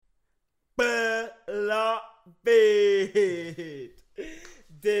love it.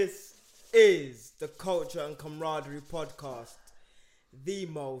 This is the Culture and Camaraderie podcast, the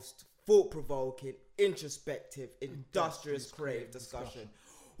most thought-provoking, introspective, industrious, creative discussion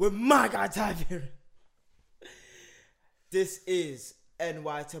with my guy Tyvier. This is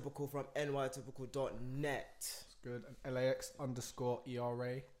NY Typical from nytypical.net. It's good. And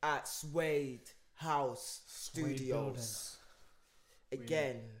LAX_ERA at Suede House Studios.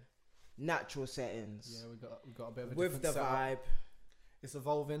 Again, natural settings. Yeah, we got a bit of a with the different vibe. setup. It's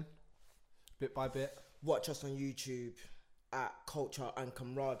evolving bit by bit. Watch us on YouTube at Culture and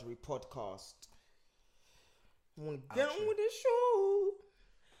Camaraderie Podcast. I want to get on with the show.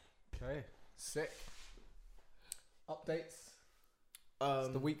 Okay, sick. Updates. It's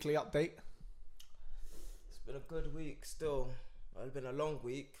the weekly update. It's been a good week still. It's been a long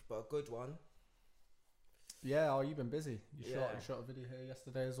week, but a good one. Yeah, you've been busy. You Yeah. shot a video here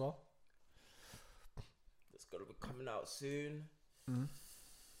yesterday as well. It's got to be coming out soon. Mm-hmm.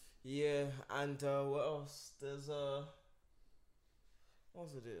 Yeah, and what else? There's what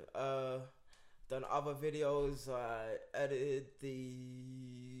was it? Done other videos. I edited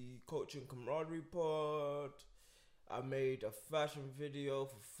the Culture and Camaraderie pod. I made a fashion video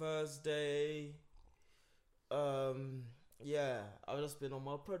for Thursday. Yeah, I've just been on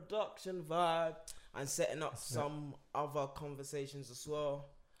my production vibe and setting up some other conversations as well.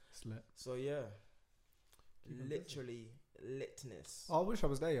 It's lit. So yeah, literally litness. I wish I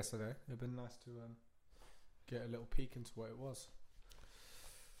was there yesterday. It'd been nice to get a little peek into what it was.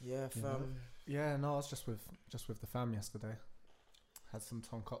 Yeah, fam. Yeah, no, I was just with the fam yesterday. Had some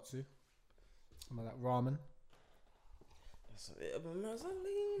tonkotsu, some of that ramen. That's a bit of a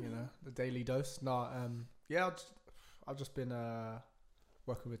mezzanine. You know, the daily dose. No, yeah, I've just been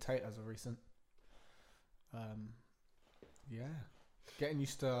working with Tate as of recent. Yeah, getting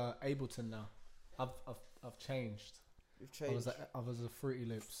used to Ableton now. I've changed. You've changed. I was at Fruity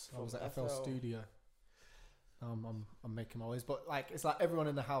Loops. I From was at FL. FL Studio. I'm making my ways, but like it's like everyone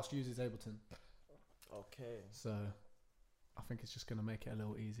in the house uses Ableton, Okay. so I think it's just gonna make it a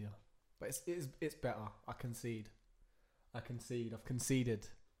little easier. But it's better. I concede. I've conceded.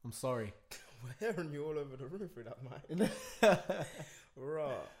 I'm sorry. We're hearing you all over the roof with that mic.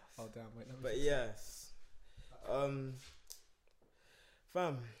 Right. Oh damn! Wait, let me But fix yes.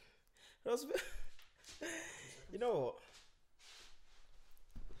 Fam. That was a bit you know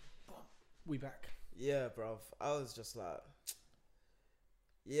what? We back. Yeah, bruv. I was just like,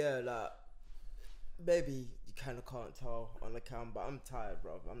 yeah, like, maybe you kind of can't tell on the cam, but I'm tired,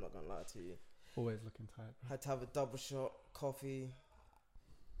 bruv. I'm not gonna lie to you. Always looking tired. Bro. Had to have a double shot coffee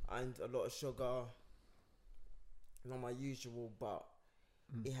and a lot of sugar. Not my usual, but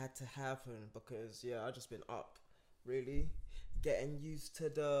it had to happen because I just been up, really getting used to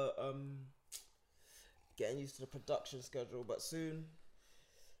the production schedule. But soon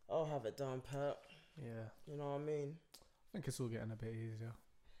I'll have it down pat. Yeah. You know what I mean? I think it's all getting a bit easier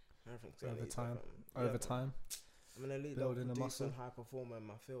Everything's over gonna time. Yeah, Over man. time. I'm an elite Building level a muscle. decent high performer in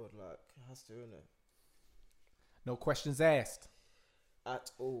my field. Like, it has to, innit? No questions asked.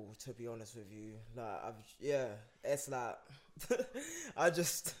 At all, to be honest with you. Like, it's like,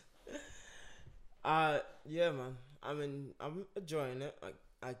 man. I mean, I'm enjoying it,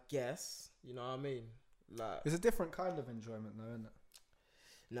 I guess. You know what I mean? Like, It's a different kind of enjoyment though, isn't it?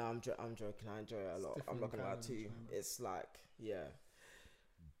 no, I'm joking. I enjoy it a lot. I'm not gonna lie different to you. kind of It's like,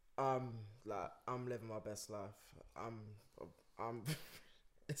 like, I'm living my best life. I'm.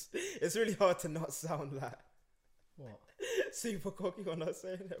 It's really hard to not sound like What? super cocky when I'm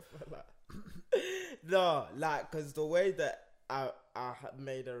saying it, but like, no, like, cause the way that I had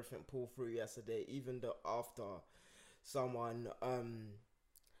made everything pull through yesterday, even though after someone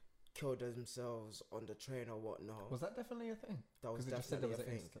killed themselves on the train or whatnot. Was that definitely a thing? That was Because it just said there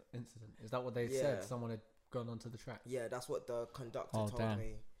definitely was a an thing. incident. Is that what they Yeah. said? Someone had gone onto the track. Yeah, that's what the conductor Oh, told damn.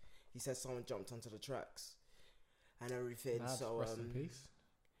 me. He said someone jumped onto the tracks and everything. Lads, So rest in peace.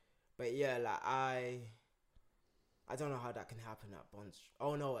 but yeah, like I don't know how that can happen at Bond Street.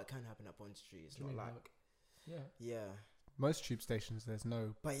 Oh no, it can happen at Bond Street. It's What do not you mean, like Yeah. yeah. Most tube stations, there's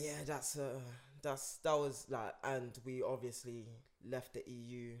no. But yeah, that was like, and we obviously left the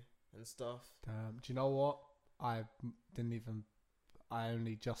EU and stuff. Do you know what? I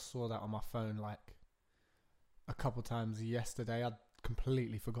only just saw that on my phone like a couple times yesterday. I'd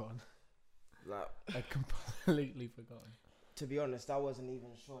completely forgotten. Like, I'd completely forgotten. to be honest, I wasn't even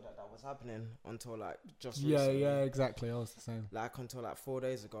sure that was happening until like just Yeah, recently. yeah, exactly. I was the same. Like until like 4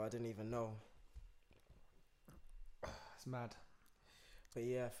 days ago, I didn't even know. It's mad. But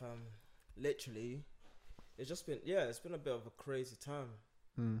yeah, literally, it's been a bit of a crazy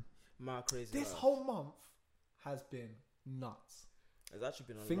time. My crazy. This life. whole month has been nuts. It's actually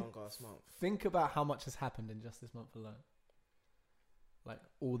been a long ass month. Think about how much has happened in just this month alone. Like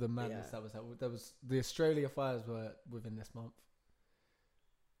all the madness that was there was the Australia fires were within this month.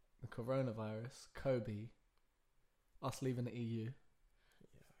 The coronavirus, Kobe, us leaving the EU.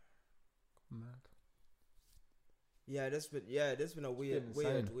 Yeah. Mad. Yeah, this been a weird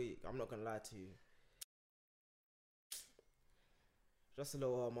week. I'm not gonna lie to you. Just a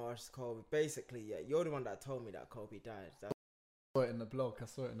little homage to Kobe. Basically, yeah, you're the one that told me that Kobe died. I saw it in the blog.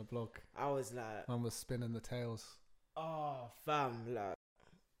 I was like, man was spinning the tales. Oh, fam, like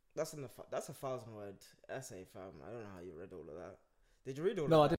that's a 1,000-word essay, fam. I don't know how you read all of that. Did you read all of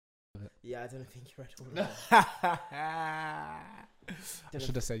that? No, I didn't. Yeah, I didn't think you read all of that. I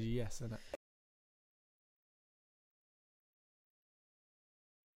should have said yes, innit?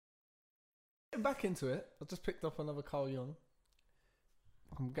 Getting back into it, I just picked up another Carl Jung.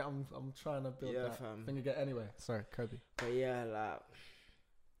 I'm trying to build that thing again. Anyway, sorry, Kobe. But yeah, like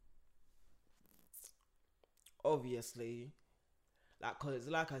obviously, like, cause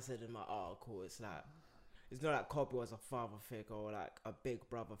like I said in my article, it's like it's not like Kobe was a father figure or like a big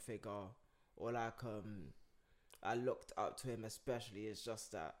brother figure or like I looked up to him especially. It's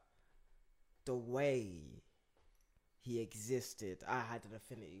just that the way he existed, I had an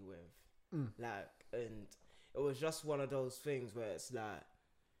affinity with. Like, and it was just one of those things where it's like,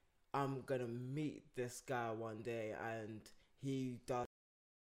 I'm gonna meet this guy one day and he does,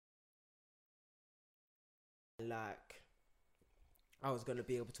 like, I was gonna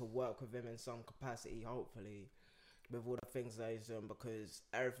be able to work with him in some capacity, hopefully, with all the things that he's doing, because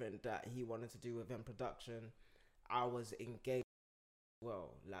everything that he wanted to do within production, I was engaged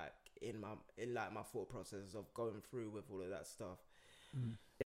well, like in my thought process of going through with all of that stuff.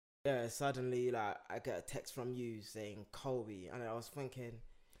 Yeah, suddenly, like, I get a text from you saying Kobe, and I was thinking,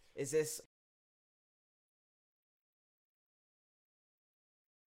 is this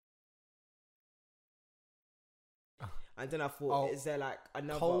and then I thought, is there like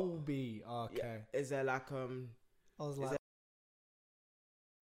another Kobe? Okay. Yeah, is there like I was like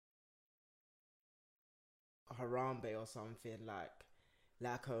Harambe or something like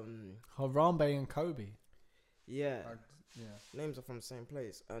Harambe and Kobe. Yeah. Yeah. Names are from the same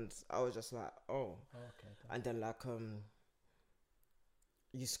place, and I was just like, oh. Okay. And then like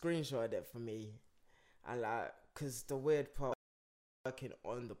you screenshotted it for me, and like, cause the weird part working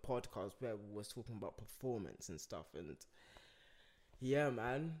on the podcast where we was talking about performance and stuff, and yeah,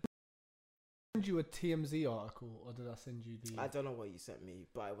 man. Did I send you a TMZ article, or did I send you the? I don't know what you sent me,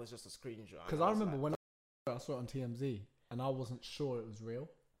 but it was just a screenshot. Because I remember when I saw it on TMZ, and I wasn't sure it was real.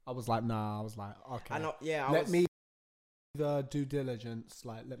 I was like, nah. I was like, okay. Let me the due diligence.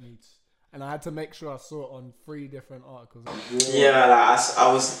 Like, let me. And I had to make sure I saw it on 3 different articles. Yeah, like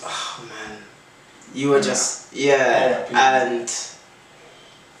I was. Oh man, you were just and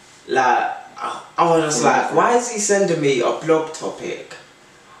like I was just like, why is he sending me a blog topic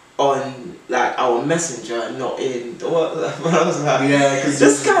on like our messenger and not in what? I was like, yeah, because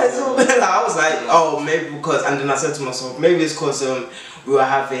this guy is all, like, I was like, oh, maybe because, and then I said to myself, maybe it's because we were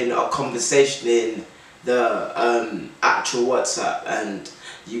having a conversation in the actual WhatsApp, and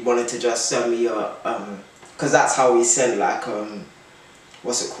you wanted to just send me a because that's how we send like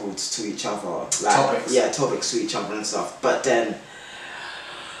what's it called to each other, like topics to each other and stuff. But then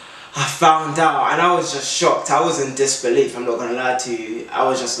I found out, and I was just shocked. I was in disbelief. I'm not gonna lie to you. I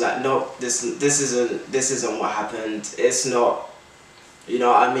was just like, no, this isn't what happened. It's not. You know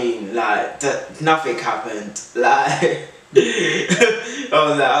what I mean? Like nothing happened. Like I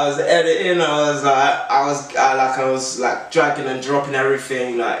was editing. I was dragging and dropping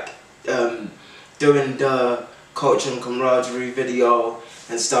everything. Like doing the Culture and Camaraderie video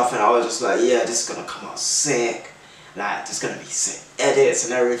and stuff. And I was just like, yeah, this is gonna come out sick. Like, there's gonna be sick edits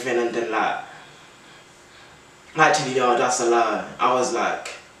and everything, and then like, actually, no, that's a lie. I was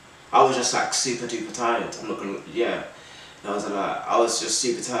just like super duper tired. I'm not gonna, that was a lie. I was just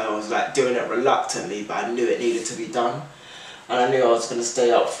super tired. I was like doing it reluctantly, but I knew it needed to be done, and I knew I was gonna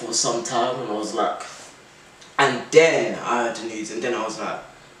stay up for some time. And I was like, and then I heard the news, and then I was like,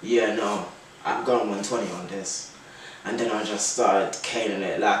 yeah, no, I'm going 120 on this, and then I just started caning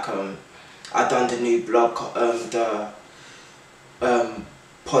it. Like I done the new blog, the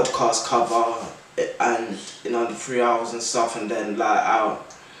podcast cover, and in under 3 hours and stuff, and then like I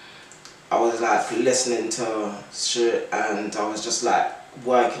was like listening to shit, and I was just like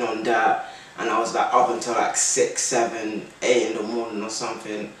working on that, and I was like up until like 6, 7, 8 in the morning or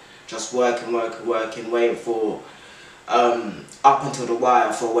something, just working, waiting for up until the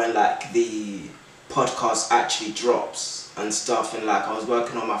wire for when like the podcast actually drops. and stuff, and like I was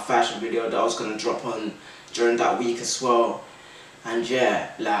working on my fashion video that I was gonna drop on during that week as well. And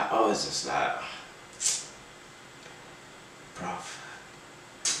yeah, like I was just like, bruv,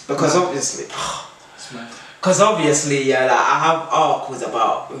 because obviously, yeah, like I have articles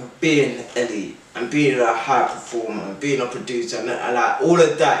about being elite and being a high performer and being a producer, and like all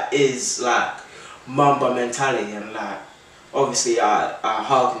of that is like Mamba mentality, and like obviously I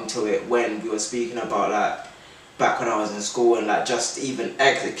harkened to it when we were speaking about like back when I was in school and like just even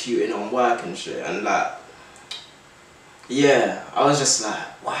executing on work and shit, and like yeah, I was just like,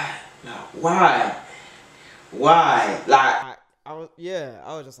 why, like I was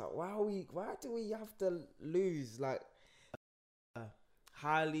just like, why do we have to lose like a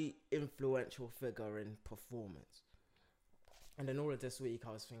highly influential figure in performance? And then all of this week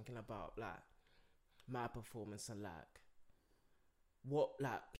I was thinking about like my performance and like what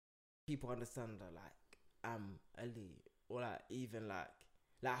like people understand that like I'm elite, or like even like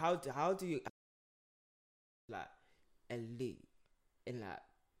how do you like elite in like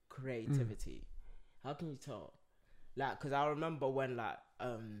creativity? How can you tell? Like, because I remember when like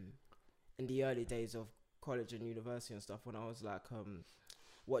in the early days of college and university and stuff, when I was like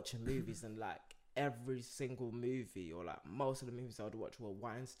watching movies, and like every single movie or like most of the movies I would watch were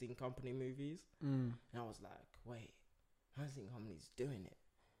Weinstein Company movies, and I was like, wait, Weinstein Company's doing it.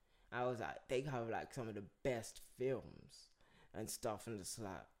 I was like, they have like some of the best films and stuff, and it's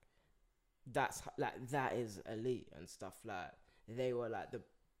like that's like that is elite and stuff. Like they were like the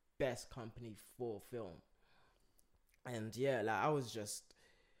best company for film. And yeah, like I was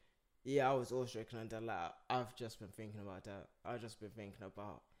awestruck, and then like I've just been thinking about that. I've just been thinking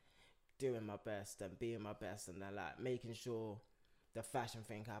about doing my best and being my best, and then like making sure the fashion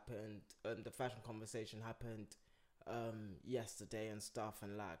thing happened and the fashion conversation happened yesterday and stuff,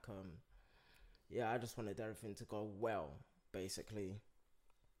 and like yeah, I just wanted everything to go well, basically.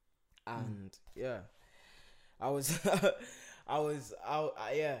 And yeah, I was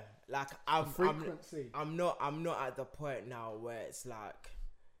yeah, like I'm not at the point now where it's like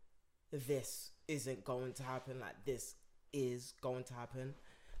this isn't going to happen, like this is going to happen.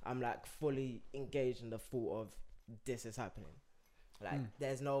 I'm like fully engaged in the thought of this is happening. Like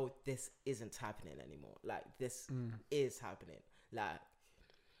there's no this isn't happening anymore. Like this is happening. Like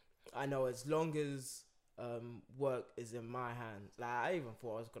I know as long as work is in my hands. Like I even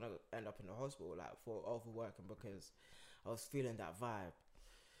thought I was gonna end up in the hospital like for overworking, because I was feeling that vibe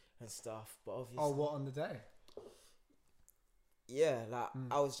and stuff. But obviously, oh, what, on the day? Yeah, like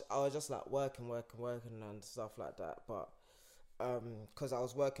I was just like working and stuff like that. But because I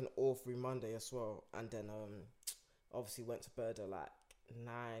was working all through Monday as well, and then obviously went to bed at like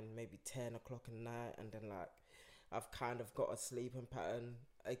 9, maybe 10 o'clock at night, and then like I've kind of got a sleeping pattern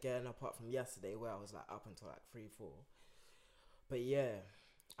again, apart from yesterday where I was like up until like 3-4. But yeah,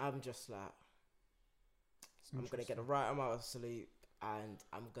 I'm just like, I'm gonna get the right amount of sleep, and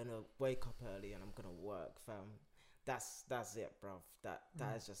I'm gonna wake up early, and I'm gonna work, fam. That's it, bruv. That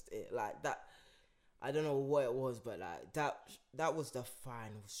is just it. Like that, I don't know what it was, but like that was the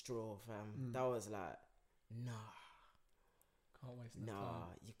final straw, fam. That was like, can't waste no nah,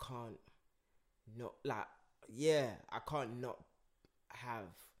 time. you can't not like, yeah, I can't not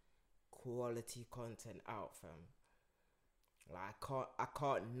have quality content out, fam. Like I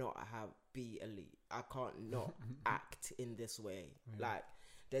can't not be elite. I can't not act in this way. Yeah. Like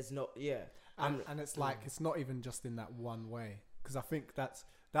there's no, yeah. And it's like it's not even just in that one way, because I think that's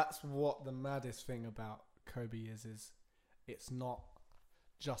what the maddest thing about Kobe is it's not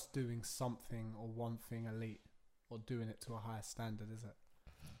just doing something or one thing elite or doing it to a higher standard, is it?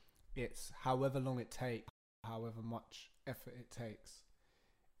 It's however long it takes, however much effort it takes.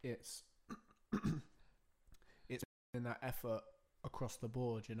 It's it's in that effort across the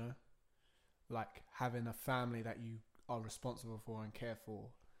board, you know, like having a family that you are responsible for and care for,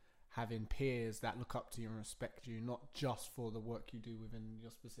 having peers that look up to you and respect you, not just for the work you do within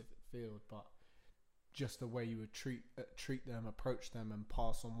your specific field, but just the way you would treat them, approach them, and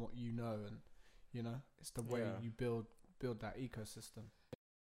pass on what you know. And you know, it's the way you build that ecosystem.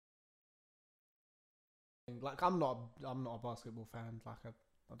 Like I'm not a basketball fan. Like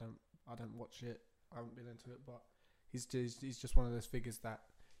I don't watch it. I haven't been into it, but he's just one of those figures that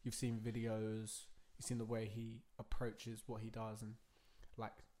you've seen videos, you've seen the way he approaches what he does, and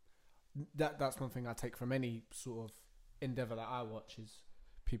like that's one thing I take from any sort of endeavor that I watch is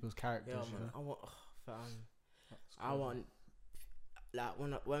people's characters. Yeah, man. You know? I want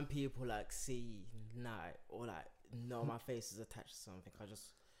like when people like see or like know my face is attached to something, I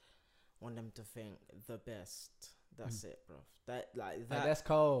just want them to think the best. That's it, bro. That's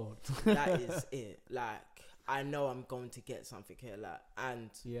cold. That is it. Like I know I'm going to get something here, like, and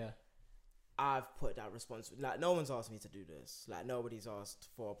Yeah. I've put that responsibility. Like, no one's asked me to do this. Like, nobody's asked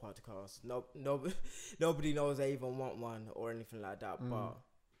for a podcast. Nobody knows I even want one or anything like that. But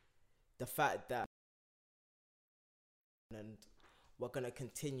the fact that and we're gonna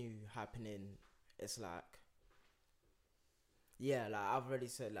continue happening, it's like, yeah, like I've already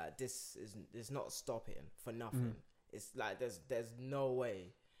said, like it's not stopping for nothing. It's like there's no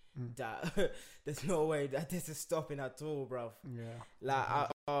way that there's no way that this is stopping at all, bruv. Yeah. Like,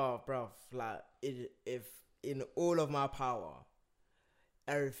 bruv, like if in all of my power,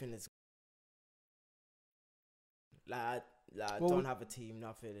 everything is like I don't have a team,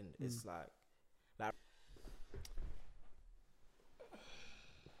 nothing. It's like.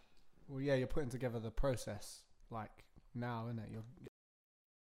 Well, yeah, you're putting together the process, like, now, isn't it?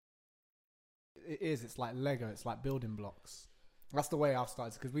 It's like Lego, it's like building blocks. That's the way I've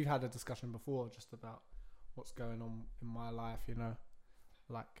started, because we've had a discussion before just about what's going on in my life, you know,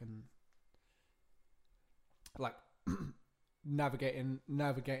 like, and like navigating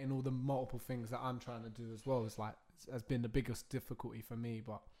all the multiple things that I'm trying to do as well is like, has been the biggest difficulty for me,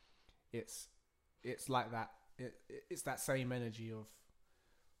 but it's like that. It's that same energy of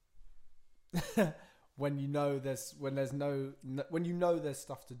when you know there's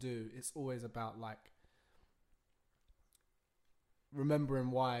stuff to do. It's always about like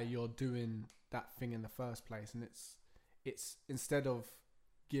remembering why you're doing that thing in the first place, and it's instead of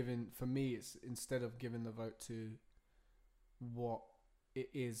giving the vote to what it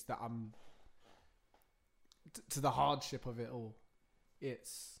is that I'm to the hardship of it all.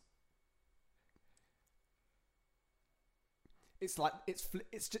 It's like it's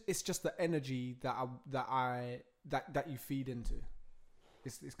just the energy that you feed into.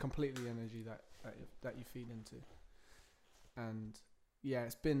 It's completely energy that you feed into, and yeah,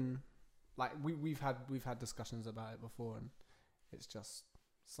 it's been like we've had discussions about it before, and it's just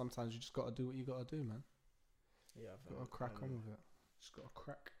sometimes you just got to do what you got to do, man. Yeah, got to crack on with it. Just got to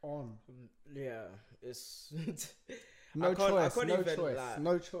crack on. Yeah, it's no choice.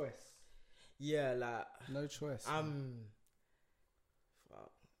 Yeah, like no choice.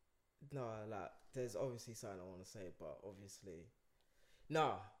 No, like there's obviously something I want to say, but obviously,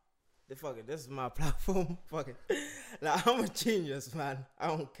 no. Fuck it, this is my platform. Fuck it. Like, I'm a genius, man. I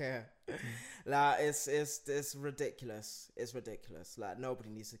don't care. Like, it's ridiculous. It's ridiculous. Like,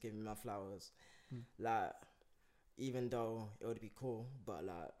 nobody needs to give me my flowers. Like, even though it would be cool, but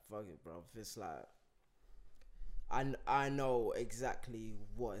like, fuck it, bro. It's like, I know exactly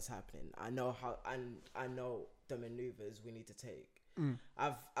what is happening. I know how, and I know the maneuvers we need to take.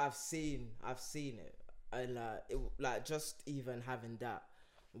 I've seen it, and like just even having that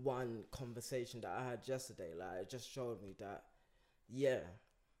one conversation that I had yesterday, like, it just showed me that, yeah,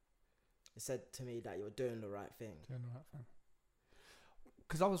 it said to me that you're doing the right thing.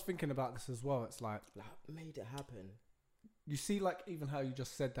 Because I was thinking about this as well. It's like made it happen. You see, like, even how you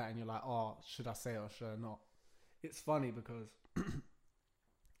just said that, and you're like, oh, should I say it or should I not? It's funny because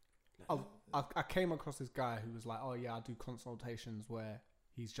I came across this guy who was like, oh yeah, I do consultations where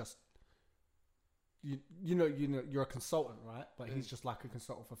he's just you know you're a consultant, right? But he's just like a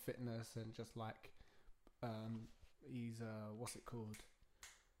consultant for fitness, and just like he's what's it called,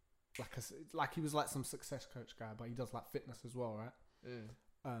 like he was like some success coach guy, but he does like fitness as well, right?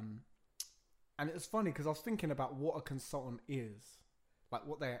 And it was funny because I was thinking about what a consultant is, like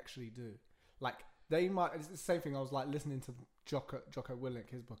what they actually do. Like, they might, it's the same thing. I was like listening to Jocko Willink,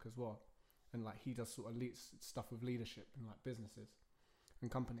 his book as well, and like he does sort of stuff with leadership in like businesses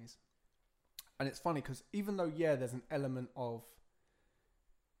and companies. And it's funny because even though, yeah, there's an element of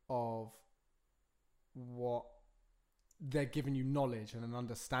what they're giving you knowledge and an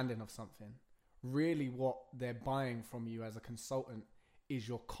understanding of something, really what they're buying from you as a consultant is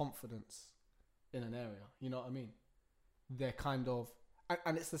your confidence in an area. You know what I mean? They're kind of,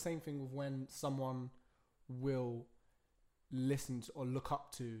 and it's the same thing with when someone will listen to or look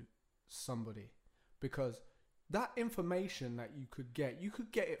up to somebody, because that information that you could get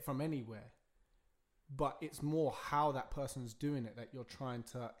it from anywhere, but it's more how that person's doing it that you're trying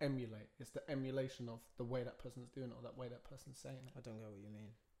to emulate. It's the emulation of the way that person's doing it or that way that person's saying it. I don't get what you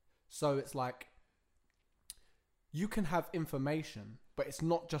mean. So it's like, you can have information, but it's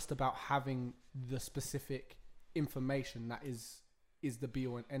not just about having the specific information that is the be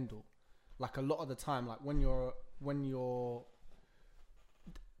all and end all. Like, a lot of the time, like when you're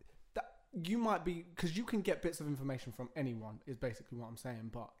that you might be, because you can get bits of information from anyone, is basically what I'm saying,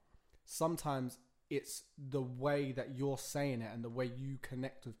 but sometimes it's the way that you're saying it and the way you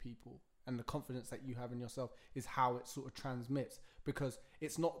connect with people and the confidence that you have in yourself is how it sort of transmits, because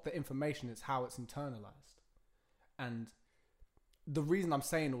it's not the information, it's how it's internalized. And the reason I'm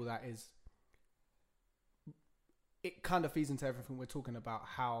saying all that is it kind of feeds into everything we're talking about,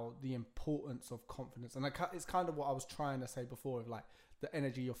 how the importance of confidence. And it's kind of what I was trying to say before of like the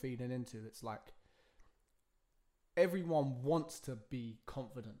energy you're feeding into. It's like everyone wants to be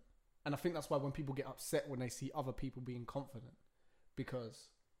confident. And I think that's why when people get upset when they see other people being confident, because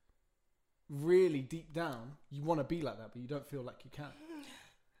really deep down, you want to be like that, but you don't feel like you can.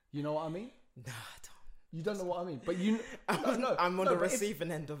 You know what I mean? Nah, I don't. You don't know what I mean, but you. I'm on the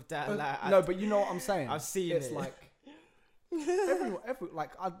receiving end of that. But you know what I'm saying. I've seen it's it. Like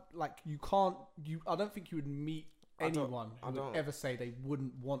you can't. I don't think you would meet anyone who would ever say they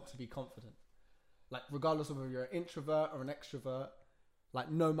wouldn't want to be confident. Like regardless of whether you're an introvert or an extrovert, like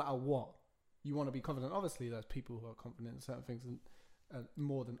no matter what, you want to be confident. Obviously, there's people who are confident in certain things and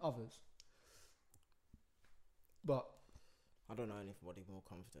more than others. But I don't know anybody more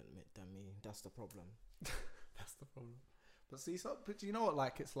confident than me. That's the problem. That's the problem. But see, but you know what?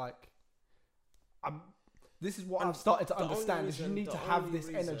 Like it's like, this is what I've started to understand is you need to have this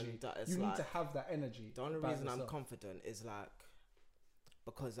energy. You need to have that energy. The only reason I'm confident is like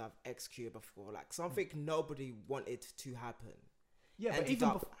because I've executed before, like something nobody wanted to happen. Yeah, but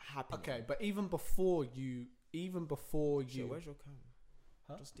even happening. Okay, but even before you, Shit, where's your camera?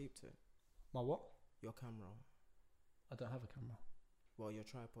 Huh? Just deeped it. My what? Your camera. I don't have a camera. Well, your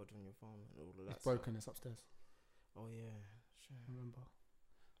tripod on your phone and all of that. It's broken. It's upstairs. Oh yeah, sure. Remember?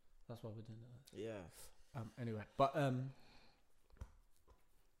 That's why we're doing that. Yeah. Anyway, but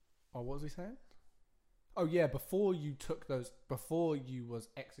what was he saying? Oh yeah, before you was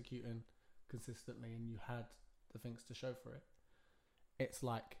executing consistently and you had the things to show for it, it's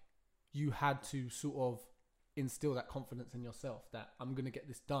like you had to sort of instill that confidence in yourself that I'm going to get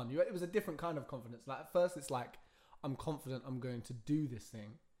this done. It was a different kind of confidence. Like at first it's like, I'm confident I'm going to do this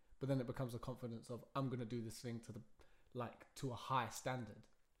thing, but then it becomes a confidence of I'm going to do this thing to a high standard.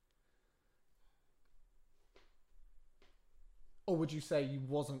 Or would you say you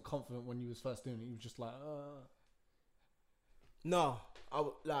wasn't confident when you was first doing it? You were just like, No,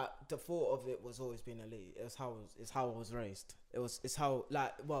 like the thought of it was always being elite. It's how I was raised. It's how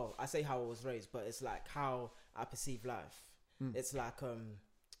I say how I was raised, but it's like how I perceive life. It's like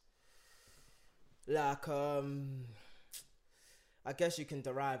I guess you can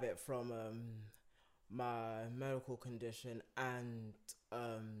derive it from my medical condition and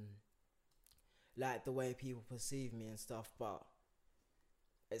like the way people perceive me and stuff, but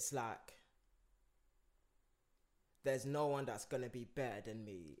it's like there's no one that's gonna be better than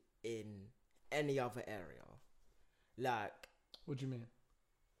me in any other area. Like, what do you mean?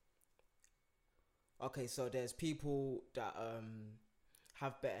 Okay, so there's people that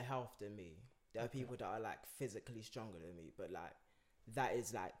have better health than me. There are people that are like physically stronger than me, but like that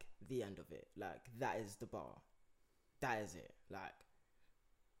is like the end of it. Like that is the bar. That is it. Like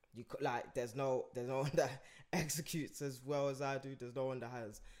there's no one that executes as well as I do. There's no one that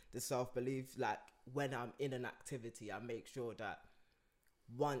has the self-belief. Like when I'm in an activity, I make sure that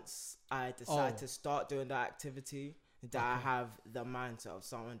once I decide to start doing that activity, that I have the mindset of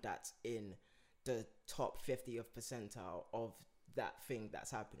someone that's in the top 50th percentile of that thing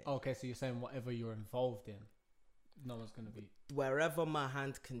that's happening. Okay, so you're saying whatever you're involved in, no one's going to be... Wherever my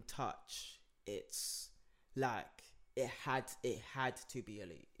hand can touch, it's like it had to be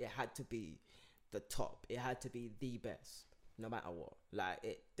elite. It had to be the top. It had to be the best, no matter what.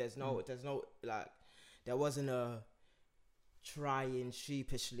 Like there's no like there wasn't a trying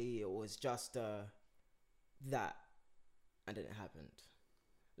sheepishly. It was just that, and then it happened.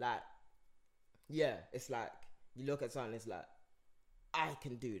 Like yeah, it's like you look at something. It's like I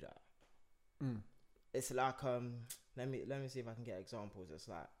can do that. It's like let me see if I can get examples. It's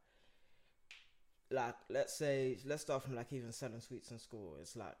like let's start from like even selling sweets in school.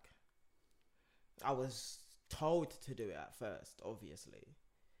 It's like I was told to do it at first, obviously,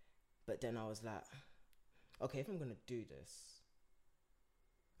 but then I was like, okay, if I'm gonna do this,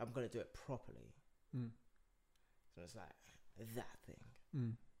 I'm gonna do it properly. So it's like that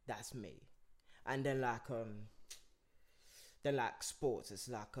thing. That's me. And then like sports, it's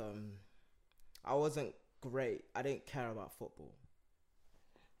like I wasn't great. I didn't care about football,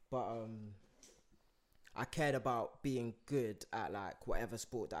 but I cared about being good at like whatever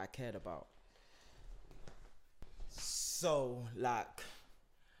sport that I cared about. So like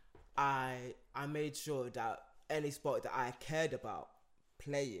I made sure that any sport that I cared about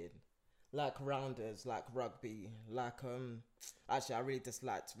playing, like rounders, like rugby, like actually I really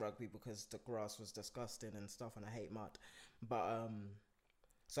disliked rugby because the grass was disgusting and stuff and I hate mud. But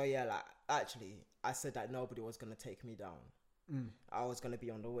so yeah, like actually I said that nobody was gonna take me down. I was gonna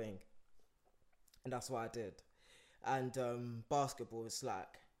be on the wing. And that's what I did. And basketball is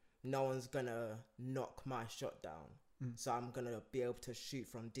like no one's gonna knock my shot down, so I'm gonna be able to shoot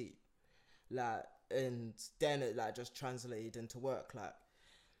from deep. Like, and then it like just translated into work. Like,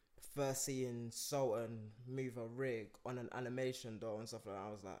 first seeing Sultan move a rig on an animation doll and stuff like that, I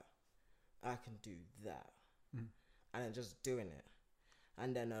was like, I can do that. And then just doing it.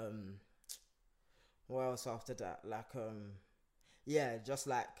 And then what else after that? Like yeah, just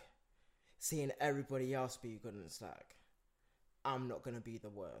like seeing everybody else be good, and it's like, I'm not gonna be the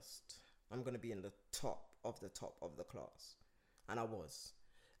worst. I'm gonna be in the top of the class. And I was.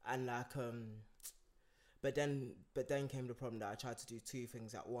 And like but then came the problem that I tried to do two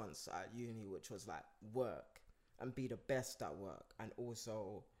things at once at uni, which was like work and be the best at work, and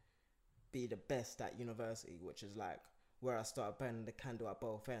also be the best at university, which is like where I started burning the candle at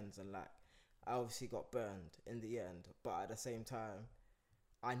both ends. And like, I obviously got burned in the end, but at the same time,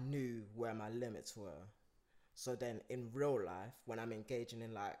 I knew where my limits were. So then in real life, when I'm engaging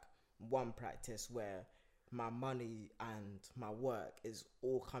in like one practice where my money and my work is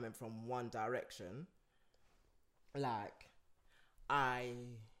all coming from one direction, like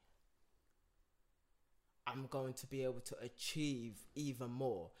I'm going to be able to achieve even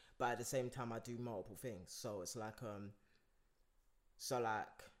more, but at the same time I do multiple things. So it's like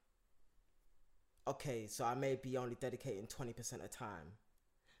okay, so I may be only dedicating 20% of time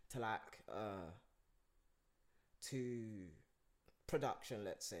to like to production,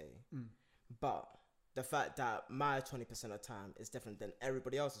 let's say, but the fact that my 20% of time is different than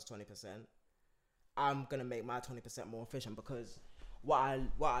everybody else's 20%, I'm gonna make my 20% more efficient, because what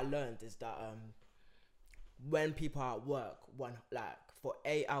I learned is that when people are at work for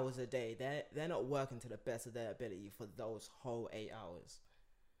 8 hours a day, they're not working to the best of their ability for those whole 8 hours.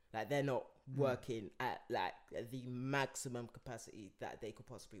 Like, they're not working at like the maximum capacity that they could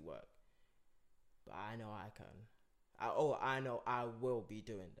possibly work. But I know I can. I know I will be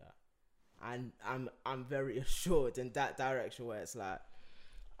doing that. And I'm very assured in that direction, where it's like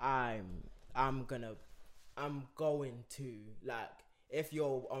I'm going to, like, if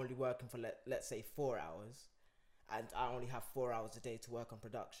you're only working for let's say 4 hours, and I only have 4 hours a day to work on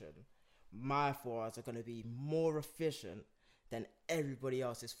production, my 4 hours are going to be more efficient than everybody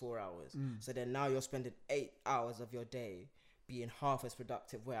else's 4 hours. So then now you're spending 8 hours of your day being half as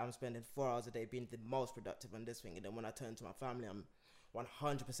productive, where I'm spending 4 hours a day being the most productive on this thing. And then when I turn to my family, I'm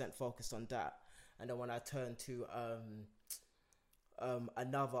 100% focused on that. And then when I turn to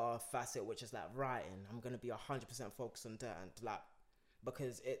another facet, which is like writing, I'm going to be 100% focused on that. And like,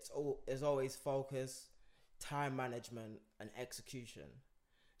 because it's always focus, time management, and execution.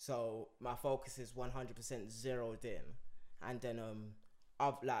 So my focus is 100% zeroed in. And then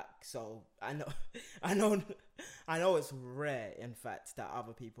I've like, so I know it's rare, in fact, that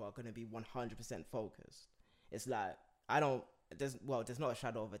other people are going to be 100% focused. It's like, there's not a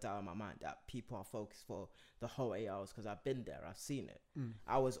shadow of a doubt in my mind that people are focused for the whole 8 hours, because I've been there, I've seen it.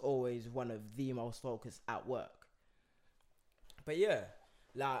 I was always one of the most focused at work. But yeah,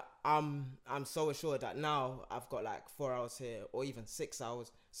 like, I'm so assured that now I've got like 4 hours here, or even 6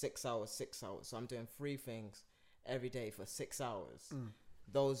 hours. So I'm doing 3 things every day for 6 hours.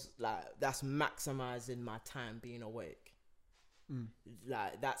 Those, like, that's maximizing my time being awake.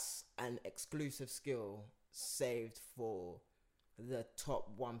 Like, that's an exclusive skill saved for the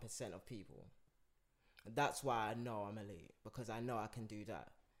top 1% of people. That's why I know I'm elite, because I know I can do that,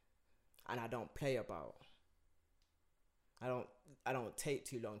 and I don't play about. I don't take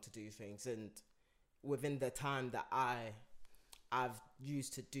too long to do things, and within the time that I've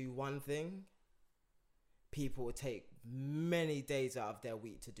used to do one thing, people will take many days out of their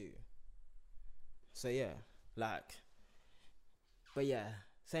week to do. So yeah, like, but yeah,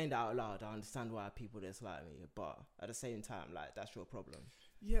 saying that out loud, I understand why people dislike me, but at the same time, like, that's your problem.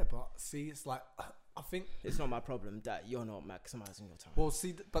 Yeah, but see, it's like, I think it's not my problem that you're not maximizing your time. Well,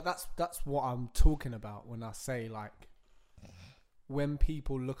 see, but that's what I'm talking about when I say, like, when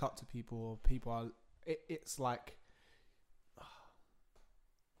people look up to people, or people are, it's like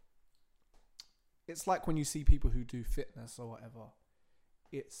when you see people who do fitness or whatever,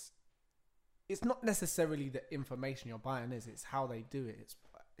 it's not necessarily the information you're buying, it's how they do it.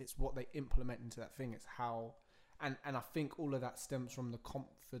 It's what they implement into that thing. It's how, and I think all of that stems from the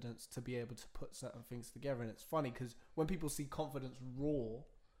confidence to be able to put certain things together. And it's funny because when people see confidence raw,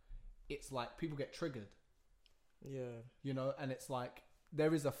 it's like people get triggered. Yeah. You know, and it's like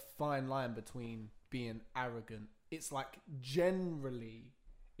there is a fine line between being arrogant. It's like generally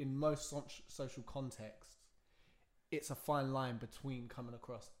in most social contexts, it's a fine line between coming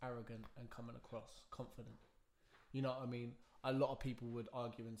across arrogant and coming across confident. You know what I mean? A lot of people would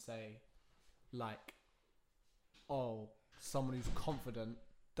argue and say, like, oh, someone who's confident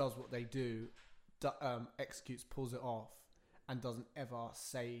does what they do, executes, pulls it off, and doesn't ever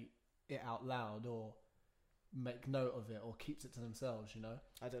say it out loud or make note of it or keeps it to themselves, you know.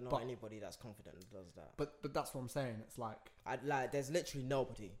 I don't know anybody that's confident that does that. But that's what I'm saying. It's like there's literally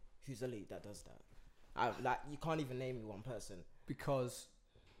nobody who's elite that does that. You can't even name me one person. Because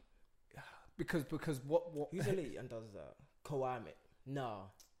what who's elite and does that? Kawhi,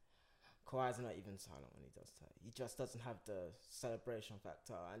 no. Kawhi's not even silent when he does that. He just doesn't have the celebration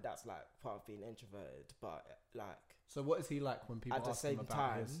factor, and that's like part of being introverted. But like, so what is he like when people ask him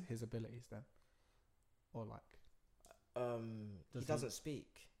about his abilities then? Or like, he doesn't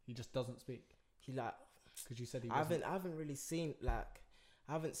speak. He just doesn't speak. He like, because you said he. I haven't really seen I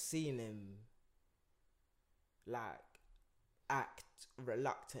haven't seen him like act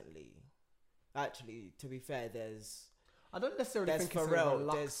reluctantly. Actually, to be fair, I don't necessarily think Pharrell, it's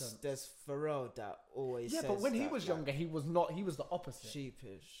reluctant. There's Pharrell that always says but when he was like, younger, he was not. He was the opposite.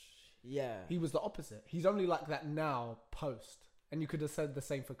 Sheepish. Yeah. He was the opposite. He's only like that now, post. And you could have said the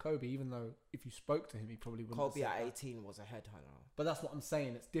same for Kobe, even though if you spoke to him, he probably wouldn't. Kobe have said at 18 was a headhunter. But that's what I'm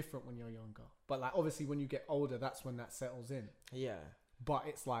saying. It's different when you're younger. But like, obviously, when you get older, that's when that settles in. Yeah. But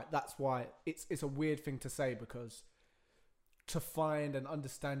it's like, that's why it's a weird thing to say, because to find and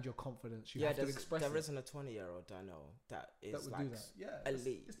understand your confidence, you have to express there it. isn't a 20-year-old I know that is that would like do that. Yeah,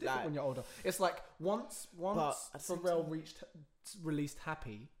 elite. It's different when you're older. It's like once Pharrell released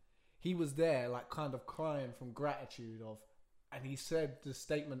Happy, he was there like kind of crying from gratitude of, and he said the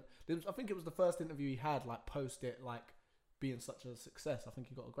statement. I think it was the first interview he had like post it like being such a success. I think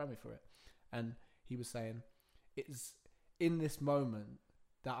he got a Grammy for it, and he was saying, "It's in this moment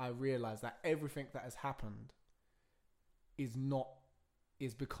that I realized that everything that has happened is not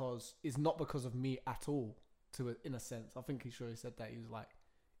because of me at all. In a sense, I think he said that. He was like,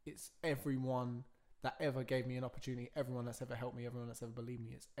 it's everyone that ever gave me an opportunity, everyone that's ever helped me, everyone that's ever believed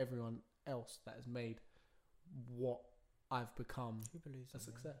me. It's everyone else that has made what I've become a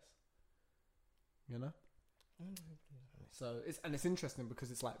success. You know? So it's interesting because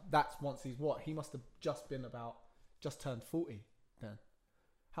it's like, that's once he's he must have just turned 40 then.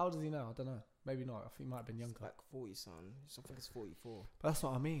 How old is he now? I don't know. Maybe not. I think he might have been younger. It's like 40, son. I think it's 44. But that's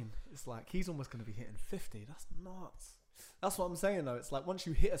what I mean. It's like he's almost going to be hitting 50. That's nuts. That's what I'm saying though. It's like once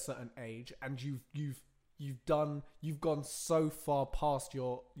you hit a certain age and you've gone so far past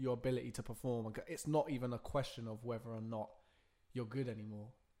your ability to perform. It's not even a question of whether or not you're good anymore.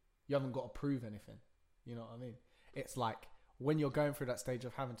 You haven't got to prove anything. You know what I mean? It's like when you're going through that stage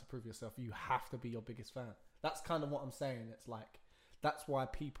of having to prove yourself, you have to be your biggest fan. That's kind of what I'm saying. It's like, that's why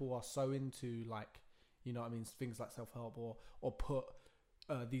people are so into like, you know what I mean, things like self-help or put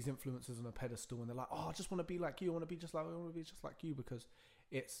these influencers on a pedestal, and they're like, oh, I just want to be like you. I want to be just like you, because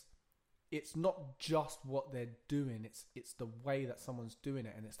it's not just what they're doing. It's the way that someone's doing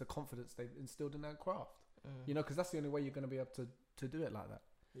it, and it's the confidence they've instilled in their craft. You know, because that's the only way you're going to be able to do it like that.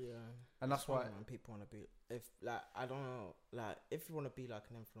 Yeah, and that's why when people want to be, if like, I don't know, like if you want to be like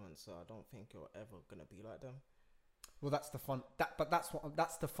an influencer, I don't think you're ever gonna be like them. Well, that's the fun.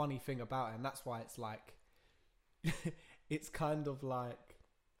 That's the funny thing about it, and that's why it's like, it's kind of like,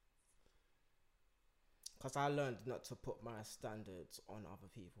 because I learned not to put my standards on other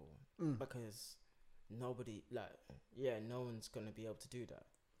people because nobody, no one's gonna be able to do that.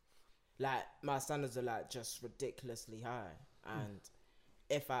 Like my standards are like just ridiculously high, and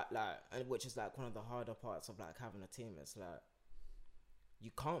if I and which is like one of the harder parts of like having a team. It's like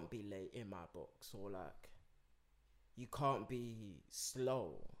you can't be late in my books, or like you can't be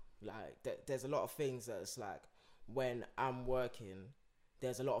slow. Like there's a lot of things that it's like when I'm working,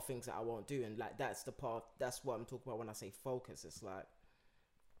 there's a lot of things that I won't do, and like that's the part. That's what I'm talking about when I say focus. It's like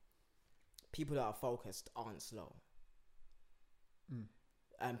people that are focused aren't slow,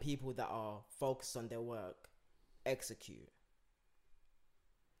 and people that are focused on their work execute.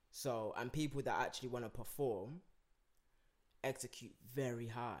 So, and people that actually want to perform execute very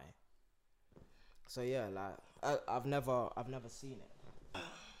high. So yeah, like I've never seen it.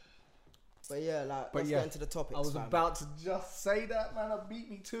 But yeah, like let's get into the topics. I was about to just say that, man. Beat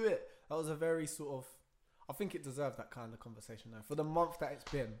me to it. That was a very sort of, I think it deserved that kind of conversation though. For the month that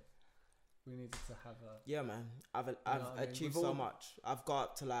it's been, we needed to have a. Yeah, man. I've achieved so much. I've got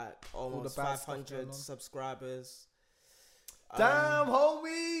up to like almost 500 subscribers. Damn,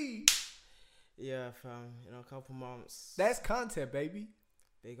 homie. Yeah, fam. You know, a couple months. That's content, baby.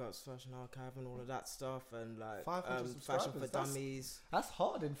 Big ups Fashion Archive and all of that stuff, and like 500 Fashion for Dummies. That's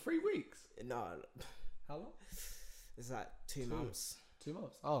hard in 3 weeks. No. How long? It's like 2 months. 2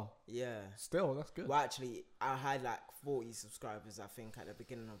 months. Oh. Yeah. Still, that's good. Well, actually, I had like 40 subscribers, I think, at the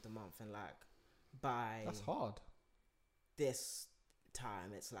beginning of the month, and like by. That's hard. this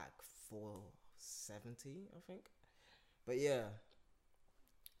time it's like 470, I think. But yeah,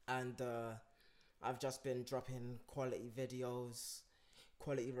 and I've just been dropping quality videos,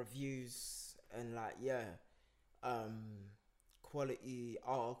 quality reviews, and like quality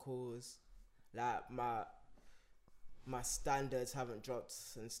articles. Like my standards haven't dropped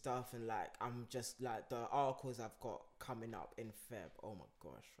and stuff, and like I'm just like the articles I've got coming up in Feb. Oh my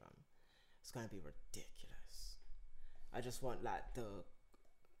gosh, fam, it's gonna be ridiculous. I just want like the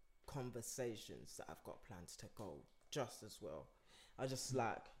conversations that I've got plans to go just as well. I just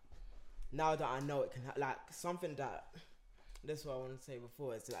like, now that I know it can like something that, this is what I want to say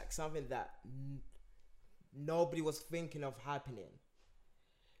before, it's like something that nobody was thinking of happening.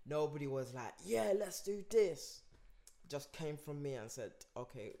 Nobody was like, yeah, let's do this. Just came from me and said,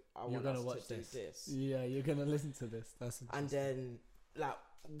 okay, I want us to do this. Yeah, you're gonna listen to this. That's and then like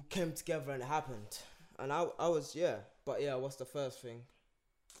we came together and it happened. And I was but yeah, what's the first thing?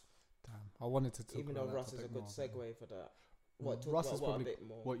 Damn, I wanted to talk even about though Russ that is a good segue for that. Russ is probably a bit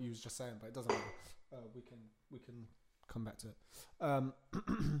more. what you was just saying, but it doesn't matter. We can come back to it.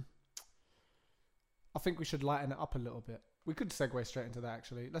 I think we should lighten it up a little bit. We could segue straight into that,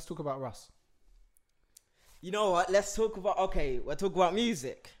 actually. Let's talk about Russ. You know what? Let's talk about... Okay, we'll talk about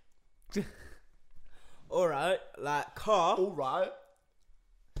music. Alright, like car. Alright.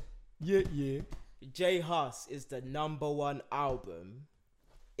 Yeah. J Hus is the #1 album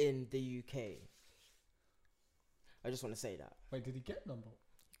in the UK. I just want to say that. Wait, did he get number?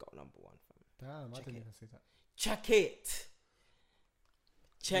 He got #1. Fam. Damn, I didn't even see that. Check it.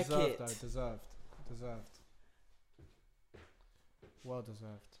 Deserved, though. Deserved. Well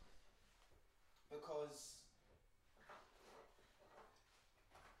deserved. Because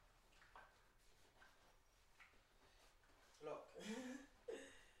look,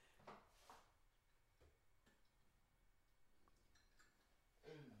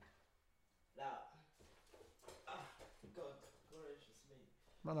 God gracious me.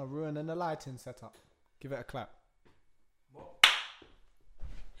 Man, I'm ruining the lighting setup. Give it a clap. What?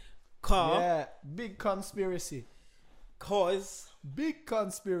 Car. Yeah, big conspiracy. Cause big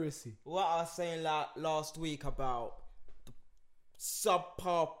conspiracy. What I was saying like last week about the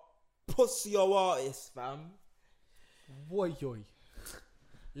subpar pussy artist, fam. Woy.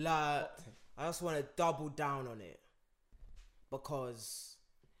 Like, I just want to double down on it. Because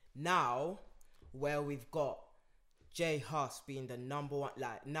now, where we've got J Hus being the #1,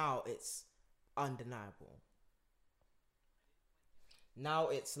 like, now it's undeniable. Now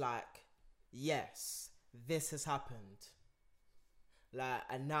it's like, yes, this has happened. Like,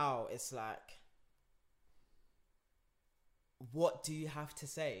 and now it's like, what do you have to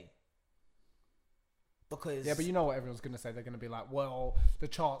say? Because yeah, but you know what everyone's gonna say. They're gonna be like, "Well, the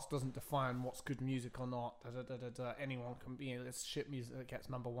charts doesn't define what's good music or not. Anyone can be. It's shit music that gets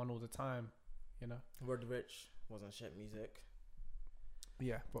 #1 all the time." You know, Roddy Ricch wasn't shit music.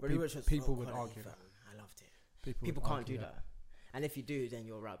 Yeah, but people would argue that. I loved it. People can't do that. And if you do, then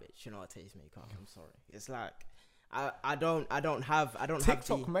you're rubbish. You know what tastemaker. I'm sorry. It's like I don't have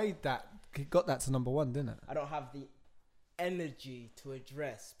TikTok made that. It got that to #1, didn't it? I don't have the energy to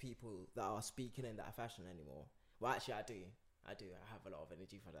address people that are speaking in that fashion anymore. Well, actually, I do. I have a lot of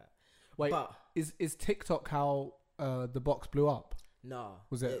energy for that. Wait, but is TikTok how the box blew up? No,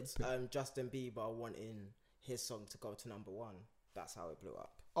 was it? It's Justin Bieber wanting his song to go to #1. That's how it blew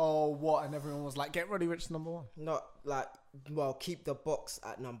up. Oh, what? And everyone was like, "Get Roddy Ricch to #1." Not like, well, keep the box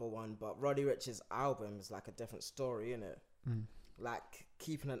at #1, but Roddy Ricch's album is like a different story, innit? Like,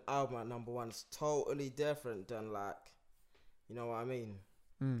 keeping an album at #1 is totally different than, like, you know what I mean?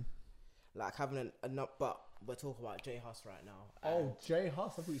 Like having but we're talking about J Hus right now. Oh, J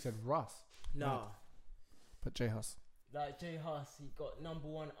Hus? I thought you said Russ. No. Right. But J Hus. Like, J Hus, he got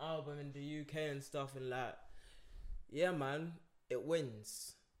 #1 album in the UK and stuff, and like, yeah, man, it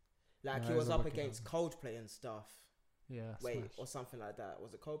wins. Like, he was up against Coldplay and stuff. Yeah. Wait, smash. or something like that.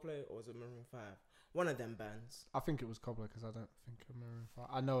 Was it Coldplay or was it Maroon 5? One of them bands. I think it was Coldplay because I don't think Maroon 5.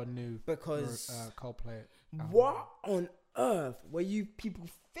 I know a new Coldplay album. What on earth were you people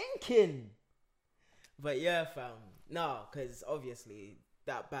thinking? But yeah, fam. No, because obviously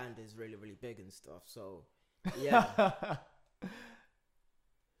that band is really, really big and stuff. So, yeah.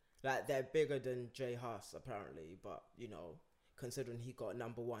 Like, they're bigger than J Hus, apparently. But, you know, considering he got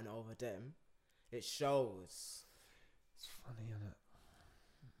 #1 over them, it shows. It's funny, isn't it?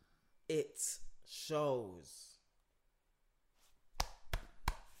 It shows.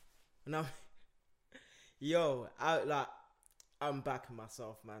 Now, yo, I'm backing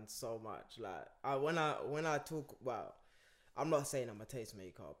myself, man, so much. Like, when I talk about, I'm not saying I'm a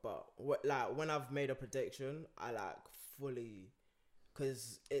tastemaker, but like when I've made a prediction, I like fully,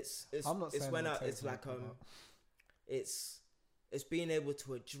 because it's I'm not it's saying when I'm a it's like tastemaker, but it's being able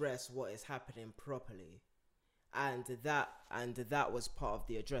to address what is happening properly, and that was part of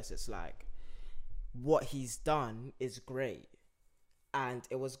the address. It's like what he's done is great, and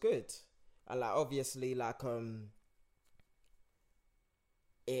it was good, and like obviously like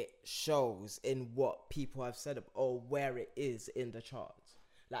it shows in what people have said or where it is in the charts.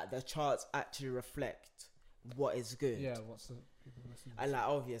 Like the charts actually reflect what is good. yeah, what's the people listening to? And like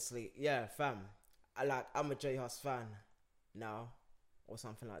obviously, yeah, fam. I'm a J Hus fan now, or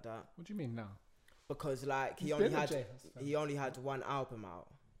something like that. What do you mean now? Because like he He's only been a had J-Hus fan. he only had one album out,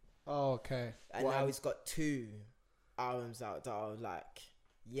 Oh, okay. and now he's got 2 albums out that are like,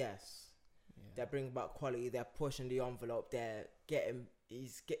 yes, they're bringing back quality. They're pushing the envelope. They're getting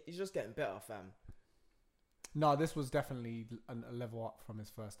he's just getting better, fam. No, this was definitely a level up from his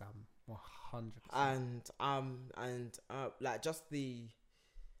first album, 100%. And like just the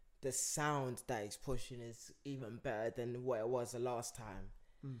sound that he's pushing is even better than what it was the last time.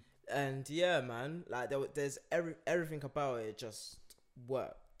 And yeah, man, like there's everything about it just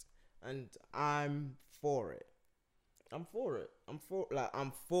worked, and I'm for it. I'm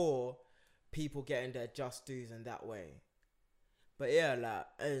for people getting their just dues in that way. But yeah, like,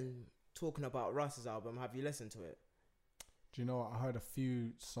 and talking about Russ's album, have you listened to it? Do you know what? I heard a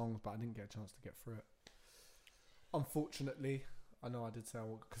few songs, but I didn't get a chance to get through it. Unfortunately, I know I did say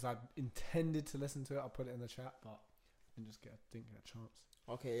because I intended to listen to it. I put it in the chat, but I didn't get a chance.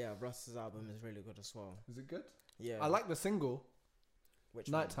 Okay, yeah, Russ's album is really good as well. Is it good? Yeah, I like the single. Which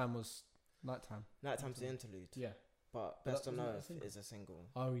Nighttime was Nighttime. Nighttime's the interlude. Yeah. But But Best that- on wasn't that a Earth single? is a single.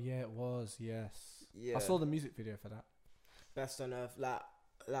 Oh yeah, it was. Yes. Yeah, I saw the music video for that. Best on Earth, like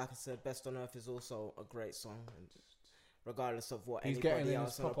I said, Best on Earth is also a great song, and regardless of what He's anybody getting in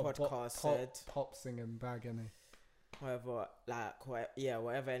else his on the proper podcast said, pop singing bag, isn't whatever,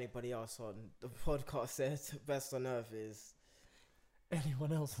 whatever anybody else on the podcast said, Best on Earth is he?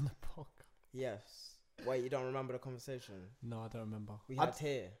 Anyone else on the podcast? yes. Wait, you don't remember the conversation No, I don't remember. we had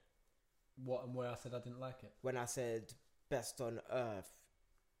here What and where I said I didn't like it? when I said Best on Earth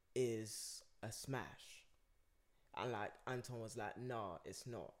is a smash, and like Anton was like, "No, it's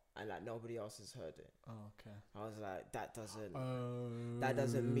not," and like nobody else has heard it. Oh, okay. I was like, that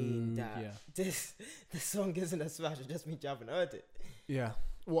doesn't mean that Yeah. the song isn't a smash. It just means you haven't heard it. Yeah.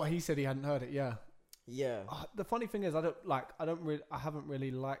 What he said he hadn't heard it. Yeah. Yeah. The funny thing is, I haven't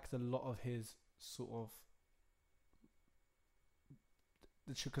really liked a lot of his sort of.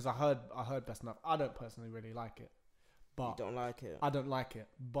 Because I heard Best Enough. I don't personally really like it, but You don't like it. I don't like it.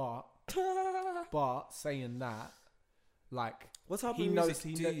 But saying that, like, What type he of knows- music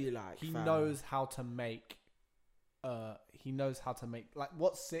he do kno- you like? he fam? knows how to make. He knows how to make, like,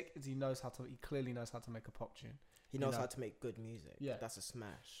 what's sick is he clearly knows how to make a pop tune. He knows know. how to make good music. Yeah. That's a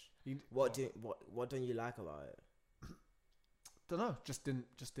smash. He, What don't you like about it? don't know, just didn't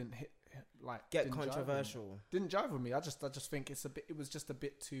hit like Get didn't jive with me. controversial. Didn't jive with me. I just think it was just a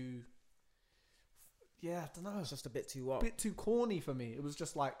bit too. Yeah, I don't know. It's just a bit too up. bit too corny for me. It was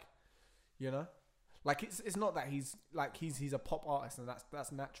just like, like it's not that he's a pop artist and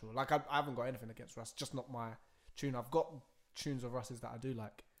that's natural. Like I haven't got anything against Russ, just not my tune. I've got tunes of Russ's that I do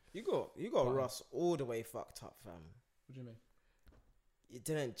like. You got But- Russ all the way fucked up, fam. What do you mean? You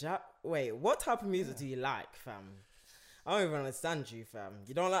didn't Wait, what type of music do you like, fam? I don't even understand you, fam.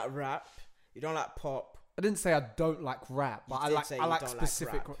 You don't like rap. You don't like pop. I didn't say I don't like rap, but You I did like say I you like don't like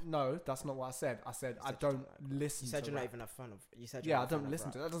specific. rap. No, that's not what I said. I said I said you don't don't like listen. You said to you're not rap. even a fan of. You said Yeah, I don't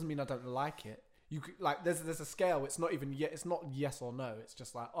listen to it. That doesn't mean I don't like it. You could, like there's a scale. It's not even yet. It's not yes or no. It's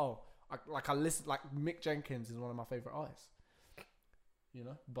just like I listen. Like Mick Jenkins is one of my favorite artists.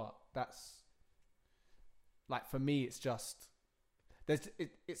 But that's like for me. It's just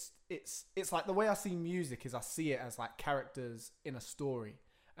it's like the way I see music is I see it as like characters in a story,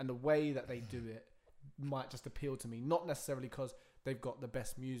 and the way that they do it might just appeal to me. Not necessarily because they've got the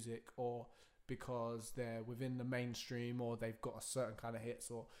best music or because they're within the mainstream or they've got a certain kind of hits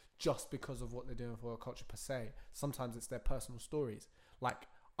or just because of what they're doing for a culture per se. Sometimes it's their personal stories. Like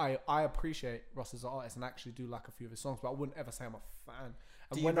I appreciate Ross as an artist and actually do like a few of his songs, but I wouldn't ever say I'm a fan.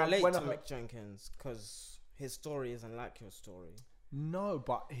 And Do you relate to Mick Jenkins? Because his story isn't like your story. No,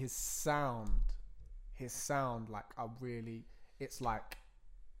 but his sound, like it's like,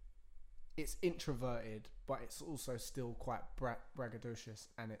 it's introverted, but it's also still quite braggadocious,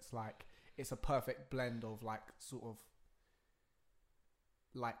 and it's like, it's a perfect blend of like, sort of,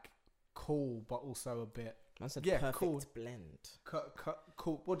 like, cool, but also a bit Man said Yeah, perfect cool. blend.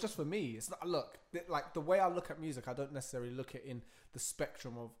 Cool. Well, just for me, it's not. Look, like the way I look at music, I don't necessarily look at it in the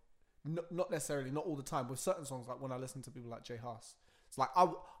spectrum of, not necessarily, not all the time. With certain songs, like when I listen to people like Jay Huss, it's like I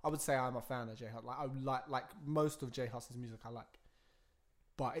would say I'm a fan of Jay Huss. Like I like most of Jay Huss's music I like.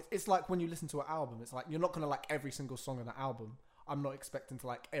 But it's like when you listen to an album, it's like you're not gonna like every single song on the album. I'm not expecting to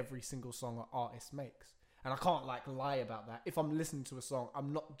like every single song an artist makes, and I can't like lie about that. If I'm listening to a song,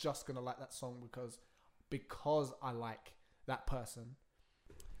 I'm not just gonna like that song because I like that person.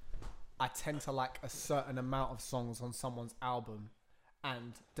 I tend to like a certain amount of songs on someone's album,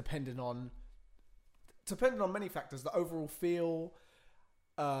 and depending on many factors, the overall feel,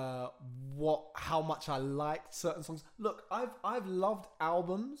 how much I liked certain songs. Look, I've loved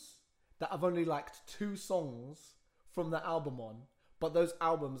albums that I've only liked 2 songs from the album on, but those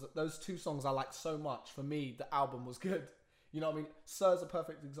 2 songs I liked so much. For me, the album was good. You know what I mean? Sir's a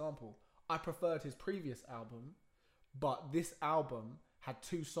perfect example. I preferred his previous album, but this album had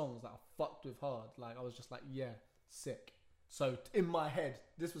 2 songs that I fucked with hard. Like I was just like, yeah, sick. So in my head,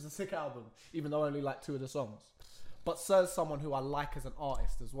 this was a sick album, even though I only liked 2 of the songs. But Sir's someone who I like as an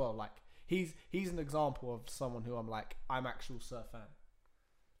artist as well. Like he's an example of someone who I'm actual Sir fan.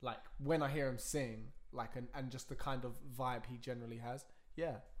 Like when I hear him sing, like and just the kind of vibe he generally has,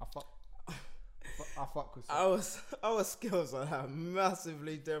 yeah, I fuck with Sir. Our skills are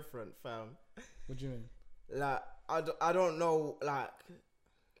massively different, fam. What do you mean? Like I don't know, like.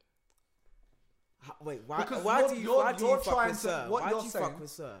 Wait, why do you fuck with Sir? Why do you fuck with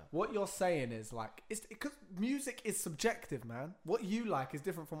Sir? What you're saying is like, it's because music is subjective, man. What you like is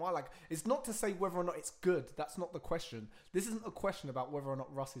different from what I like. It's not to say whether or not it's good. That's not the question. This isn't a question about whether or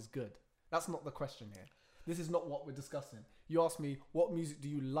not Russ is good. That's not the question here. This is not what we're discussing. You asked me, what music do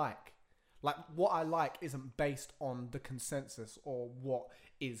you like? Like, what I like isn't based on the consensus or what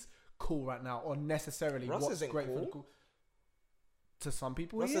is cool right now, or necessarily Russ what's isn't great cool. for the cool. To some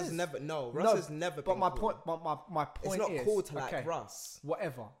people, Russ he has is. never But been my cool. my point It's not is, cool to like okay, Russ.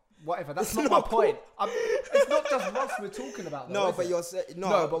 Whatever. That's It's not not my cool. point. It's not just Russ we're talking about. Though, No, is but it? you're saying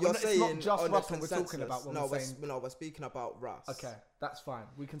but you're it's saying not just on Russ the when we're talking about when we're saying. we're speaking about Russ. Okay, that's fine.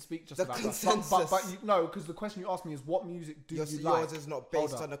 We can speak just The about consensus. Russ. But no, because the question you asked me is what music do you like? Yours is not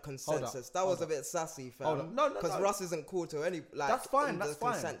based on a consensus. That was a bit sassy, fam. Hold on. No. Because Russ isn't cool to any like. That's fine. That's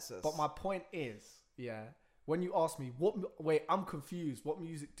fine. Consensus. But my point is, yeah. When you ask me I'm confused. What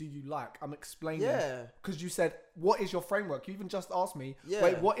music do you like? I'm explaining. Yeah. Because you said, what is your framework? You even just asked me, Yeah.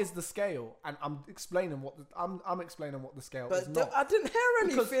 wait, what is the scale? And I'm explaining I'm explaining what the scale is But not. I didn't hear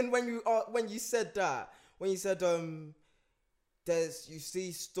anything when you said that. When you said you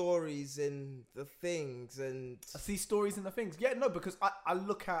see stories in the things and I see stories in the things. Yeah, no, because I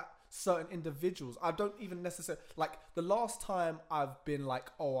look at certain individuals. I don't even necessarily like the last time I've been like,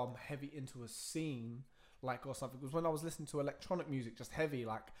 oh, I'm heavy into a scene. Like or something was when I was listening to electronic music, just heavy.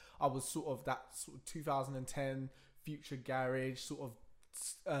 Like I was sort of 2010 future garage, sort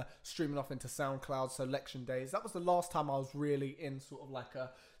of streaming off into SoundCloud selection days. That was the last time I was really in sort of like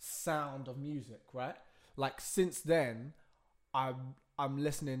a sound of music, right? Like since then, I'm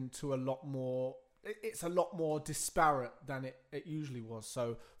listening to a lot more. It's a lot more disparate than it usually was.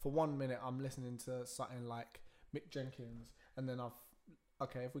 So for 1 minute, I'm listening to something like Mick Jenkins, and then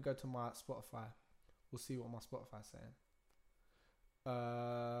if we go to my Spotify. We'll see what my Spotify's saying.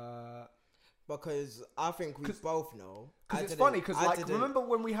 because I think we both know. Because it's funny, because like, remember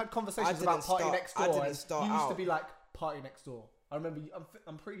when we had conversations about Party Next Door? You used to be like, Party Next Door. I remember,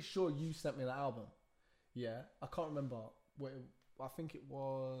 I'm pretty sure you sent me that album. Yeah, I can't remember. I think it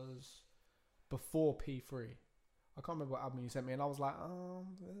was before P3. I can't remember what album you sent me, and I was like, oh,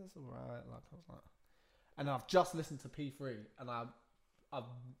 that's alright. Like, I was like, and I've just listened to P3, and I've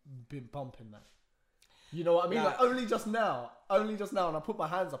been bumping that. You know what I mean? Like only just now, and I put my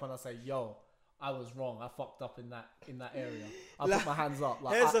hands up and I say, "Yo, I was wrong. I fucked up in that area." I put my hands up.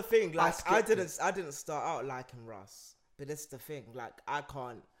 Like, here's the thing: like I didn't start out liking Russ, but it's the thing. Like I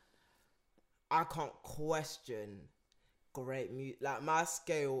can't question great music. Like my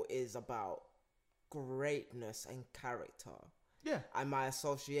scale is about greatness and character. Yeah, and my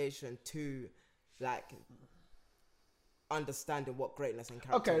association to like understanding what greatness and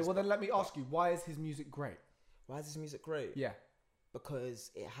character. Okay, well then let me ask you, why is his music great? Why is his music great? Yeah.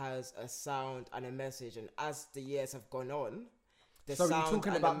 Because it has a sound and a message, and as the years have gone on, so you're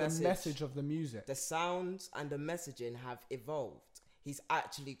talking about the message of the music. The sounds and the messaging have evolved. He's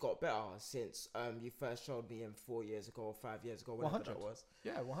actually got better since you first showed me him 4 years ago or 5 years ago, whatever 100. That was.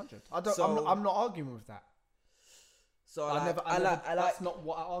 Yeah, 100. I'm not arguing with that. So that's not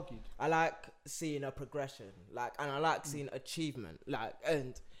what I argued. I like seeing a progression, and I like seeing achievement,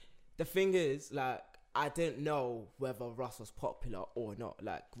 and the thing is, I didn't know whether Russ was popular or not.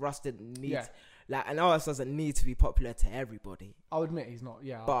 Like, Russ didn't need, Yeah. like, an artist doesn't need to be popular to everybody. I'll admit he's not.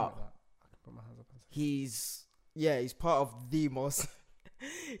 Yeah, But- I'll admit that. I can put my hands up and say. He's part of the most,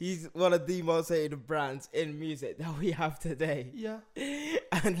 he's one of the most hated brands in music that we have today. Yeah.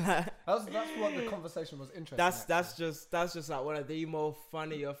 And like, That's what the conversation was interesting. that's just like one of the more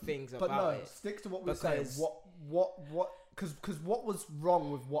funnier things But about no, it. stick to what we're saying. Because- Because what was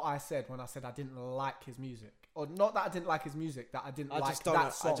wrong with what I said when I said I didn't like his music, or not that I didn't like his music, that I didn't like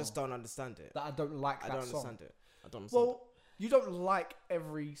that song. I just don't understand it. That I don't like I that don't song. understand it. I don't understand it. Well, you don't like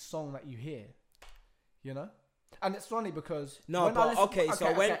every song that you hear, you know. And it's funny because No, when but I listen, okay,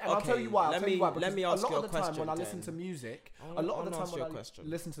 so when- and I'll tell okay, you why. let me ask a lot you of a the time question when I listen then. to music, I a lot of wanna the time ask when you I a question.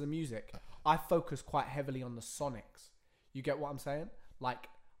 listen to the music, I focus quite heavily on the sonics. You get what I'm saying? Like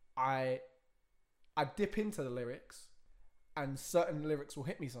I dip into the lyrics, and certain lyrics will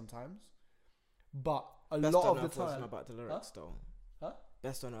hit me sometimes, but a Best lot on of Earth the wasn't time about the lyrics though. Huh?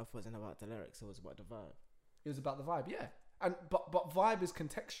 Best on Earth wasn't about the lyrics. It was about the vibe. it was about the vibe, yeah. And but vibe is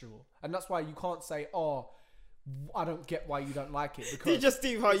contextual, and that's why you can't say, "Oh, I don't get why you don't like it." Did Because you just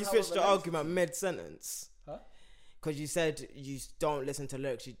see how you how it switched the relates argument mid sentence? Huh? Because you said you don't listen to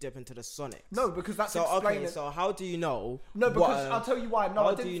lyrics, you dip into the sonics. no, because that's So explaining. okay, so how do you know? No, what because a- I'll tell you why. No, how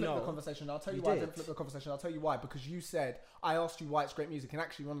I do didn't you flip the know? conversation. I'll tell you You why I did. didn't flip the conversation. I'll tell you why. Because you said, I asked you why it's great music, and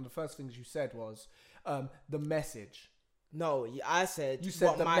actually one of the first things you said was the message. No, I said, You said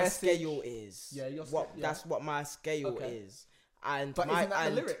what the my message- scale is. Yeah, your what yeah. that's what my scale Okay. is. And But my isn't that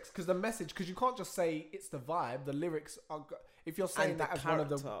and, the lyrics? Because the message, because you can't just say it's the vibe. The lyrics are, if you're saying and the that as one of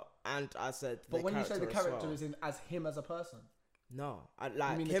character. the. And I said, But when you say the as character well. is in as him as a person, No, I you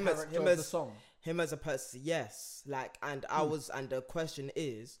like mean him the as character him of the as song? him as a person. Yes, like, and I was, and the question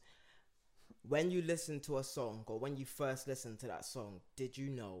is, when you listen to a song or when you first listened to that song, did you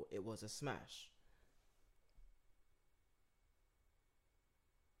know it was a smash?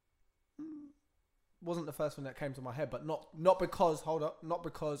 Wasn't the first thing that came to my head, but not because not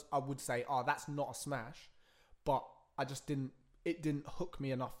because I would say, oh, that's not a smash, but I just didn't. It didn't hook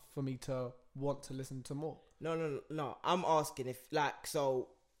me enough for me to want to listen to more. No. I'm asking if, like, so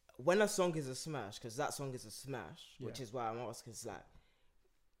when a song is a smash, because that song is a smash, which Yeah. is why I'm asking, is like,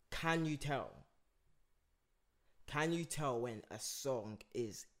 can you tell? Can you tell when a song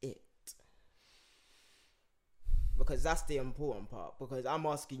is it? Because that's the important part. Because I'm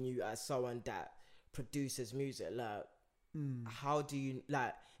asking you as someone that produces music, like, how do you,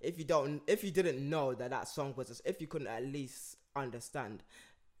 like, if you didn't know that song was, if you couldn't at least understand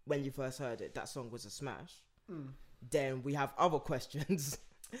when you first heard it, that song was a smash, then we have other questions.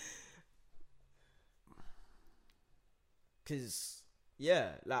 Because,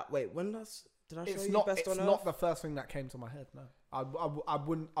 yeah, like, wait, when did I show It's you not. Best It's on Earth? not the first thing that came to my head. No, I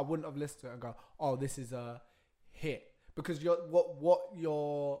wouldn't have listened to it and go, oh, this is a hit, because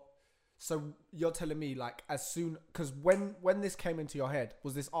so you're telling me, like, as soon, because when this came into your head,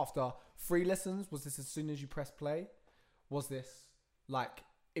 was this after 3 listens? Was this as soon as you press play? Was this like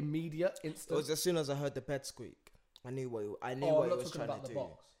immediate, It instant? was as soon as I heard the bed squeak. I knew what I'm he not was talking trying about to the do.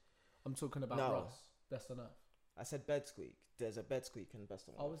 box. I'm talking about No. Russ, Best on Earth. I said bed squeak. There's a bed squeak in Best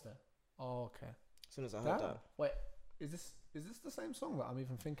on Earth. Oh, is there? Oh, okay. As soon as I heard Damn. that. Wait, is this the same song that I'm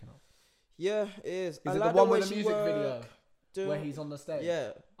even thinking of? Yeah, it is. Is I it like the one way with the she music work. video Do- where he's on the stage?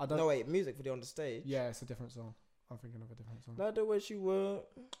 Yeah. I don't. No, wait, music video on the stage. Yeah, it's a different song. I'm thinking of a different song. Like the way she work.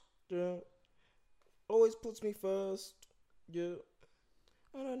 Yeah. Always puts me first. Yeah.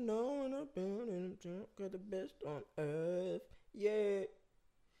 And I know when I've been in a drunk, got the best on earth. Yeah.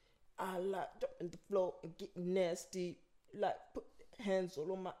 I like dropping the floor and getting nasty. Like put hands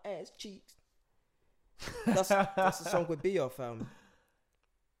all on my ass cheeks. That's the song with Bia, fam.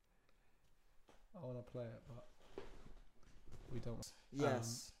 I want to play it, but we don't.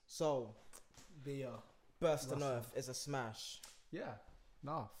 Yes. So The Burst on Russell. Earth is a smash. yeah,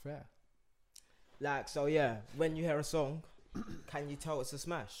 nah, fair. Like, so yeah, when you hear a song, can you tell it's a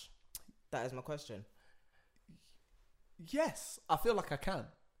smash? That is my question. Yes, I feel like I can,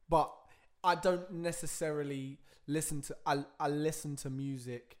 but I don't necessarily listen to. I listen to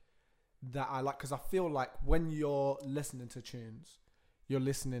music that I like, because I feel like when you're listening to tunes, you're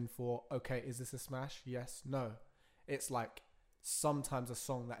listening for, okay, is this a smash? Yes, no. It's like sometimes a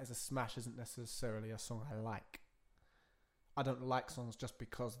song that is a smash isn't necessarily a song I like. I don't like songs just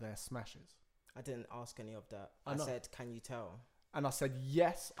because they're smashes. I didn't ask any of that. I I know. said, can you tell? And I said,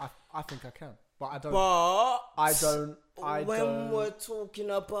 yes, I think I can, but I don't. But when we're talking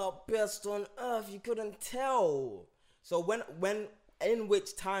about Best on Earth, you couldn't tell. So when in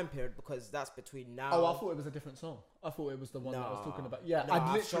which time period? Because that's between now. Oh, I thought it was a different song. I thought it was the one that I was talking No. about. Yeah, No, I'd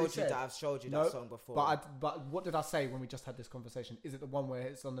I've literally showed you said, that. I've showed you No, that song before. but what did I say when we just had this conversation? Is it the one where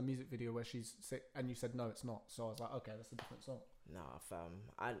it's on the music video where she's sick? And you said no, it's not. So I was like, okay, that's a different song. Nah, fam.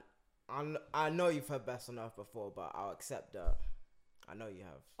 I know you've heard Best on Earth before, but I'll accept that. I know you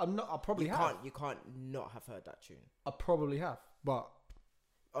have. I'm not. I probably have. You can't not have heard that tune I probably have, but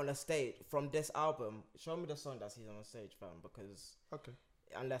on a stage from this album. Show me the song that he's on the stage, fam. Because okay.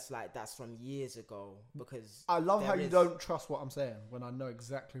 unless like that's from years ago. Because I love how there you is- don't trust what I'm saying when I know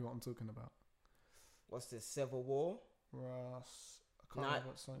exactly what I'm talking about. What's this? Civil War. Russ, I can't remember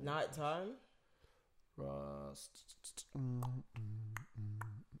what song. Nighttime. Russ.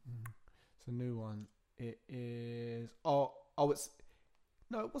 It's a new one. It is. Oh, it's.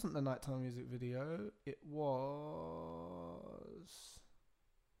 No, it wasn't the Nighttime music video. It was.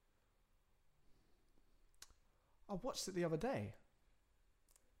 I watched it the other day.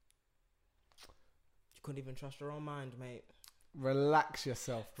 You couldn't even trust your own mind, mate. Relax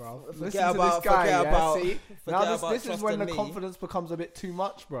yourself, bro. Forget Listen to about- this guy. forget Yeah, about- see. forget Now about this is when the trusting me. confidence becomes a bit too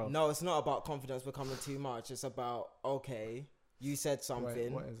much, bro. No, it's not about confidence becoming too much. It's about, okay, you said something.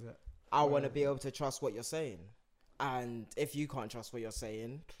 Wait, what is it? I want to be able to trust what you're saying. And if you can't trust what you're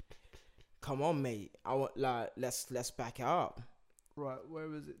saying, come on, mate. I want let's back it up. Right,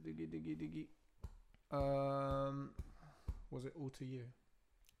 where is it? Diggy. Was it All to You?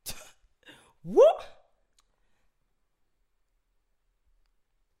 What?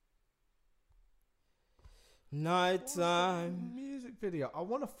 Nighttime. Music video. I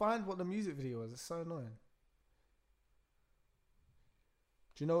want to find what the music video is. It's so annoying.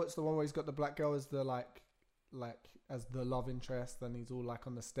 Do you know it's the one where he's got the black girl as the like as the love interest, and he's all like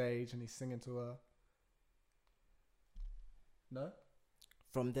on the stage and he's singing to her? No?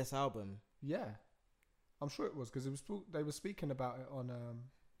 From this album. Yeah. I'm sure it was because they were speaking about it on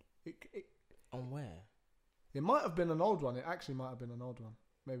On where? it might have been an old one. It actually might have been an old one.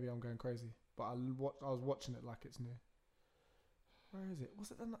 Maybe I'm going crazy, but I was watching it like it's new. Where is it?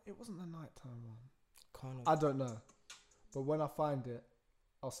 Was it it wasn't the Nighttime one. Kind of. I don't know, but when I find it,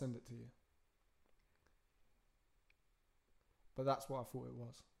 I'll send it to you. But that's what I thought it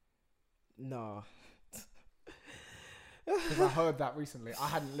was. No. Because I heard that recently. I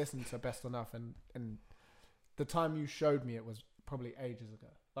hadn't listened to Best on Earth, and the time you showed me it was probably ages ago.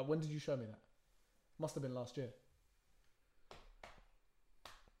 Like, when did you show me that? Must have been last year.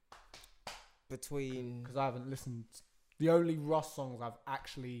 Because I haven't listened. The only Russ songs I've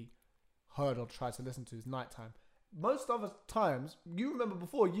actually heard or tried to listen to is Nighttime. Most other times, you remember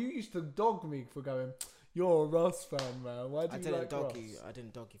before, you used to dog me for going, "You're a Russ fan, man. Why do you like Russ?" I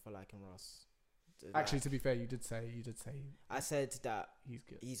didn't dog you for liking Russ. Actually, to be fair, you did say. I said that he's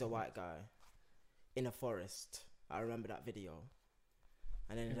good. he's a white guy in a forest. I remember that video.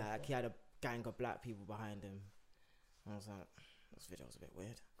 And then like he had a gang of black people behind him. I was like, this video was a bit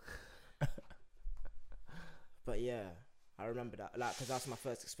weird. But yeah, I remember that, like, because that's my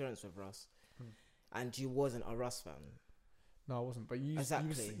first experience with Russ. And you wasn't a Russ fan. No, I wasn't. But you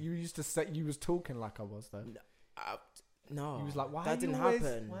Exactly. you used to say you was talking like I was though. No, He was like, "Why that are you didn't always,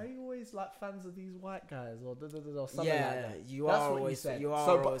 happen. Why are you always like fans of these white guys or or something Yeah, like that?" you That's are what always said. you are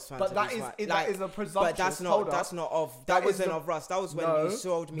So, always fans but of that these is white- that like, is a presumptuous. But that's Hold not up. that's not of That that is wasn't the- of Russ. That was when No, you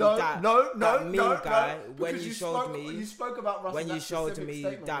showed me no, that no, that meme guy. When because you showed spoke, me you spoke about Russ when in you that showed specific me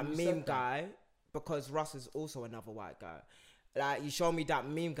statement that when you meme said that. guy, because Russ is also another white guy. Like, you showed me that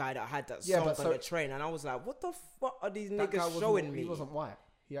meme guy that had that Yeah, song but on so- the train, and I was like, what the fuck are these That guy niggas wasn't- showing me? He wasn't white.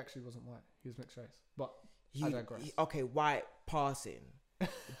 He actually wasn't white. He was mixed race. But I digress. Okay, white passing.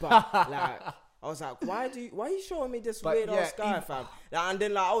 But like, I was like, why are you showing me this But weird yeah, ass guy, fam? Like, and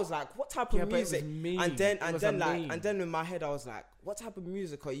then like I was like, what type Yeah, of but it was music? meme. And then It was a meme. and then in my head I was like, what type of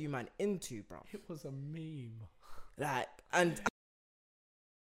music are you man into, bro? It was a meme. Like, and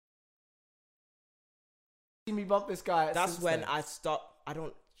See me bump this guy. that's since when then. I stopped.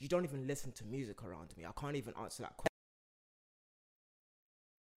 You don't even listen to music around me. I can't even answer that question.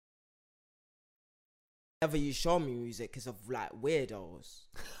 Whenever you show me music is of like weirdos.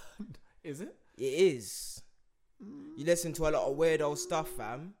 Is it? It is. You listen to a lot of weirdo stuff,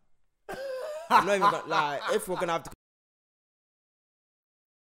 fam. I'm not even gonna, like, if we're gonna have to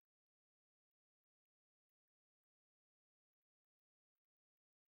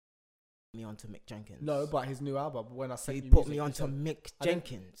me onto Mick Jenkins. No, but his new album. When I he sent you put music, me you onto said- Mick I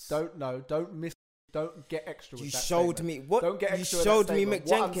Jenkins. Don't miss Don't get extra with You that showed statement. me what Don't get you extra with showed that me, statement. Mick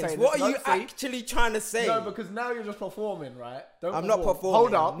What I'm Jenkins. saying What is, are you don't say- actually trying to say? No, because now you're just performing, right? Don't I'm not performing.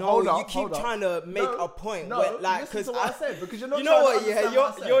 Hold up, No, hold up. you keep hold up. trying to make No, a point. No, where, like, listen because to what I said, because you're not you trying know what? to Yeah, understand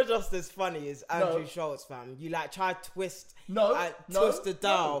what I said. you're just as funny as No. Andrew Schultz, fam. You like try to twist, twist the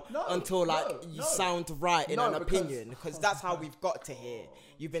dial until like you sound right in an opinion, because that's how we've got to here.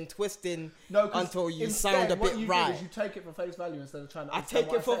 You've been twisting until you sound a bit right. You take it for face value instead of trying to. I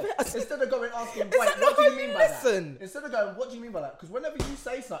take it for instead of going asking, wait, what do you mean by that? Listen. Instead of going, what do you mean by that? Because whenever you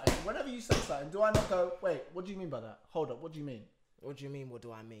say something, do I not go, wait, what do you mean by that? Hold up, what do you mean? What do you mean? What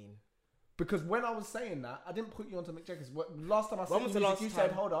do I mean? Because when I was saying that, I didn't put you onto Mick Jenkins. Last time I When sent was you the music, last you time?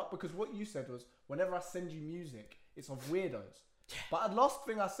 said, hold up, because what you said was, whenever I send you music, it's of weirdos. But the last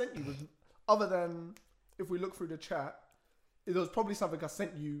thing I sent you was, other than, if we look through the chat, there was probably something I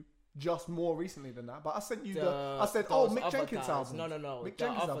sent you just more recently than that. But I sent you I said, Mick Jenkins album. No. Mick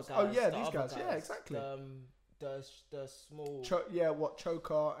Jenkins album. Oh yeah, these guys. Yeah, exactly. The small.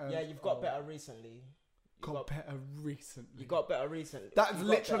 Choker. And, yeah, you've got better recently. You got better recently. That's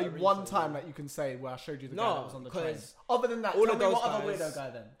literally one time that you can say where I showed you the guy that was on the train. Other than that, all tell of me those what guys, other weirdo guy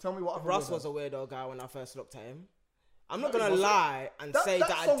then. Tell me what other Russ weirdo. was a weirdo guy when I first looked at him. I'm not No, gonna lie and say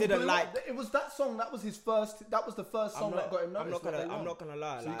that I song didn't blew like. up. It was that song. That was his first. That was the first song that got him noticed. I'm not gonna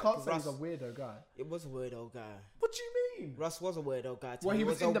lie. So like, you can't say Russ, he's a weirdo guy. It was a weirdo guy. What do you mean? Russ was a weirdo guy. Well, he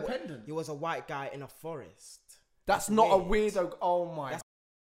was independent. He was a white guy in a forest. That's not weird. a weirdo. Oh my.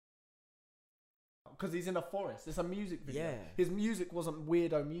 Because he's in a forest. It's a music video. Yeah. His music wasn't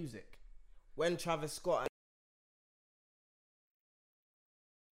weirdo music. When Travis Scott.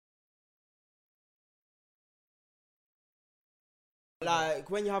 Like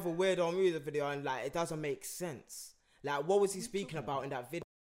when you have a weirdo music video and like it doesn't make sense. Like what was he speaking about in that video?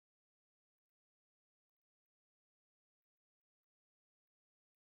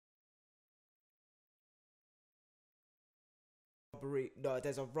 No,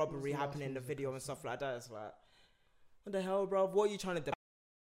 there's a robbery happening in the video and stuff like that. It's like, what the hell, bro? What are you trying to do?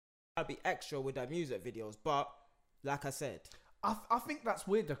 I'd be extra with their music videos, but like I said, I think that's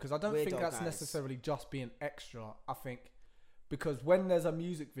weird though, because I don't think that's guys. necessarily just being extra. I think because when there's a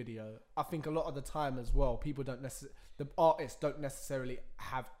music video, I think a lot of the time as well, people don't necessarily, the artists don't necessarily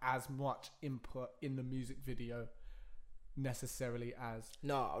have as much input in the music video necessarily as.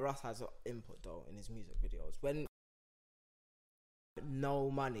 No, Russ has input though in his music videos. When no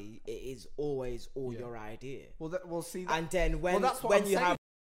money, it is always all your idea. Well, we'll see. And then when that's what when I'm you saying. have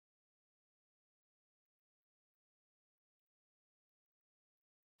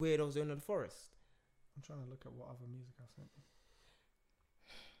weirdos in the forest. I'm trying to look at what other music I sent you.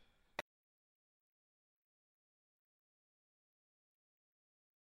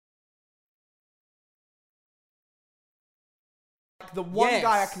 The one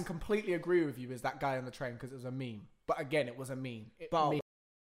guy I can completely agree with you is that guy on the train because it was a meme. But again, it was a meme.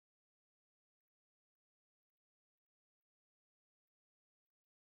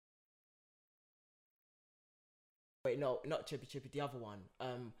 Wait, no, not Chippy Chippy, the other one.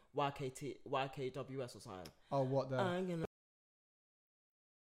 YKWS or something. Oh, what the?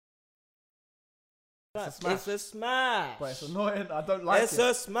 It's a smash. But it's annoying. I don't like it. It's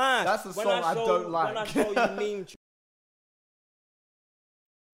a smash. That's a song I don't like. When I show you meme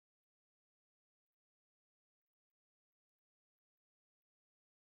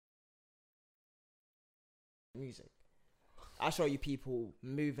music, I show you people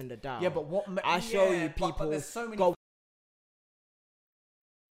moving the dial. Yeah, but what? I show you people but there's so many. go.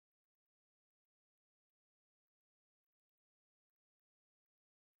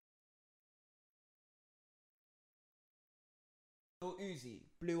 Lil Uzi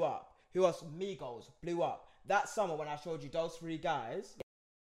blew up. Who else? Migos blew up. That summer when I showed you those three guys.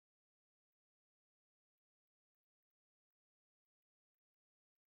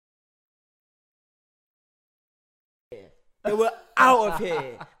 They were out of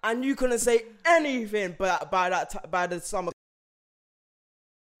here, and you couldn't say anything. But by the summer,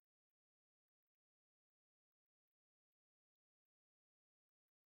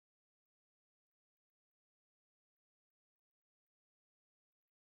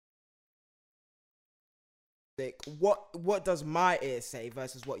 what does my ear say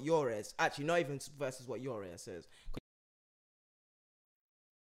versus what your ears? Actually, not even versus what your ear says.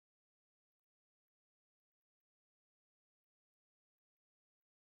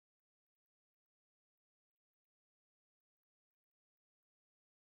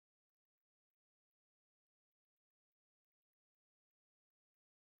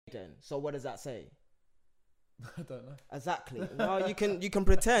 So what does that say? I don't know. Exactly. Well, you can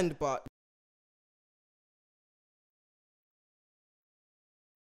pretend, but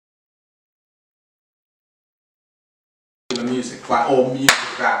popular music, like, or music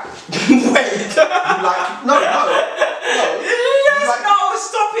that Wait. you like. No. No,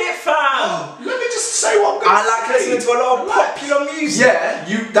 stop it, fam. Let me just say what I'm going to say. I like listening to a lot of popular music.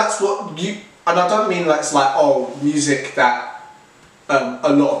 Yeah, that's what you. And I don't mean like it's like music that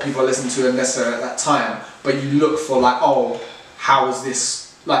a lot of people listen to and necessarily at that time, but you look for like how is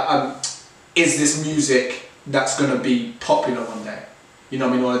this like is this music that's gonna be popular one day? You know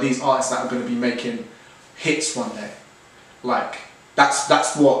what I mean? One of these artists that are gonna be making hits one day. Like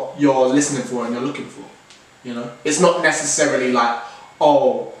that's what you're listening for and you're looking for. You know, it's not necessarily like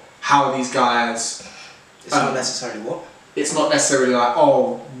how are these guys. It's not necessarily what. It's not necessarily like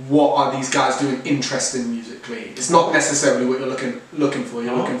what are these guys doing interesting musically. It's not necessarily what you're looking for.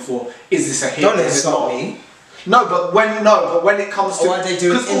 You're looking for, is this a hit? Don't insult me. No, but when it comes to what are they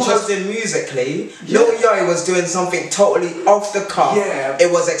doing interesting musically? Lil Yachty was doing something totally off the cuff. Yeah.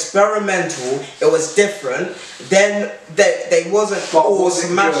 It was experimental. It was different. Then they wasn't all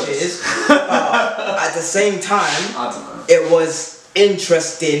smashes. At the same time, I don't know. It was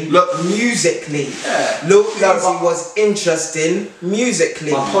interesting musically. Yeah. Lil Uzi was interesting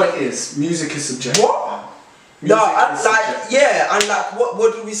musically. My point is, music is subjective. What? No, and like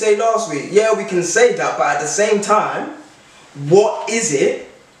what did we say last week? Yeah, we can say that, but at the same time, what is it?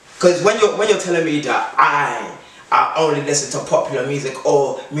 Because when you're telling me that I only listen to popular music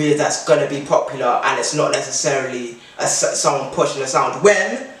or music that's gonna be popular and it's not necessarily someone pushing a sound,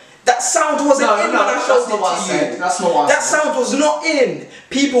 when that sound wasn't in when I showed it to you. That's not what I said. That sound was not in.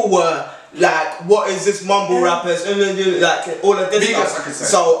 People were like, what is this mumble rappers? Like all of this Migos, stuff. I can say.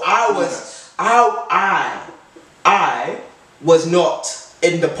 So I was not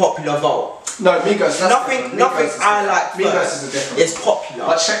in the popular vote. No, Migos. Nothing I like Migos first is different. is popular.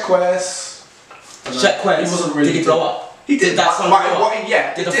 Like Sheck Wes. Sheck Wes. He wasn't really. Did he blow up? He did that song blow up?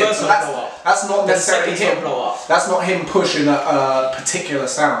 Yeah. Did the first song blow up? That's not necessarily him. Blow up? That's not him pushing a particular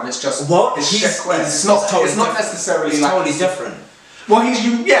sound. It's just what? It's He's Sheck Wes. it's not totally it's not necessarily it's like totally different. Well, he's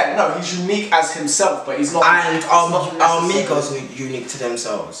unique as himself, but he's not. And our Migos unique to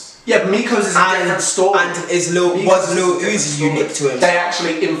themselves. Yeah, but Migos is a different story. And was Lil Uzi unique to himself? They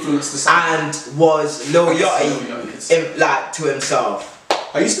actually influenced the sound. And was Lil Yachty like to himself?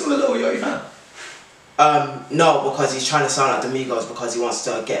 Are you still a Lil Yachty fan? No, because he's trying to sound like the Migos because he wants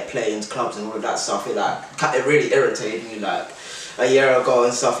to get play into clubs and all of that stuff. It really irritated me like a year ago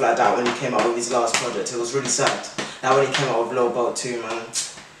and stuff like that when he came out with his last project. It was really sad. Like when he came out with Lil Boat too, man.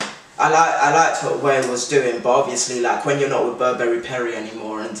 I liked what he was doing, but obviously like when you're not with Burberry Perry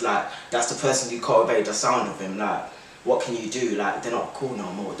anymore and like that's the person you cultivate the sound of him, like what can you do? Like they're not cool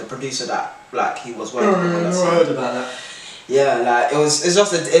no more. The producer that like he was working with. I heard about that. Yeah, like it's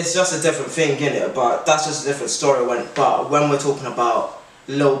just a different thing, innit? But that's just a different story. But when we're talking about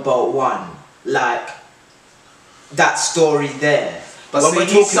Lil Boat 1, like that story there. But when see, we're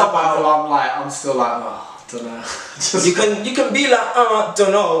talking about, I'm still like, don't know. you can be like,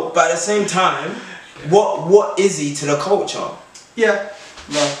 don't know, but at the same time, what is he to the culture? Yeah.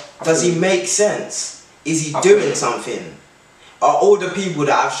 No. Does he make sense? Is he doing something? Are all the people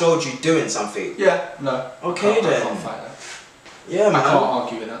that I've showed you doing something? Yeah. No. Okay then. I can't fight that. Yeah, man. I can't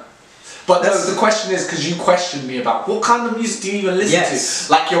argue with that. But no, the question is because you questioned me about what kind of music do you even listen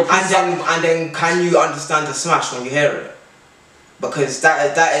to? Like your and then can you understand the smash when you hear it? Because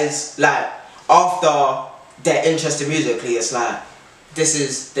that is like after their interest in musically, it's like this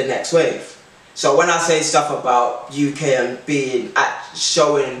is the next wave. So when I say stuff about UK and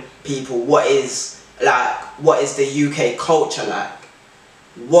showing people what is the UK culture like,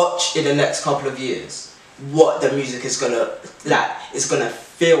 watch in the next couple of years what the music is gonna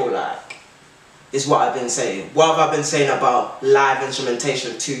feel like, is what I've been saying. What have I been saying about live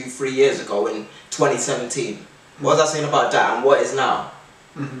instrumentation 2-3 years ago in 2017? What was I saying about that and what is now?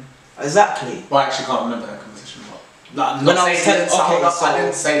 Mm-hmm. Exactly. Well, I actually can't remember that conversation. I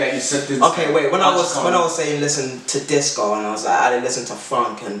didn't say that you said this. Okay, wait. When I was saying listen to disco and I was like I didn't listen to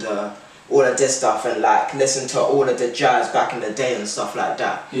funk and all of this stuff and like listen to all of the jazz back in the day and stuff like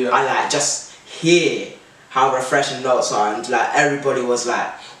that. Yeah. I like just hear how refreshing notes are and like everybody was like,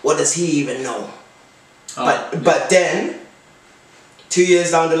 what does he even know? But then 2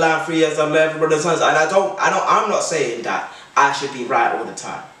 years down the line, 3 years down the line, everybody's and I'm not saying that I should be right all the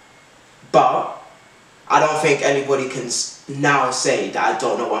time, but I don't think anybody can now say that I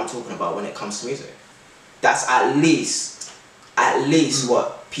don't know what I'm talking about when it comes to music. That's at least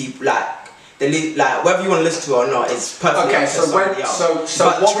what people like. Like whether you want to listen to it or not, it's perfectly up to somebody else.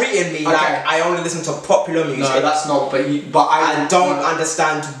 But treating me like I only listen to popular music. No, that's not. But I don't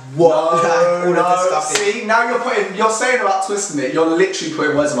understand what all of this stuff is. See, now you're saying about twisting it. You're literally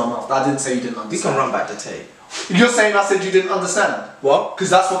putting words in my mouth. I didn't say you didn't understand. We can run back the tape. You're saying I said you didn't understand? What? Because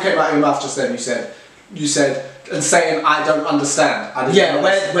that's what came out of your mouth just then. You said, and saying I don't understand. I didn't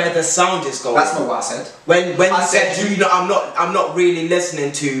understand. Where the sound is going. That's not what I said. When you said you know, I'm not really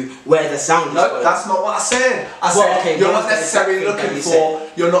listening to where the sound is going. No, that's not what I said. I said you're not necessarily looking for.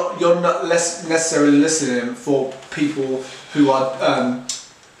 You're not necessarily listening for people who are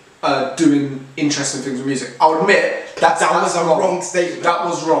doing interesting things with music. I'll admit that was a wrong statement. That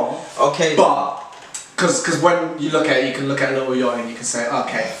was wrong. Okay. But because when you look at it, you can look at Lil Yachty and you can say,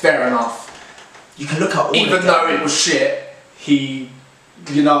 okay, fair enough. You can look at all even though it was shit, he,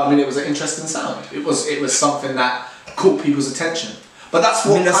 you know, I mean, it was an interesting sound. It was something that caught people's attention. But that's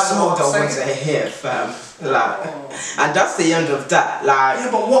what the song that was a hit, fam. Like, and that's the end of that. Like,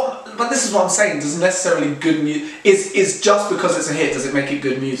 yeah, but this is what I'm saying. Doesn't necessarily good music is just because it's a hit. Does it make it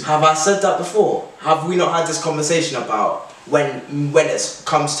good music? Have I said that before? Have we not had this conversation about when it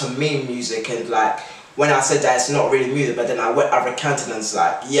comes to meme music and like? When I said that it's not really music, but then I recanted and it's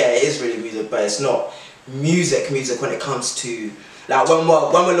like, yeah, it is really music, but it's not music when it comes to like when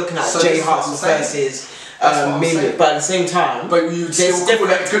we're looking at J Hus versus meme, but at the same time, but you still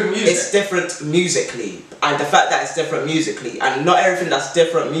different. Good music. It's different musically, and the fact that it's different musically, and not everything that's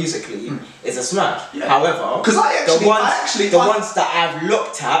different musically is a smash. Yeah. However, because the ones that I've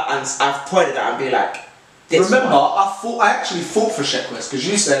looked at and I've pointed at and be like. Remember, I actually fought for Sheck because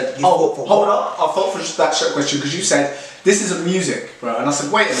you said, hold up, I fought for that Sheck question because you said, this isn't music, bro. And I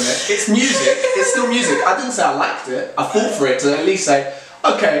said, wait a minute, it's music, it's still music. I didn't say I liked it, I fought for it to at least say,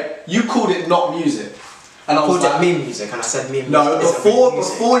 okay, you called it not music. And I called it meme music, and I said meme music. No,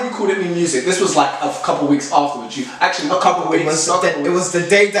 before you called it meme music, this was like a couple of weeks afterwards. You actually not a couple of weeks. It was the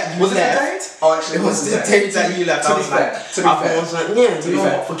day that you left. Was it the date? Oh, actually, it was the day that you left. To be fair, I was like, yeah, you know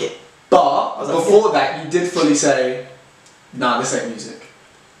what, forget. But before that, you did fully say, "Nah, this ain't music."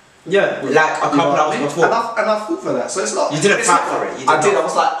 Yeah, like a couple hours before. And I fought for that, so it's not. You didn't fight for it. I did. I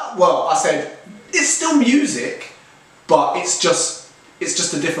was like, well, I said it's still music, but it's just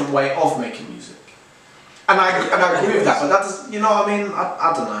a different way of making music. And I agree with that, but that does, you know what I mean?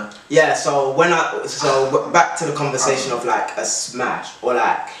 I don't know. Yeah. So back to the conversation of like a smash or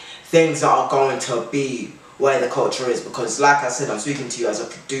like things that are going to be. Where the culture is, because like I said, I'm speaking to you as a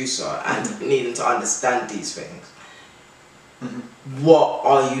producer and needing to understand these things. What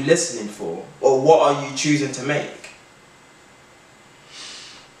are you listening for, or what are you choosing to make?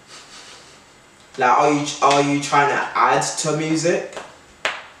 Like, are you trying to add to music?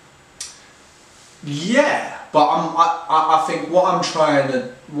 Yeah, but I think what I'm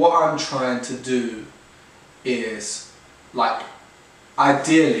trying to do is like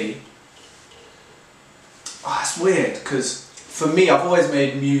ideally. Oh, it's weird because for me, I've always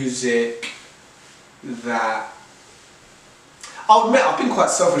made music that I'll admit I've been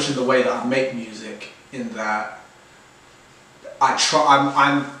quite selfish in the way that I make music. In that I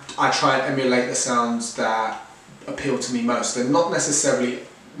try and emulate the sounds that appeal to me most, and not necessarily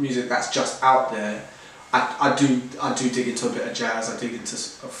music that's just out there. I do dig into a bit of jazz. I dig into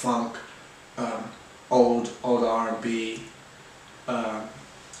a funk, old R&B, and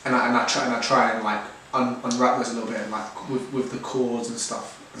I try and like. Unwrap this a little bit, and like with the chords and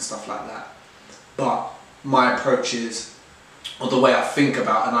stuff like that. But my approach is, or the way I think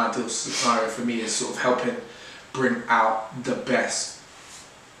about an ideal scenario for me is sort of helping bring out the best,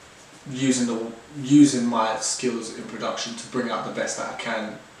 using my skills in production to bring out the best that I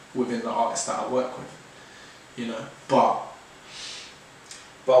can within the artists that I work with. You know, but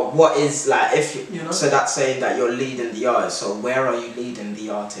what is like if you know? So that's saying that you're leading the artist. So where are you leading the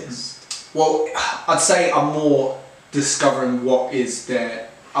artist? Well, I'd say I'm more discovering what is their.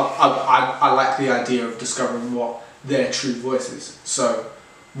 I like the idea of discovering what their true voice is. So,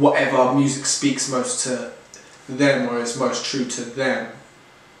 whatever music speaks most to them or is most true to them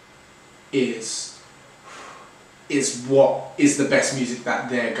is what is the best music that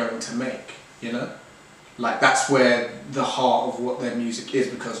they're going to make. You know, like that's where the heart of what their music is,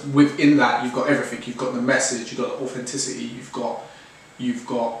 because within that you've got everything. You've got the message. You've got the authenticity. You've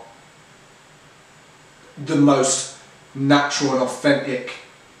got the most natural and authentic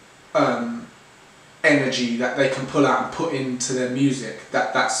energy that they can pull out and put into their music.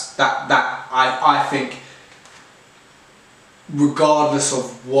 I think, regardless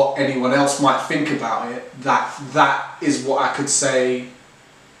of what anyone else might think about it, that is what I could say.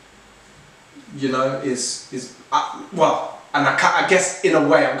 You know, well, and I guess in a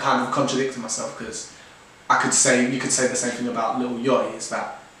way I'm kind of contradicting myself, because you could say the same thing about Lil Yachty, is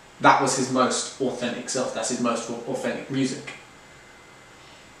that was his most authentic self. That's his most authentic music.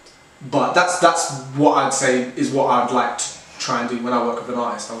 But that's what I'd say is what I'd like to try and do when I work with an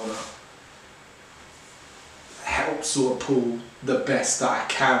artist. I help sort of pull the best that I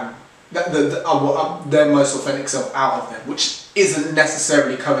can, their most authentic self out of them, which isn't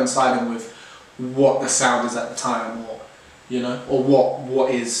necessarily coinciding with what the sound is at the time, or or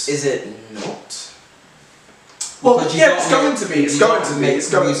what is. Is it not? Well, yeah, it's going to be. It's going to be. It's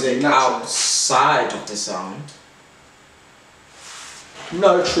going to be outside of the sound.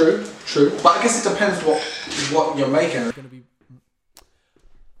 No, true. But I guess it depends what you're making. Gonna be.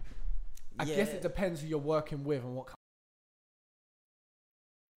 I guess it depends who you're working with and what.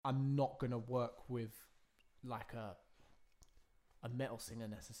 I'm not gonna work with like a metal singer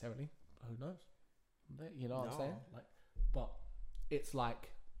necessarily. Who knows? You know what I'm saying? Like, but it's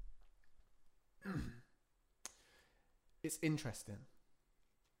like it's interesting.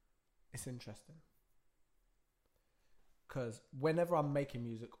 It's interesting because whenever I'm making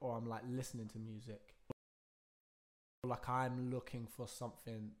music or I'm like listening to music, like I'm looking for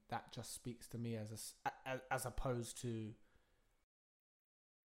something that just speaks to me as opposed to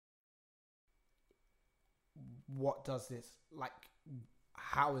what does this, like,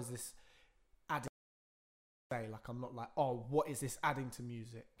 how is this adding? Like, I'm not like, oh, what is this adding to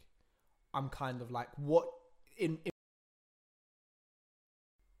music? I'm kind of like, what in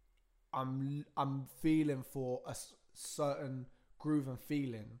I'm feeling for a certain groove and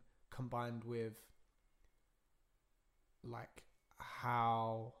feeling combined with like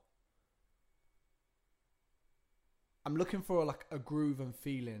how I'm looking for like a groove and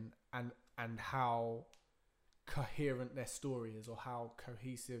feeling and how coherent their story is, or how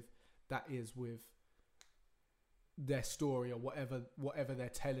cohesive that is with their story, or whatever they're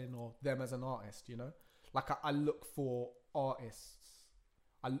telling, or them as an artist, like I look for artists,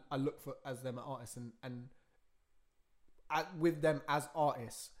 I look for as them artists, and with them as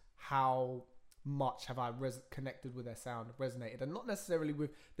artists, how much have I connected with their sound, resonated, and not necessarily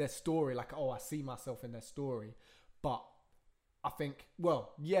with their story, like, oh, I see myself in their story, but I think,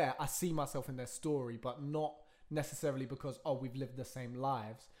 well, yeah, I see myself in their story, but not necessarily because, oh, we've lived the same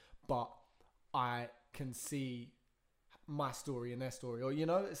lives, but I can see my story and their story, or,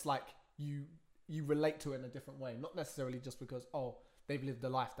 it's like you relate to it in a different way, not necessarily just because, oh, they've lived the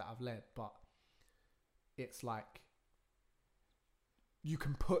life that I've led, but it's like you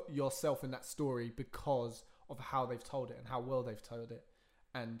can put yourself in that story because of how they've told it and how well they've told it.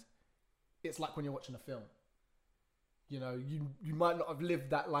 And it's like when you're watching a film, you might not have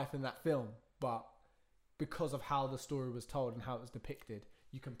lived that life in that film, but because of how the story was told and how it was depicted,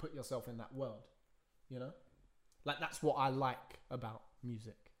 you can put yourself in that world, like that's what I like about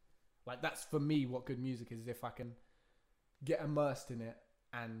music. Like that's for me what good music is if I can get immersed in it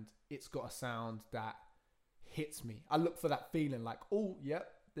and it's got a sound that hits me. I look for that feeling like, oh,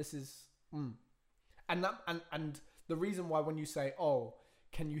 yep, this is and the reason why when you say, oh,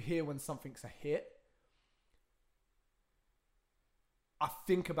 can you hear when something's a hit, I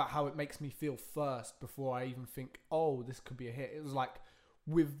think about how it makes me feel first before I even think, oh, this could be a hit. It was like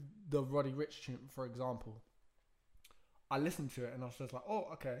with the Roddy Ricch tune, for example. I listened to it and I was just like, oh,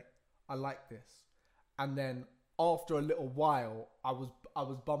 okay, I like this. And then after a little while, I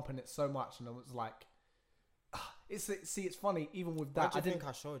was bumping it so much, and I was like, it's funny. Even with that, I think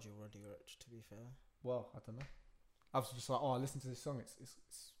I showed you Roddy Ricch. To be fair, well, I don't know. I was just like, oh, I listened to this song. It's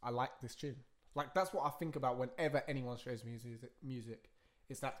I like this tune. Like that's what I think about whenever anyone shows me music.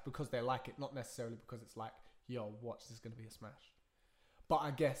 It's that because they like it, not necessarily because it's like, yo, watch, this is gonna be a smash. But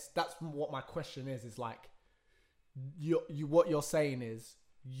I guess that's what my question is. Is like, what you're saying is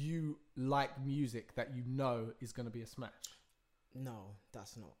you like music that you know is gonna be a smash. No,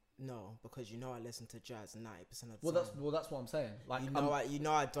 that's not. No, because I listen to jazz 90% of the time. That's what I'm saying. Like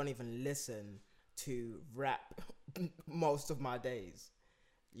I don't even listen to rap most of my days.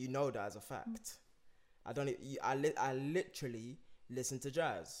 You know that as a fact. I literally listen to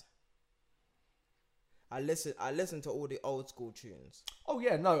jazz. I listen to all the old school tunes. Oh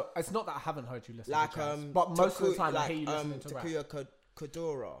yeah, no, it's not that I haven't heard you listen to jazz, but most of the time I hear you listening to rap. Takuya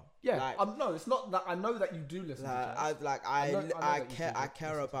Kadura. Yeah, no, it's not that I know that you do listen to jazz. I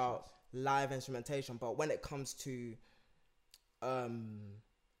care about live instrumentation, but when it comes to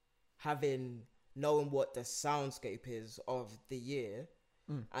knowing what the soundscape is of the year,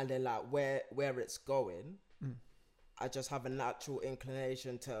 and then like where it's going, I just have a natural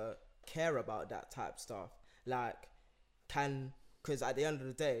inclination to care about that type of stuff. Like, because at the end of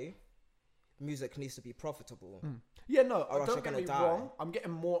the day, music needs to be profitable. Yeah, no, don't get me wrong. I'm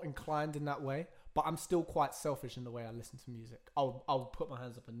getting more inclined in that way, but I'm still quite selfish in the way I listen to music. I'll put my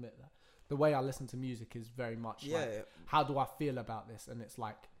hands up and admit that. The way I listen to music is very much like, how do I feel about this? And it's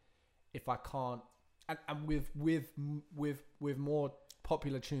like, if I can't, and with more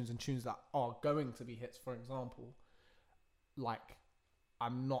popular tunes and tunes that are going to be hits, for example, like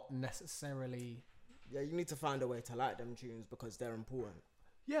I'm not necessarily. Yeah, you need to find a way to like them tunes because they're important.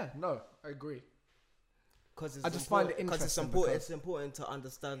 Yeah, no, I agree. Because I just find it interesting. It's important to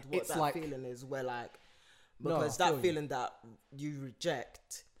understand what that like, feeling is. Where like, because that feeling that you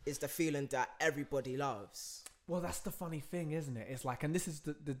reject is the feeling that everybody loves. Well, that's the funny thing, isn't it? It's like, and this is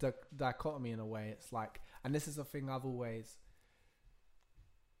the dichotomy in a way. It's like, and this is the thing I've always.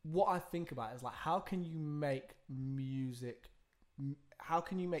 What I think about is like, how can you make music? How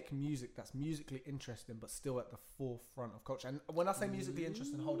can you make music that's musically interesting but still at the forefront of culture? And when I say musically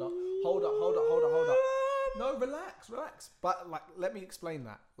interesting, hold up. No, relax. But like, let me explain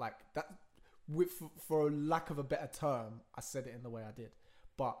that. Like that, for lack of a better term, I said it in the way I did.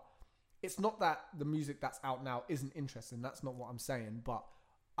 But it's not that the music that's out now isn't interesting. That's not what I'm saying. But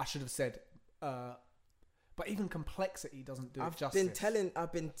I should have said. But even complexity doesn't do it justice.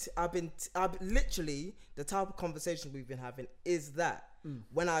 I've been literally the type of conversation we've been having is that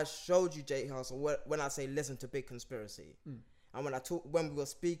when I showed you J House, or when I say listen to Big Conspiracy, and when we were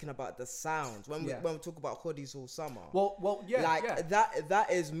speaking about the sounds, when we talk about Hoodies All Summer, that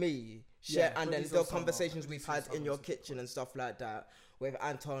is me. And then the conversations we've had in your kitchen and stuff like that with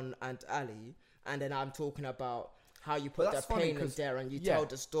Anton and Ali, and then I'm talking about how you put the pain in there and you tell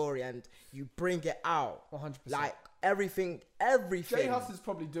the story and you bring it out. 100%. Like everything. J House is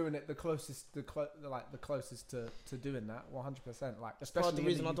probably doing it the closest to doing that. 100%. Like, especially part of the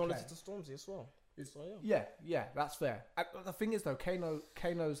reason I don't listen to Stormzy as well. Yeah, that's fair. The thing is though,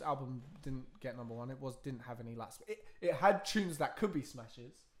 Kano's album didn't get number one. Didn't have any last. It had tunes that could be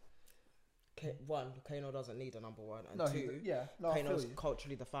smashes. One, Kano doesn't need a number one, and two, Kano's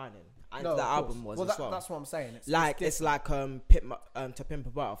culturally defining, and the album was as well. That's what I'm saying. It's like To Pimp a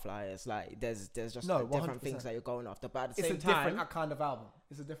Butterfly. It's like there's just different things that you're going after, but at the same time, it's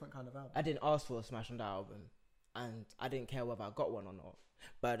a different kind of album. I didn't ask for a smash on that album, and I didn't care whether I got one or not.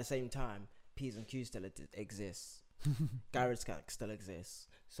 But at the same time, P's and Q's still exists, Garage Gang still exists,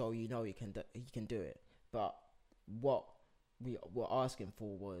 so you know he can do it. But what we were asking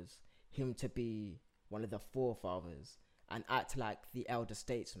for was him to be one of the forefathers and act like the elder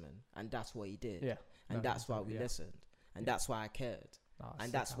statesman, and that's what he did. Yeah, and that's why we listened, and that's why I cared,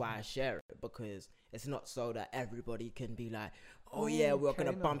 and that's why I share it, because it's not so that everybody can be like, we're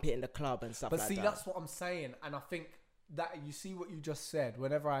gonna bump it in the club and stuff. But see, that's what I'm saying, and I think that you see what you just said.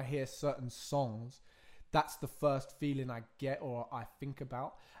 Whenever I hear certain songs, that's the first feeling I get or I think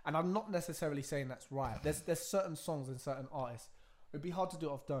about, and I'm not necessarily saying that's right. There's certain songs and certain artists. It'd be hard to do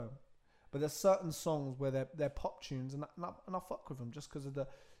it off Dome. But there's certain songs where they're pop tunes, and I fuck with them just because of the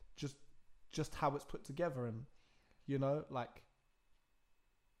just how it's put together, and you know, like,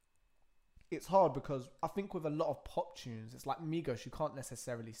 it's hard because I think with a lot of pop tunes, it's like Migos. You can't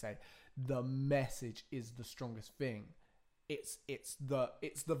necessarily say the message is the strongest thing. It's the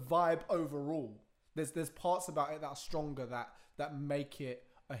vibe overall. There's parts about it that are stronger that make it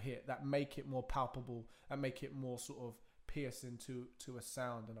a hit, that make it more palpable, and make it more sort of piercing to a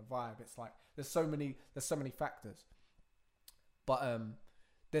sound and a vibe. It's like there's so many factors, but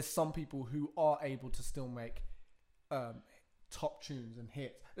there's some people who are able to still make top tunes and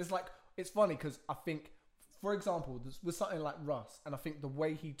hits. It's funny because I think, for example, with something like Russ, and I think the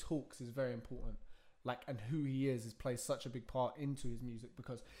way he talks is very important, like, and who he is plays such a big part into his music,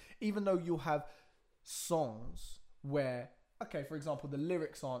 because even though you'll have songs where, okay, for example, the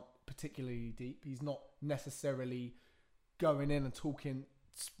lyrics aren't particularly deep, he's not necessarily going in and talking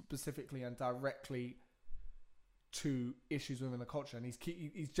specifically and directly to issues within the culture, and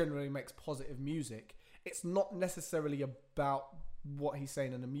he's generally makes positive music. It's not necessarily about what he's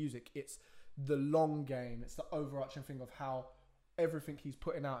saying in the music. It's the long game. It's the overarching thing of how everything he's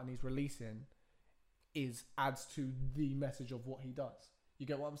putting out and he's releasing adds to the message of what he does. You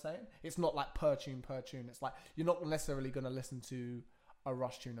get what I'm saying? It's not like per tune. It's like you're not necessarily going to listen to a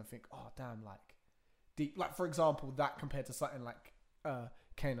Rush tune and think, oh damn, like deep. Like, for example, that compared to something like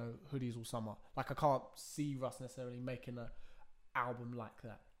Kano, Hoodies All Summer. Like, I can't see Russ necessarily making an album like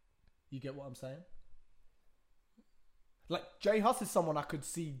that. You get what I'm saying? Like, J Hus is someone I could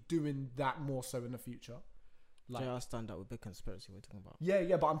see doing that more so in the future. Like, J Hus stand out with Big Conspiracy we're talking about.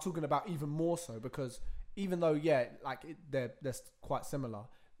 Yeah, but I'm talking about even more so, because even though, they're quite similar,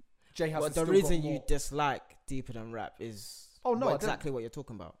 J Hus. But the reason you dislike Deeper Than Rap is exactly what you're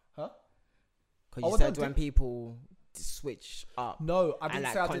talking about. Huh? Because you said when people switch up. No, I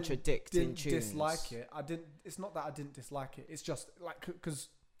didn't say I contradict didn't in tunes. Dislike it. I didn't. It's not that I didn't dislike it. It's just like, because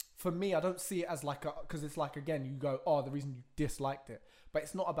for me, I don't see it as like a, because it's like, again, you go, oh, the reason you disliked it, but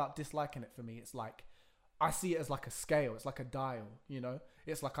it's not about disliking it for me. It's like, I see it as like a scale. It's like a dial, you know.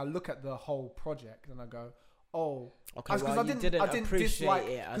 It's like I look at the whole project and I go, oh, Okay, because well, I didn't appreciate dislike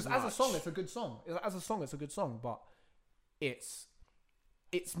it as because as a much. song, it's a good song. As a song, it's a good song, but it's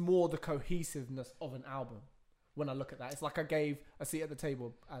more the cohesiveness of an album. When I look at that, it's like I gave a seat at the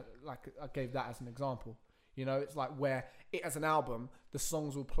table, like I gave that as an example. You know, it's like where it as an album, the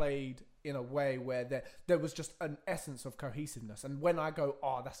songs were played in a way where there was just an essence of cohesiveness. And when I go,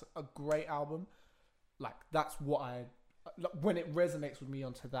 oh, that's a great album, like that's what when it resonates with me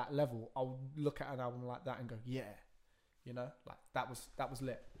onto that level, I'll look at an album like that and go, yeah, you know, like that was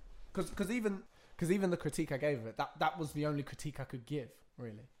lit. Because even the critique I gave of it, that was the only critique I could give,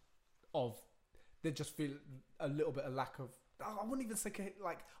 really, of they just feel a little bit of lack of. I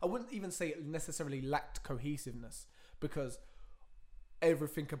wouldn't even say it necessarily lacked cohesiveness, because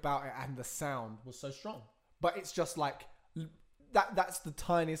everything about it and the sound was so strong. But it's just like that's the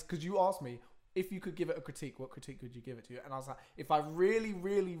tiniest. Because you asked me if you could give it a critique, what critique would you give it to? And I was like, if I really,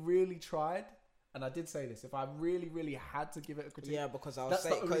 really, really tried. And I did say this, if I really, really had to give it a critique. Yeah, because I was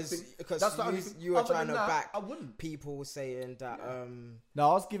saying, because that's the only thing. you were Other trying than to that, back I wouldn't. people saying that No,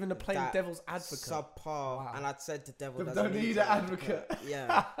 I was giving the plain that devil's advocate. subpar, Wow. and I'd said the devil They doesn't don't need an advocate.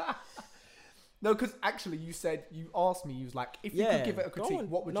 Yeah. No, because actually you asked me, you was like, if you Yeah, could give it a go critique, on.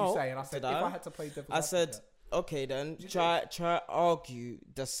 what would No, you say? And I said, did if I? I had to play devil's I said, advocate. okay, then Did you try argue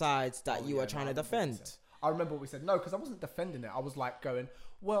the sides that Oh, you yeah, were trying no, to I remember what we defend. said. I remember what we said. No, because I wasn't defending it. I was like going,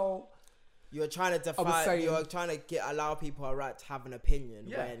 well, You were trying to I was define. saying- You were trying to allow people a right to have an opinion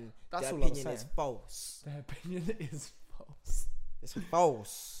Yeah, when that's their all I was opinion is saying. false. their opinion is false. It's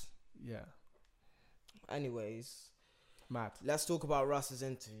false. Yeah, Anyways, mad. let's talk about Russ's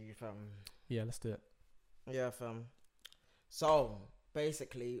interview, fam. Yeah, let's do it. Yeah, fam. So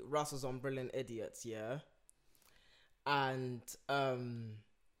basically, Russ was on Brilliant Idiots, yeah, and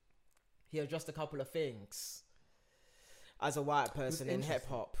he addressed a couple of things as a white person in hip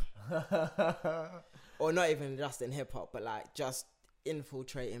hop, or not even just in hip hop, but like just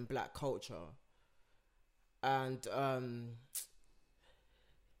infiltrating black culture, and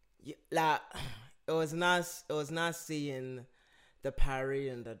like it was nice. It was nice seeing the parry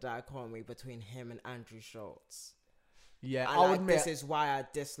and the dichotomy between him and Andrew Schultz. Yeah, And I'll like, admit. this is why I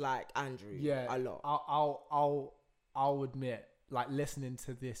dislike Andrew a lot. I'll admit, like listening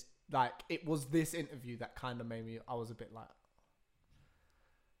to this, like it was this interview that kind of made me. I was a bit like,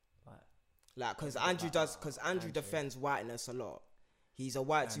 Like, because Andrew defends whiteness a lot. He's a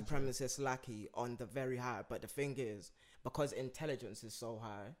white supremacist lackey on the very high. But the thing is, because intelligence is so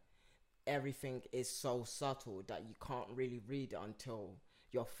high, everything is so subtle that you can't really read it until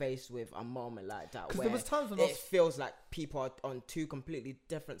you're faced with a moment like that, where there was times when it feels like people are on two completely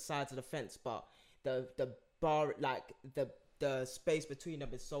different sides of the fence, but the bar, like the space between them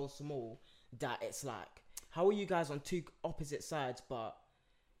is so small that it's like, how are you guys on two opposite sides, but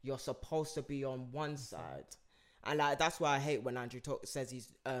you're supposed to be on one side? And like that's why I hate when Andrew says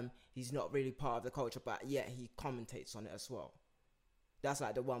he's not really part of the culture, but yet he commentates on it as well. That's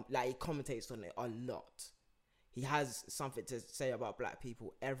like the one, like he commentates on it a lot. He has something to say about black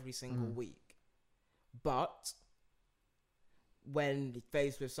people every single week. But when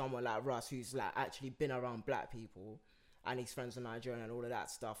faced with someone like Russ, who's like actually been around black people and he's friends with Nigeria and all of that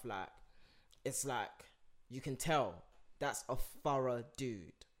stuff, like it's like you can tell that's a thorough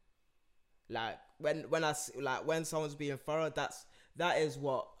dude. Like when someone's being thorough, that is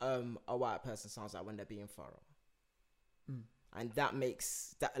what a white person sounds like when they're being thorough. And that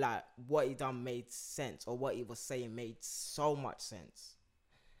makes that, like, what he done made sense, or what he was saying made so much sense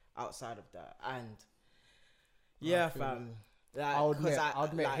outside of that. And yeah, fam, like, I'll admit,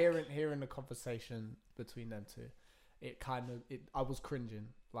 like, hearing the conversation between them two, I was cringing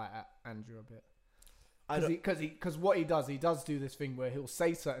like at Andrew a bit, because what he does do this thing where he'll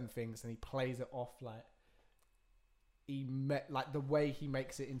say certain things and he plays it off like like the way he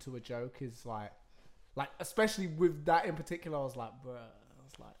makes it into a joke is like especially with that in particular, I was like, bruh,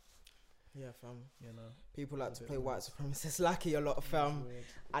 yeah, fam. You know, People like to play white supremacist lacky a lot, fam,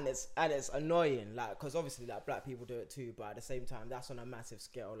 and it's annoying, like, because obviously like black people do it too, but at the same time that's on a massive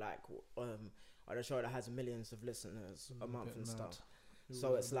scale, like on a show that has millions of listeners a month and stuff.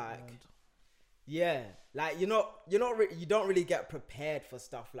 So it's like, yeah, like you don't really get prepared for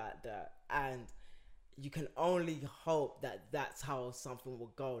stuff like that, and you can only hope that that's how something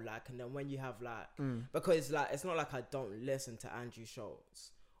will go. Like, and then when you have like, because like it's not like I don't listen to Andrew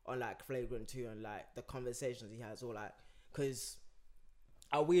Schultz on like Flagrant 2 and like the conversations he has, or like, because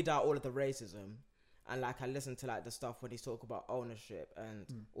I weed out all of the racism and like I listen to like the stuff when he's talking about ownership and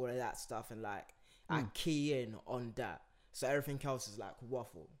all of that stuff, and like I key in on that, so everything else is like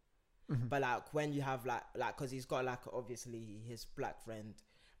waffle. But like when you have like because he's got like obviously his black friend,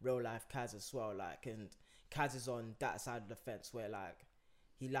 real life Kaz as well. Like, and Kaz is on that side of the fence where like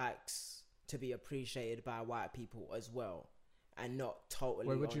he likes to be appreciated by white people as well, and not totally.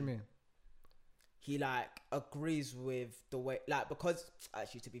 Wait, what do you mean? He like agrees with the way, like, because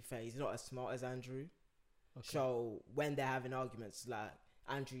actually to be fair, he's not as smart as Andrew. Okay. So when they're having arguments, like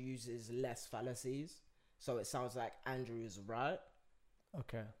Andrew uses less fallacies, so it sounds like Andrew is right.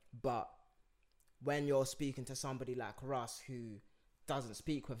 Okay. But when you're speaking to somebody like Russ who doesn't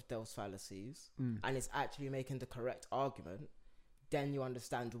speak with those fallacies and is actually making the correct argument, then you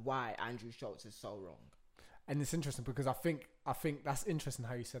understand why Andrew Schulz is so wrong. And it's interesting because I think that's interesting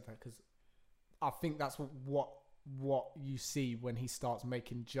how you said that, because I think that's what you see when he starts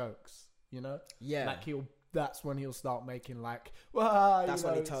making jokes, you know? Yeah. Like that's when he'll start making like, well, that's you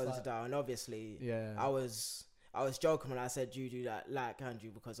know, when he tones like, it down. And obviously, yeah. I was joking when I said you do that like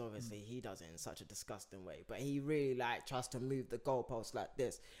Andrew, because obviously he does it in such a disgusting way. But he really like tries to move the goalposts like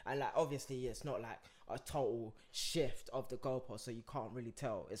this, and like obviously it's not like a total shift of the goalpost, so you can't really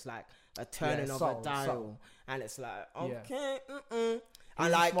tell. It's like a turning of a dial, and it's like okay,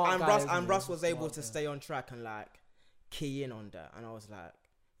 and like Russ was able to stay on track and like key in on that, and I was like,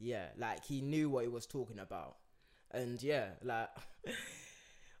 yeah, like he knew what he was talking about, and yeah, like.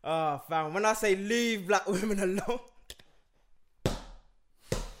 Oh, fam, when I say leave black women alone,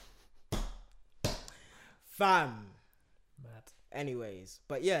 fam. Mad. Anyways,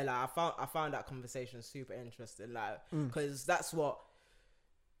 but yeah, like I found that conversation super interesting, like, because that's what.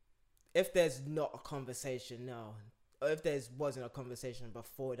 If there's not a conversation now, or if there wasn't a conversation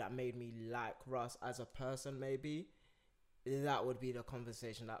before that made me like Russ as a person, maybe that would be the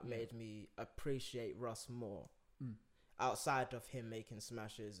conversation that made me appreciate Russ more. Outside of him making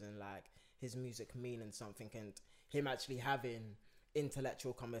smashes and like his music meaning something, and him actually having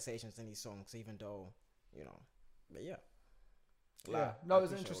intellectual conversations in his songs, even though, you know, but yeah. Like, yeah, no, it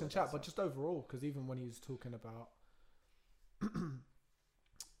was an interesting chat, but just overall, because even when he was talking about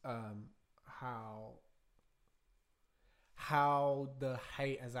how the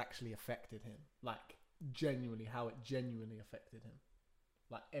hate has actually affected him, like genuinely, how it genuinely affected him,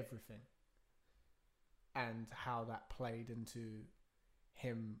 like everything. And how that played into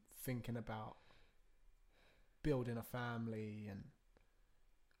him thinking about building a family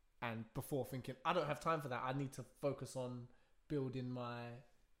and before thinking, I don't have time for that. I need to focus on building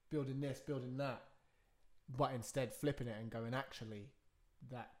this, building that. But instead flipping it and going, actually,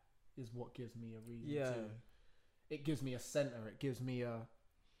 that is what gives me a reason to. It gives me a center. It gives me a.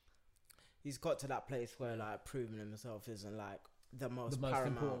 He's got to that place where like proving himself isn't like the most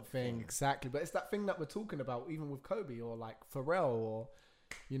important thing. Exactly. But it's that thing that we're talking about even with Kobe or like Pharrell or,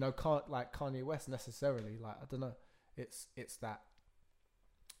 you know, can't like Kanye West necessarily. Like, I don't know. It's that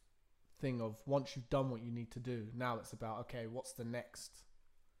thing of once you've done what you need to do, now it's about, okay, what's the next?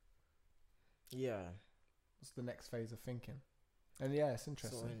 Yeah. What's the next phase of thinking? And yeah, it's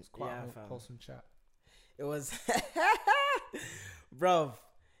interesting. It's quite a wholesome chat. It was, bruv.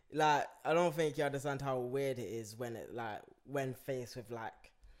 Like, I don't think you understand how weird it is when it like when faced with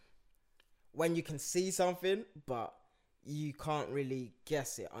like when you can see something but you can't really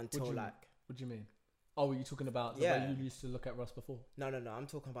guess it until What do you mean? Oh, were you talking about the way you used to look at Russ before? No. I'm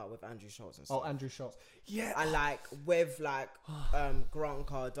talking about with Andrew Schulz and stuff. Oh, Andrew Schulz. Yeah. And like with like Grant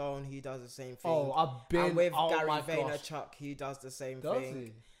Cardone, he does the same thing. Oh, and with Gary Vaynerchuk, he does the same thing. Does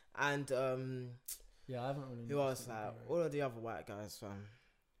he? And yeah, I haven't really. Who else? Like all of the other white guys,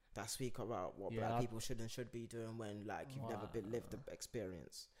 that speak about what black people should and should be doing when like you've never lived the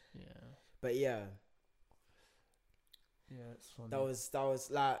experience. Yeah. But yeah. Yeah, it's funny. That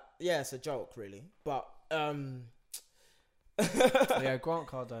was like, yeah, it's a joke really. But yeah, Grant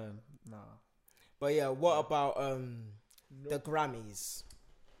Cardone, nah. But yeah, what about the Grammys?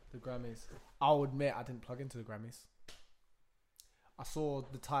 The Grammys. I'll admit I didn't plug into the Grammys. I saw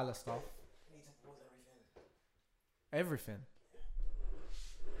the Tyler stuff. I need to pause everything. Everything.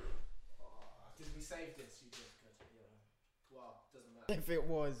 Did we save this? You did good. Yeah. Well, doesn't matter. If it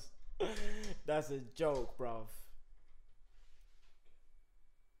was, that's a joke, bruv.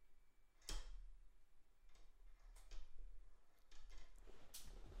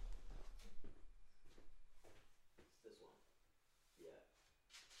 This one. Yeah.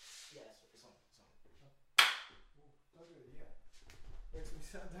 Yes, it's on. Don't do it yet. Wait till we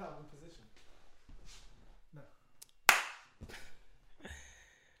sat down in position. No.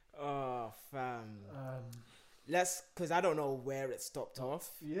 Oh, fam. Because I don't know where it stopped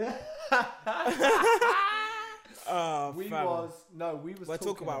off. Yeah. We're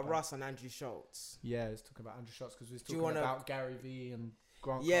talking about Russ and Andrew Schulz. Yeah, let's talk about Andrew Schulz because we was talking about Gary Vee and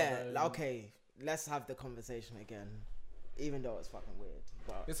Grant Yeah, Cardone. okay. Let's have the conversation again, even though it's fucking weird.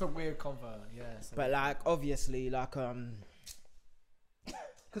 But It's a weird convo, yeah. but like obviously like because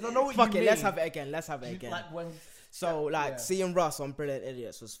I know what fuck you it. mean. Let's have it again. Let's have it again. Like when So like yeah. seeing Russ on Brilliant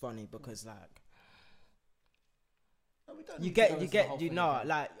Idiots was funny because like No, we don't you need to go into the get whole you thing know again.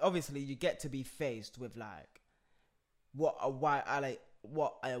 like obviously you get to be faced with like what a white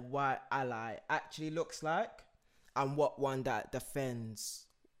ally actually looks like and what one that defends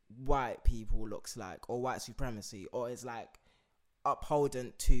white people looks like, or white supremacy, or is like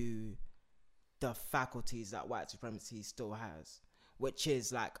upholding to the faculties that white supremacy still has, which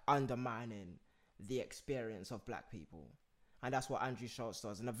is like undermining the experience of black people. And that's what Andrew Schultz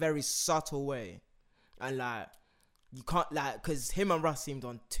does in a very subtle way. And like you can't like, because him and Russ seemed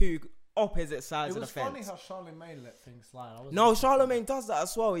on two opposite sides It of the was fence. funny how Charlemagne let things slide. No, Charlemagne does that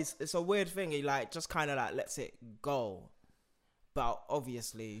as well. It's a weird thing. He like just kind of like lets it go, but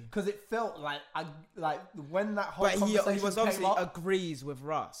obviously, because it felt like when that whole but he conversation was came obviously up, agrees with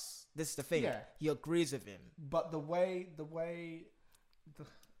Russ. This is the thing. Yeah. He agrees with him. but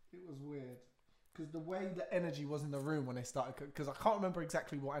it was weird because the way the energy was in the room when they started. Because I can't remember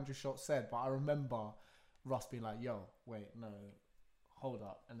exactly what Andrew Schultz said, but I remember Russ being like, "Yo, wait, no, hold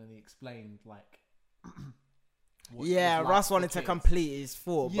up," and then he explained like. what it Yeah, was like Russ for wanted to kids. complete his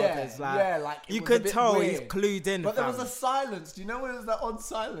thought, Yeah, because like yeah, like it you was a could bit tell weird. he's clued in. But there was fam. a silence. Do you know when it was that odd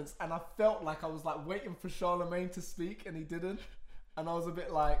silence? And I felt like I was like waiting for Charlemagne to speak, and he didn't. And I was a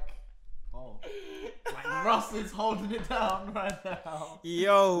bit like, oh, like Russ is holding it down right now.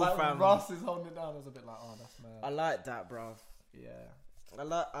 Yo, Like fam. Russ is holding it down. I was a bit like, oh, that's mad. I like that, bro. Yeah,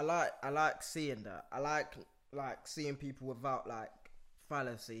 I like seeing that. I like seeing people without like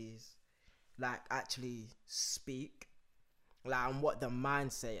fallacies, like actually speak, like and what the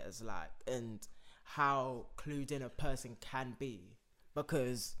mindset is like, and how clued in a person can be.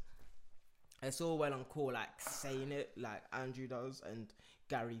 Because it's all well and cool like saying it like Andrew does and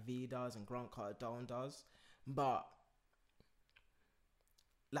Gary Vee does and Grant Cardone does, but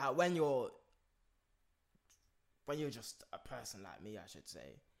like when you're just a person like me, I should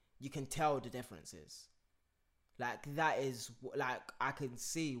say, you can tell the differences. Like that is like I can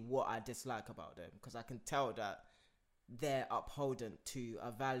see what I dislike about them, because I can tell that they're upholding to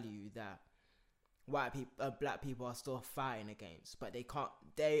a value that white people, black people are still fighting against, but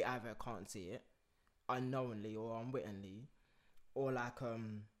they either can't see it unknowingly or unwittingly, or like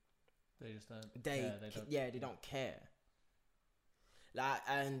they just don't. they don't. they don't care. Like,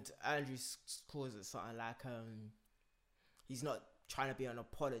 and Andrew calls it something like he's not trying to be an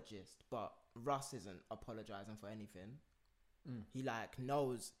apologist, but Russ isn't apologizing for anything. He like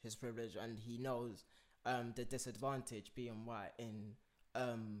knows his privilege, and he knows the disadvantage being white in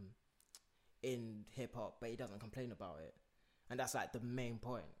hip hop, but he doesn't complain about it. And that's like the main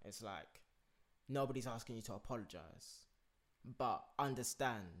point. It's like nobody's asking you to apologize, but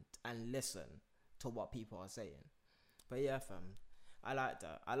understand and listen to what people are saying. But yeah, fam, I like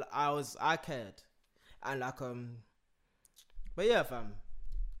that. I cared, and like but yeah, fam,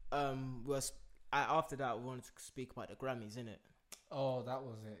 after that we wanted to speak about the Grammys, innit? Oh, that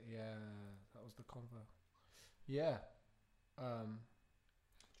was it. Yeah, that was the convo. Yeah. Do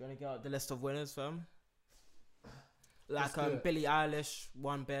you want to get out the list of winners, fam? Let's Like do it. Billie Eilish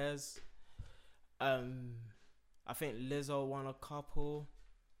won Bears. I think Lizzo won a couple.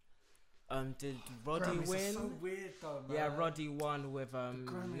 Did Roddy Grammys are win? so weird though, man. Yeah, Roddy won with Grammys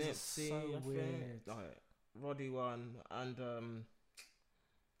are Nipsey. so I think. weird. Alright, Roddy won, and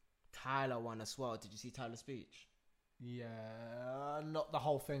Tyler won as well. Did you see Tyler's speech? Yeah, not the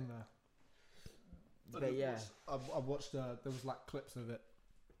whole thing though. But yeah, I watched. There was like clips of it,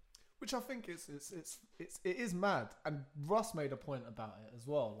 which I think it is mad. And Russ made a point about it as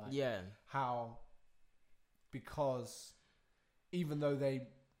well. Like yeah, how because even though they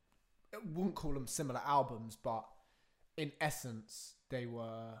wouldn't call them similar albums, but in essence they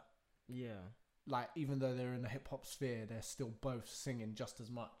were yeah, like, even though they're in the hip hop sphere, they're still both singing just as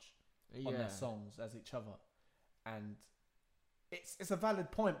much on their songs as each other, and it's a valid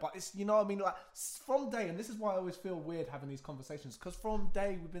point. But it's, you know what I mean, like from day, and this is why I always feel weird having these conversations, because from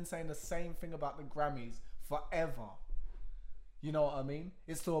day we've been saying the same thing about the Grammys forever. You know what I mean?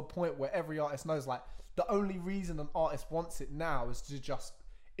 It's to a point where every artist knows, like, the only reason an artist wants it now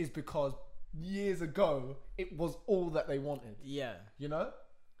is because years ago it was all that they wanted. yeah, You know?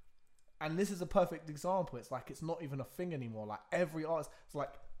 And this is a perfect example. It's like, it's not even a thing anymore. Like, every artist, it's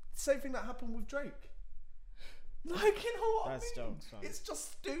like, same thing that happened with Drake. Like, you know what That's I mean? jokes, fam. It's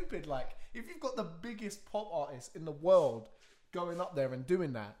just stupid. Like, if you've got the biggest pop artist in the world going up there and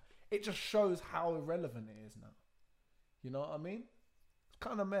doing that, it just shows how irrelevant it is now. You know what I mean?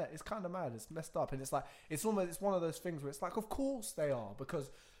 kind of mad. It's kind of mad. It's messed up, and it's like it's one of those things where it's like, of course they are, because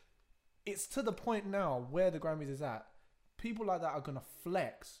it's to the point now where the Grammys is at. People like that are gonna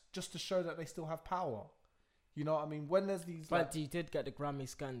flex just to show that they still have power. You know what I mean? When there's these, but you did get the Grammy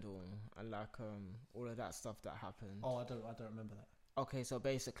scandal and like all of that stuff that happened. Oh, I don't remember that. Okay, so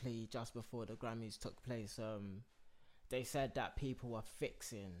basically, just before the Grammys took place, they said that people were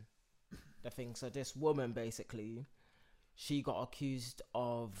fixing the thing. So this woman, basically, she got accused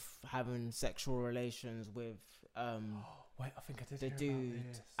of having sexual relations with wait, I think I did the hear dude, about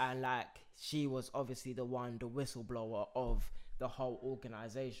this. and like she was obviously the whistleblower of the whole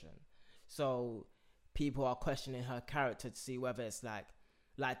organization. So people are questioning her character to see whether it's like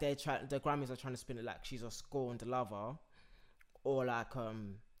the Grammys are trying to spin it like she's a scorned lover, or like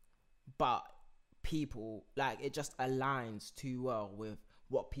but people like it just aligns too well with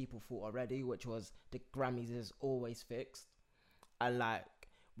what people thought already, which was the Grammys is always fixed. And like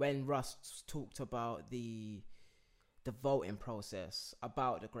when Russ talked about the voting process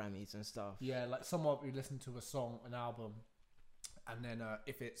about the Grammys and stuff, Yeah, like somewhat we listen to a song, an album, and then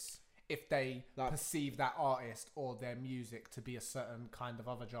if they perceive that artist or their music to be a certain kind of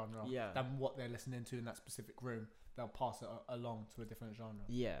other genre than what they're listening to in that specific room, they'll pass it along to a different genre.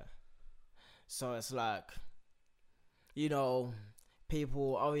 Yeah. So it's like, you know,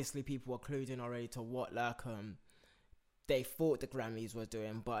 people were clued in already to what like they thought the Grammys were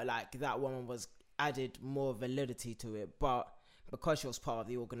doing, but like that woman was added more validity to it. But because she was part of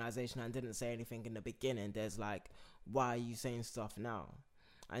the organization and didn't say anything in the beginning, there's like, why are you saying stuff now?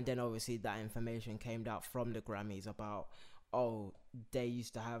 And then obviously that information came out from the Grammys about, oh,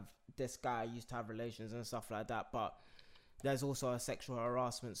 this guy used to have relations and stuff like that. But there's also a sexual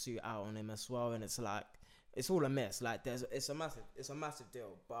harassment suit out on him as well. And it's like, it's all a mess. Like it's a massive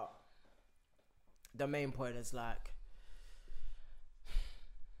deal. But the main point is like,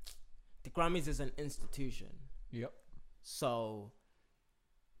 the Grammys is an institution. Yep. So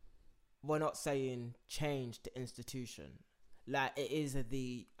we're not saying change the institution. Like it is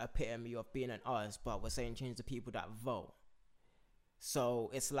the epitome of being an artist, but we're saying change the people that vote. So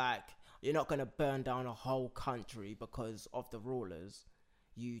it's like you're not gonna burn down a whole country because of the rulers.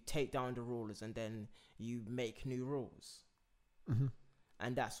 You take down the rulers and then you make new rules,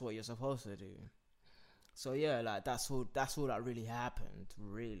 and that's what you're supposed to do. So yeah, like that's all that really happened.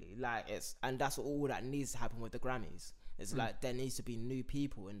 Really, like and that's all that needs to happen with the Grammys. It's like there needs to be new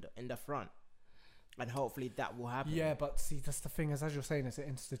people in the front. And hopefully that will happen. Yeah, but see, that's the thing is, as you're saying, it's an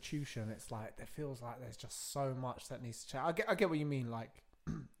institution. It's like, it feels like there's just so much that needs to change. I get what you mean, like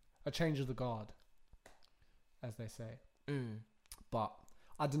a change of the guard, as they say. But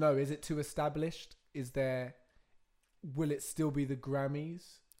I don't know, is it too established? Will it still be the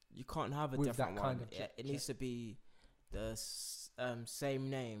Grammys? You can't have a with different that one. kind of It needs to be the same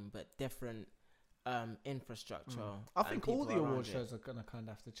name, but different infrastructure. I think all the award it. shows are going to kind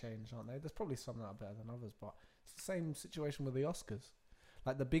of have to change, aren't they? There's probably some that are better than others, but it's the same situation with the Oscars.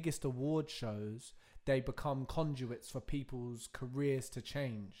 Like the biggest award shows, they become conduits for people's careers to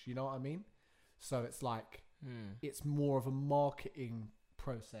change. You know what I mean? So it's like, it's more of a marketing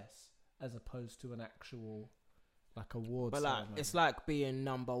process as opposed to an actual like award ceremony. Like, it's like being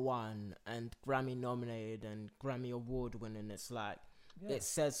number one and Grammy nominated and Grammy award winning. It's like, it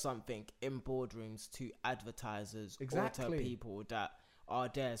says something in boardrooms to advertisers or to people that are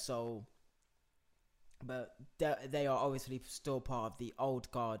there. So, but they are obviously still part of the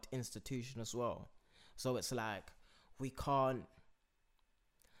old guard institution as well. So it's like, we can't,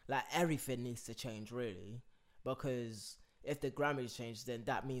 like everything needs to change really, because if the Grammys change, then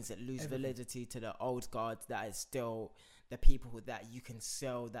that means it loses validity to the old guard that is still the people that you can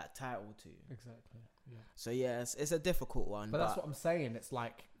sell that title to. Exactly. Yeah. So yes, it's a difficult one. But that's what I'm saying. It's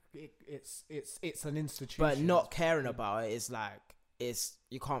like it's an institution. But not caring about it is like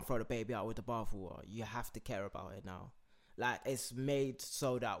you can't throw the baby out with the bathwater. You have to care about it now. Like it's made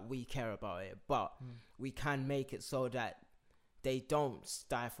so that we care about it, but we can make it so that they don't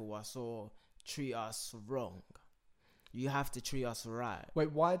stifle us or treat us wrong. You have to treat us right.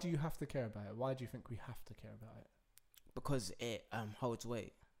 Wait, why do you have to care about it? Why do you think we have to care about it? Because it holds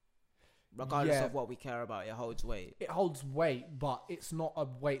weight. Regardless of what we care about, it holds weight. It holds weight, but it's not a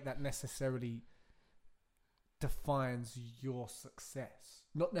weight that necessarily defines your success.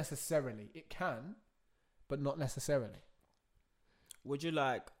 Not necessarily. It can, but not necessarily. Would you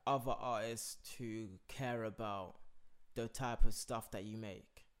like other artists to care about the type of stuff that you make?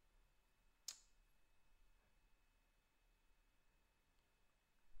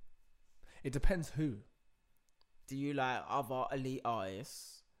 It depends who. Do you like other elite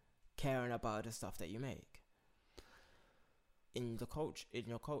artists caring about the stuff that you make? in the culture, in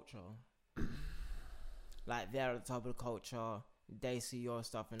your culture. Like, they're at the top of the culture. They see your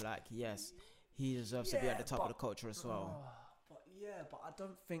stuff and like, yes, he deserves to be at the top of the culture as well. But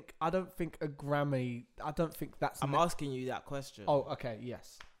I don't think a Grammy. I don't think that's. I'm asking you that question. Oh, okay,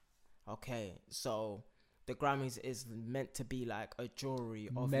 yes. Okay, so the Grammys is meant to be like a jury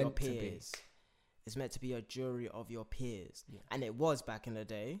of your peers. It's meant to be a jury of your peers, and it was back in the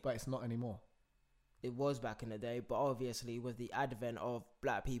day. But it's not anymore. It was back in the day, but obviously with the advent of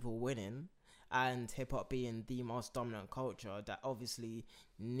black people winning and hip hop being the most dominant culture that obviously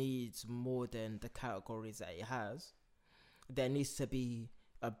needs more than the categories that it has, there needs to be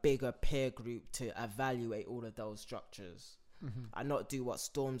a bigger peer group to evaluate all of those structures. Mm-hmm. And not do what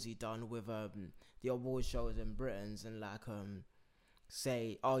Stormzy done with the award shows in Britain and like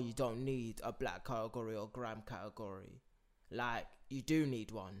say, oh, you don't need a black category or gram category. Like, you do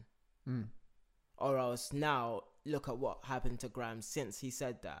need one. Or else now look at what happened to Gram since he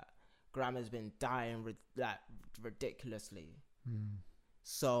said that. Gram has been dying ridiculously.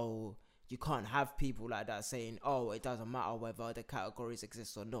 So you can't have people like that saying, oh, it doesn't matter whether the categories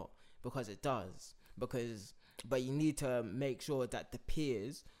exist or not, because it does. But you need to make sure that the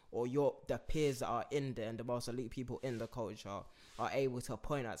peers or the peers that are in there and the most elite people in the culture are able to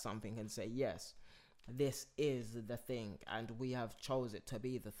point at something and say, yes, this is the thing and we have chose it to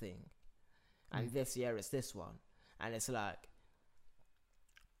be the thing. And this year it's this one. And it's like,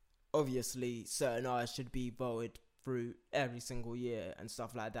 obviously certain artists should be voted through every single year and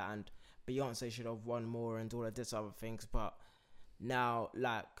stuff like that. And Beyonce should have won more and all of this other things. But now,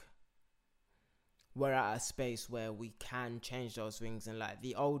 like, we're at a space where we can change those things. And like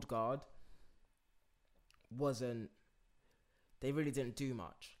the old guard they really didn't do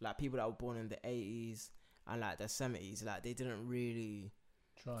much. Like people that were born in the 80s and like the 70s, like they didn't really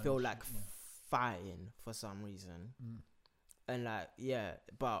feel like fighting for some reason. And like, yeah,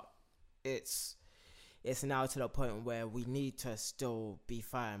 but it's now to the point where we need to still be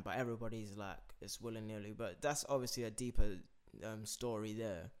fighting, but everybody's like, it's willy-nilly. But that's obviously a deeper story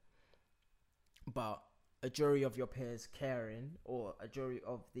there. But a jury of your peers caring, or a jury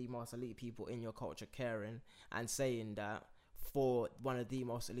of the most elite people in your culture caring and saying that for one of the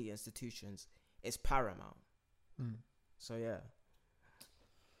most elite institutions is paramount. So yeah,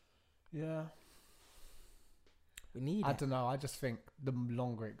 we need I don't know, I just think the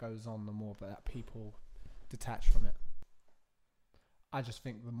longer it goes on, the more that people detach from it. I just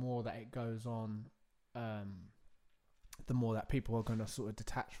think the more that it goes on, the more that people are going to sort of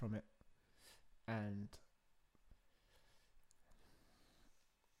detach from it. And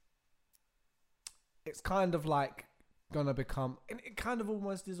it's kind of like gonna become, and it kind of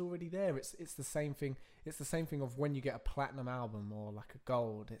almost is already there. It's the same thing. It's the same thing of when you get a platinum album or like a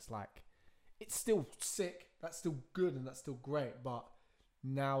gold. It's like, it's still sick. That's still good and that's still great. But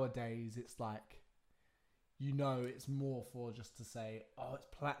nowadays it's like, you know, it's more for just to say, oh, it's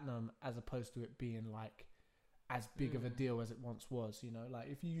platinum, as opposed to it being like as big of a deal as it once was. You know, like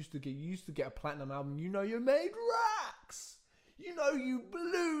if you used to get a platinum album, you know, you made racks. You know, you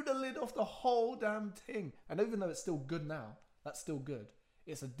blew the lid off the whole damn thing. And even though it's still good now, that's still good.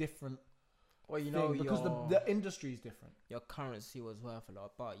 It's a different thing because the industry is different. Your currency was worth a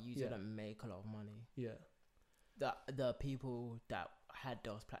lot, but you didn't make a lot of money. Yeah. The people that had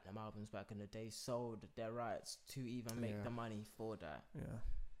those platinum albums back in the day sold their rights to even make the money for that. Yeah.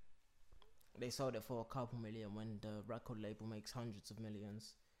 They sold it for a couple million when the record label makes hundreds of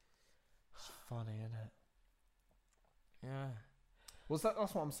millions. It's funny, isn't it? Yeah. Well,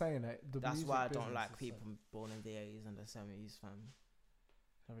 that's what I'm saying. That's why I don't like people born in the 80s and the 70s, fam.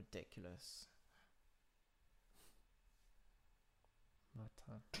 They're ridiculous.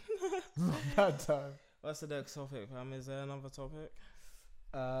 Bad time. What's the next topic, fam? Is there another topic?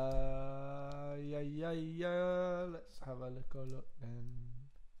 Yeah. Let's have a look then.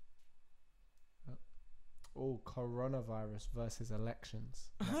 Oh, coronavirus versus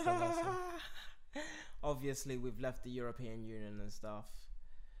elections. That's the last one. Obviously, we've left the European Union and stuff,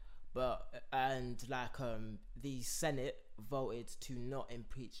 and the Senate voted to not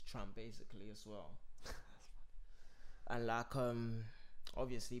impeach Trump, basically, as well. And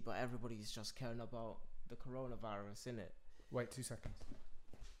obviously, but everybody's just caring about the coronavirus, innit? Wait 2 seconds.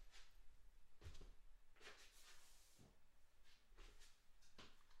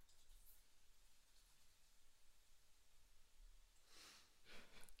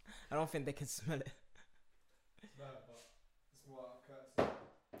 I don't think they can smell it. No, but it's more courtesy.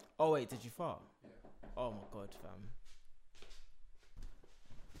 Oh wait, did you fart? Yeah. Oh my god, fam.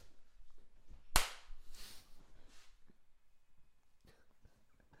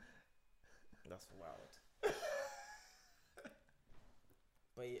 That's wild.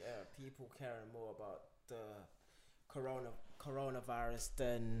 But people caring more about the coronavirus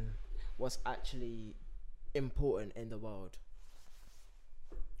than what's actually important in the world.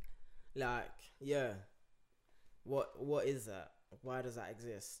 Like, yeah, what is that? Why does that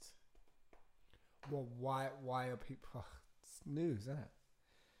exist? Well, why are people? It's news, isn't it?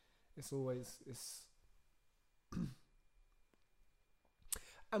 It's always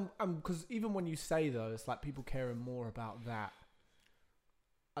and because even when you say though, it's like people caring more about that.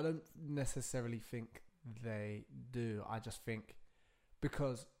 I don't necessarily think they do. I just think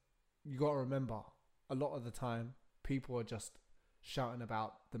because you got to remember, a lot of the time people are just shouting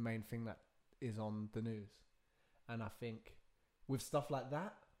about the main thing that is on the news, and I think with stuff like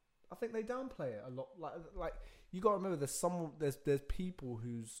that, I think they downplay it a lot. Like you got to remember, there's people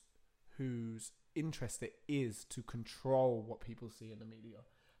whose interest it is to control what people see in the media,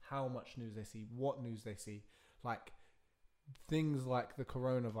 how much news they see, what news they see, like things like the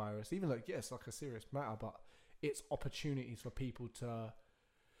coronavirus. Even like it's like a serious matter, but it's opportunities for people to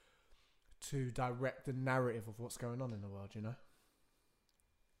direct the narrative of what's going on in the world, you know.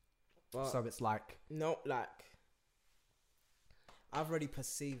 But so it's like I've already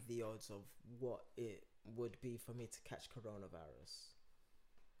perceived the odds of what it would be for me to catch coronavirus,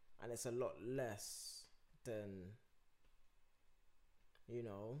 and it's a lot less than, you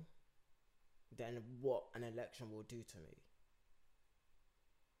know, than what an election will do to me.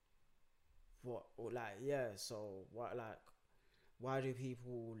 So why do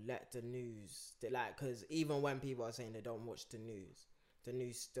people let the news, because even when people are saying they don't watch the news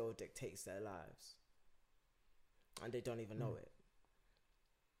still dictates their lives, and they don't even know it.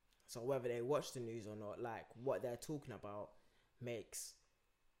 So whether they watch the news or not, like what they're talking about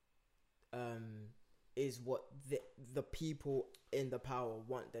is what the people in the power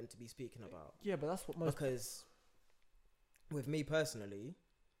want them to be speaking about. Yeah, but that's what because with me personally,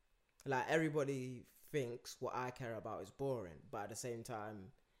 like everybody thinks what I care about is boring, but at the same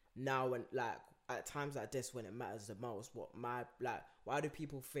time, now when like at times like this when it matters the most, why do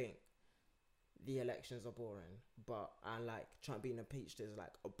people think the elections are boring, and like Trump being impeached is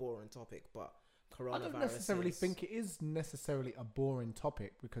like a boring topic, but coronavirus, I don't necessarily think it is necessarily a boring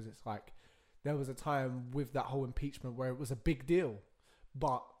topic, because it's like there was a time with that whole impeachment where it was a big deal,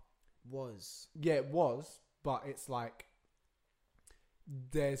 but it was, but it's like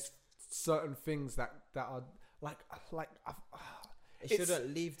there's certain things that are like it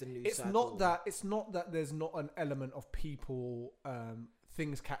shouldn't leave the news. It's not that there's not an element of people,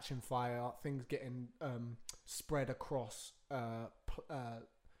 things catching fire, things getting spread across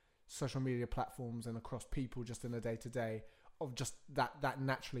social media platforms and across people just in the day to day of just that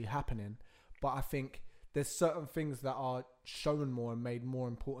naturally happening. But I think there's certain things that are shown more and made more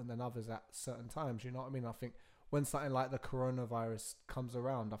important than others at certain times. You know what I mean? I think when something like the coronavirus comes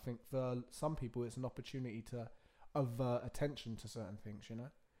around, I think for some people it's an opportunity to avert attention to certain things, you know?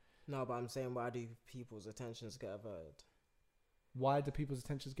 No, but I'm saying, why do people's attentions get averted? Why do people's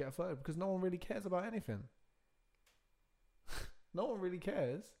attentions get averted? Because no one really cares about anything. No one really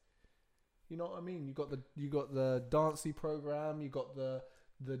cares. You know what I mean? You got the Dancey program, you got the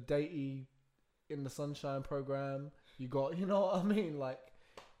Datey in the Sunshine program, you got, you know what I mean? Like,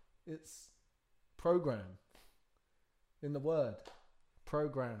 it's program. In the word,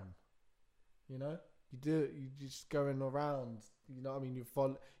 program. You know, you're just going around. You know what I mean?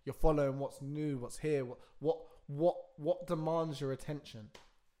 You're following what's new, what's here, what demands your attention.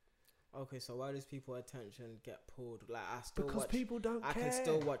 Okay, so why does people's attention get pulled? Like people don't care. I can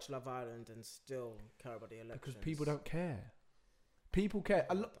still watch Love Island and still care about the elections. Because people don't care. People care.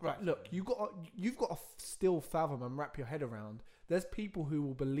 Look, you've got to still fathom and wrap your head around. There's people who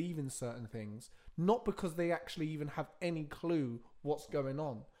will believe in certain things, not because they actually even have any clue what's going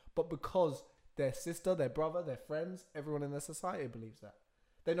on, but because their sister, their brother, their friends, everyone in their society believes that.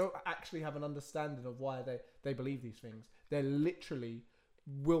 They don't actually have an understanding of why they believe these things. They're literally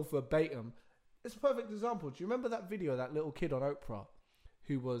will verbatim. It's a perfect example. Do you remember that video, that little kid on Oprah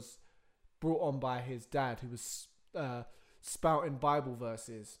who was brought on by his dad, who was spouting Bible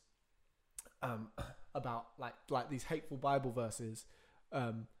verses about like these hateful Bible verses,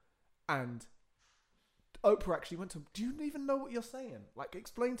 and Oprah actually went to, do you even know what you're saying? Like,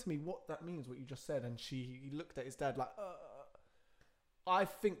 explain to me what that means, what you just said. And he looked at his dad like, I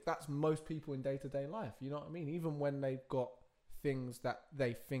think that's most people in day-to-day life. You know what I mean? Even when they've got things that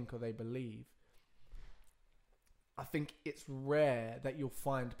they think or they believe, I think it's rare that you'll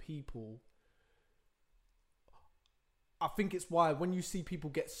find people. I think it's why when you see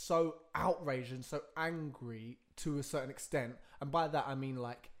people get so outraged and so angry to a certain extent, and by that I mean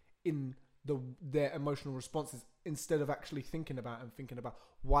like in their emotional responses instead of actually thinking about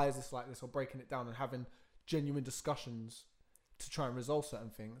why is this like this, or breaking it down and having genuine discussions to try and resolve certain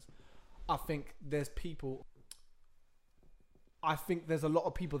things. I think there's a lot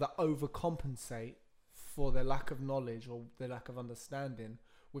of people that overcompensate for their lack of knowledge or their lack of understanding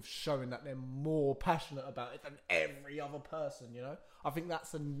with showing that they're more passionate about it than every other person, you know? I think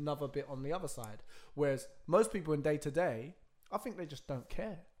that's another bit on the other side. Whereas most people in day to day, I think they just don't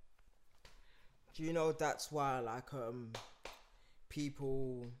care. Do you know that's why, like,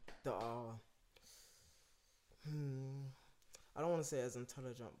 people that are, I don't want to say as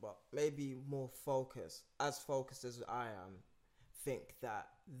intelligent, but maybe more focused as I am, think that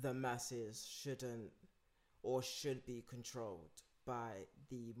the masses shouldn't or should be controlled by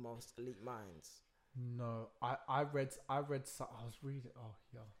the most elite minds? No, I read I was reading, oh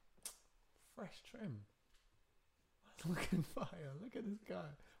yeah, fresh trim. Looking fire. Look at this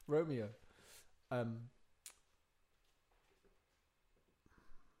guy. Romeo. I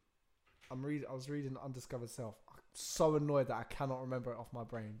was reading Undiscovered Self. I'm so annoyed that I cannot remember it off my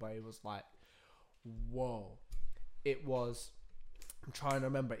brain, but it was like, whoa. It was, I'm trying to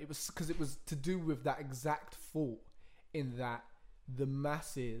remember. It was because it was to do with that exact thought, in that the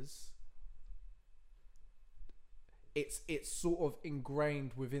masses, it's sort of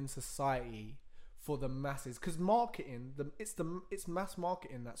ingrained within society for the masses, because marketing, it's mass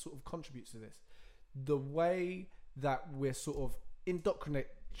marketing that sort of contributes to this. The way that we're sort of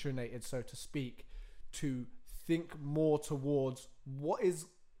indoctrinated, so to speak, to think more towards what is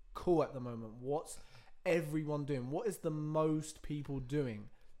cool at the moment, what's everyone doing, what is the most people doing,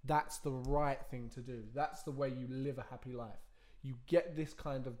 that's the right thing to do, that's the way you live a happy life. You get this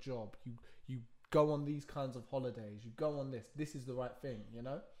kind of job, you go on these kinds of holidays, you go on this is the right thing, you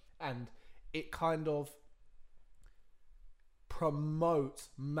know? And it kind of promotes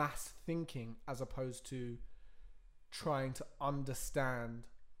mass thinking as opposed to trying to understand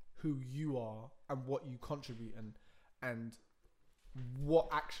who you are and what you contribute and what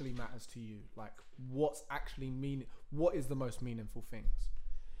actually matters to you. Like, what is the most meaningful things?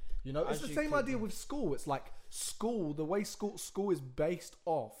 You know, it's the same idea with school. It's like school, the way school is based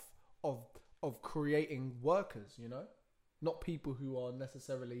off of creating workers, you know? Not people who are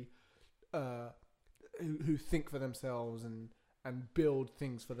necessarily who think for themselves and build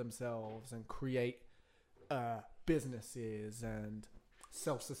things for themselves and create businesses and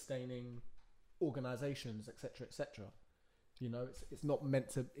self-sustaining organizations, etc., etc. You know, it's not meant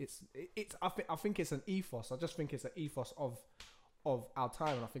to. I think it's an ethos. I just think it's an ethos of our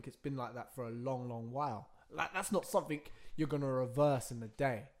time, and I think it's been like that for a long, long while. Like, that's not something you're gonna reverse in a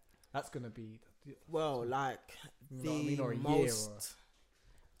day. That's gonna be the most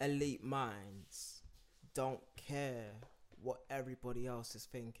elite minds don't care what everybody else is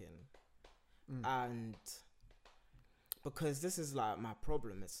thinking. And because this is like my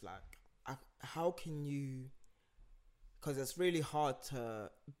problem, it's like, how can you, because it's really hard to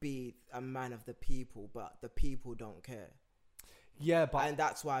be a man of the people, but the people don't care. Yeah, but and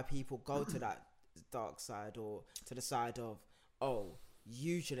that's why people go to that dark side, or to the side of, oh,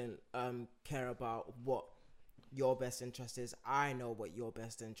 you shouldn't care about what your best interest is. I know what your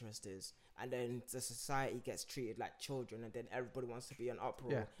best interest is. And then the society gets treated like children, and then everybody wants to be an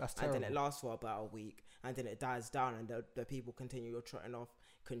uproar. Yeah, that's terrible. And then it lasts for about a week, and then it dies down, and the people continue trotting off,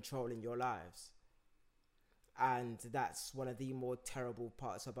 controlling your lives. And that's one of the more terrible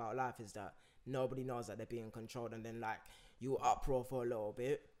parts about life, is that nobody knows that they're being controlled, and then like you uproar for a little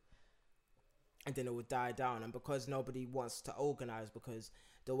bit, and then it will die down. And because nobody wants to organize, because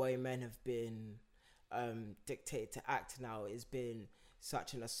the way men have been dictated to act now is been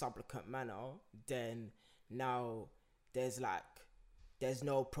such in a supplicant manner, then now there's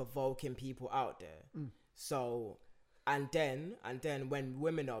no provoking people out there. So and then when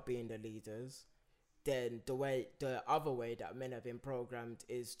women are being the leaders, then the other way that men have been programmed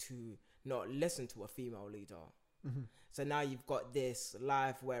is to not listen to a female leader. So now you've got this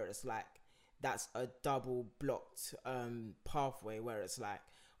life where it's like, that's a double blocked pathway, where it's like,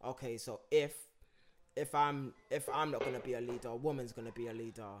 okay, so if I'm not going to be a leader, a woman's going to be a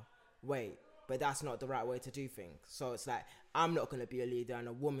leader. Wait, but that's not the right way to do things. So it's like, I'm not going to be a leader and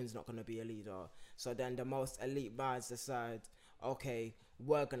a woman's not going to be a leader. So then the most elite minds decide, okay,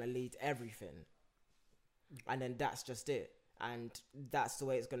 we're going to lead everything. And then that's just it. And that's the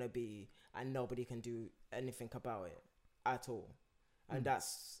way it's going to be. And nobody can do anything about it at all. And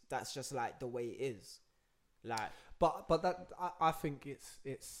that's just like the way it is. Like, but that I think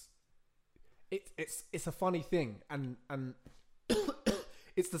it's a funny thing, and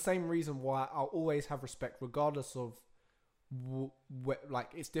it's the same reason why I'll always have respect, regardless of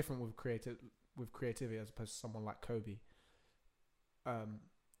like it's different with creativity as opposed to someone like Kobe.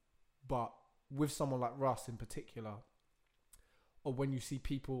 But with someone like Russ in particular, or when you see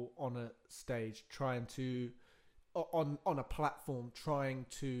people on a stage trying to, on a platform trying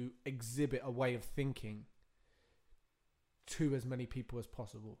to exhibit a way of thinking to as many people as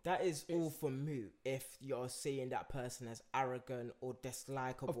possible. That is all for moot if you're seeing that person as arrogant or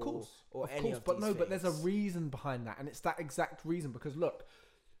dislikable. Of course. Or of any course, of but these no, things. but there's a reason behind that, and it's that exact reason. Because look,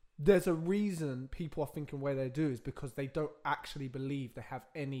 there's a reason people are thinking the way they do is because they don't actually believe they have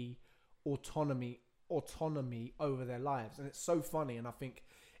any autonomy over their lives. And it's so funny, and I think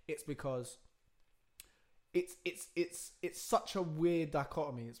it's because it's such a weird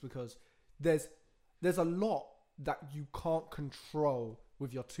dichotomy. It's because there's a lot that you can't control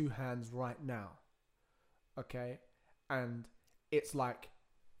with your two hands right now, okay? And it's like,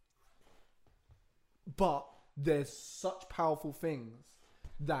 but there's such powerful things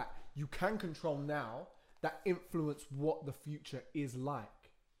that you can control now that influence what the future is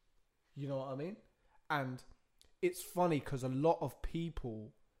like. You know what I mean? And it's funny because a lot of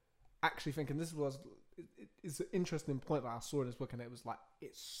people actually think, and this was, it's an interesting point that I saw in this book, and it was like,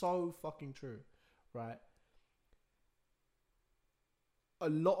 it's so fucking true, right? A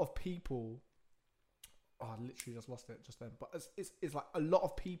lot of people, I literally just lost it just then, but it's like a lot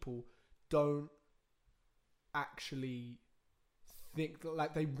of people don't actually think,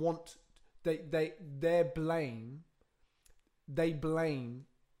 like they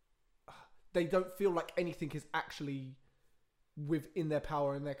don't feel like anything is actually within their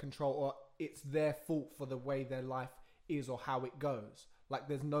power and their control, or it's their fault for the way their life is or how it goes. Like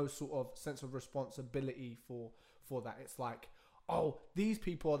there's no sort of sense of responsibility for that. It's like, oh, these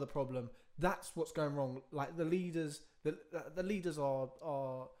people are the problem. That's what's going wrong. Like the leaders are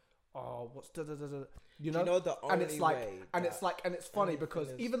what's da da da da. You know the only and it's like, way and it's like, and it's funny because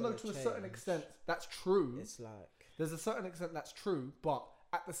even though to a certain change, extent that's true, it's like there's a certain extent that's true, but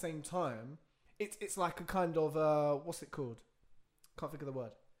at the same time, it's like a kind of what's it called? Can't think of the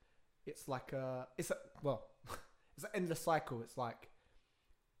word. It's like it's an endless cycle. It's like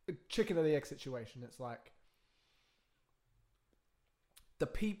a chicken or the egg situation. It's like the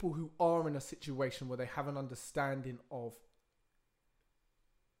people who are in a situation where they have an understanding of,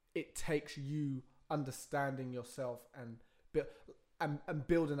 it takes you understanding yourself and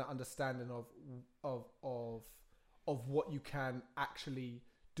building that understanding of what you can actually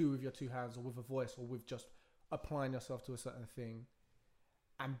do with your two hands, or with a voice, or with just applying yourself to a certain thing,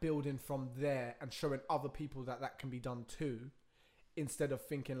 and building from there and showing other people that can be done too, instead of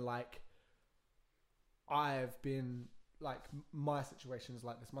thinking like, I've been like, my situation's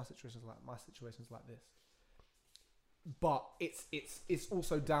like this, my situation's like this. But it's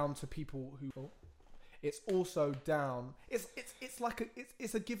also down to people who, it's also down, it's like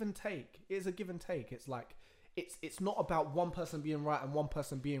it's a give and take. It's a give and take. It's like, it's not about one person being right and one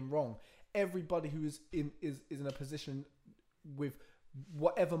person being wrong. Everybody who is in a position with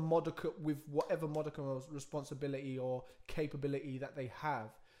whatever modicum of responsibility or capability that they have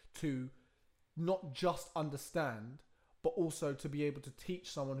to not just understand, but also to be able to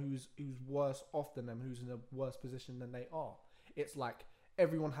teach someone who's worse off than them, who's in a worse position than they are. It's like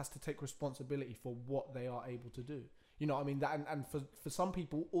everyone has to take responsibility for what they are able to do. You know what I mean? That and for some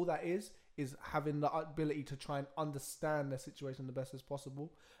people, all that is having the ability to try and understand their situation the best as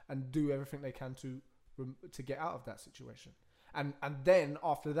possible and do everything they can to get out of that situation. And then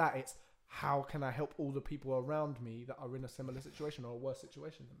after that, it's how can I help all the people around me that are in a similar situation or a worse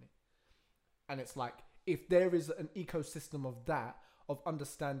situation than me? And it's like, if there is an ecosystem of that, of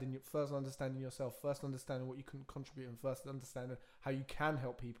understanding yourself, first understanding what you can contribute, and first understanding how you can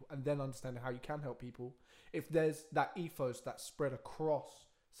help people, and then understanding how you can help people. If there's that ethos that's spread across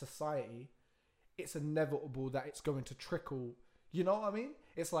society, it's inevitable that it's going to trickle. You know what I mean?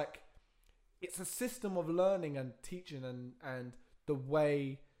 It's like, it's a system of learning and teaching and the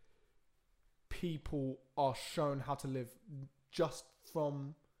way people are shown how to live, just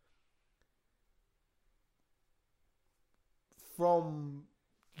from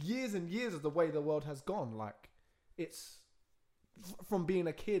years and years of the way the world has gone. Like, it's from being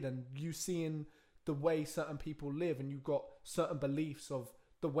a kid and you seeing the way certain people live, and you've got certain beliefs of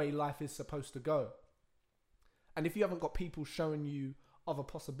the way life is supposed to go. And if you haven't got people showing you other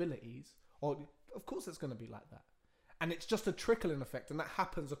possibilities, or of course it's going to be like that. And it's just a trickling effect, and that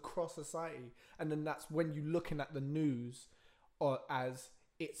happens across society. And then that's when you're looking at the news, or as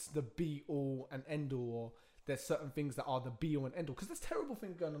it's the be all and end all, or there's certain things that are the be all and end all, because there's terrible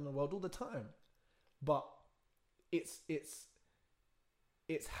things going on in the world all the time. But it's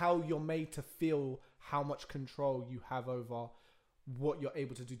It's how you're made to feel how much control you have over what you're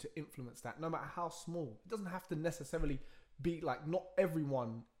able to do to influence that, no matter how small. It doesn't have to necessarily be like, not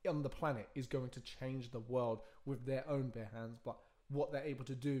everyone on the planet is going to change the world with their own bare hands, but what they're able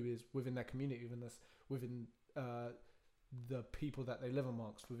to do is within their community, within the people that they live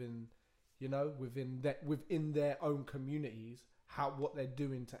amongst, within their own communities, what they're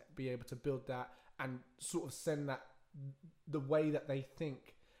doing to be able to build that and sort of send that, the way that they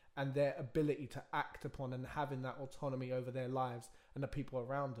think and their ability to act upon and having that autonomy over their lives and the people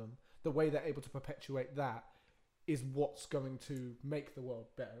around them, the way they're able to perpetuate that is what's going to make the world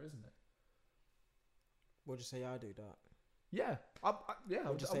better, isn't it? Would you say I do that? Yeah.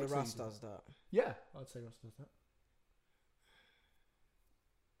 Would you say Russ does that? Yeah, I'd say Russ does that.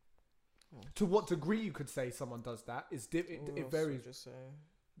 To what degree you could say someone does that is it varies. Just say,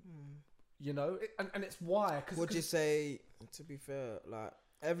 You know, and it's why. Would you say, to be fair, like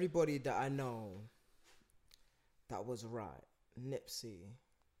everybody that I know that was right, Nipsey,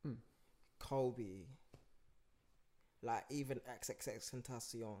 Kobe, like even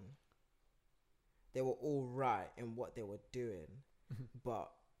XXXTentacion, they were all right in what they were doing,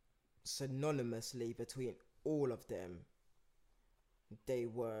 but synonymously between all of them, they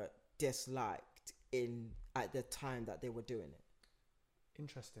were disliked at the time that they were doing it.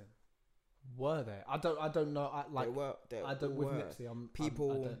 Interesting. Were they? I don't know. I don't with Nipsey. I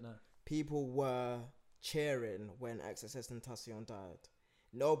don't know. People were cheering when XXXTentacion died.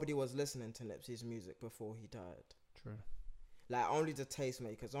 Nobody was listening to Nipsey's music before he died. True. Like only the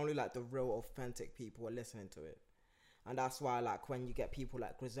tastemakers, only like the real authentic people were listening to it, and that's why like when you get people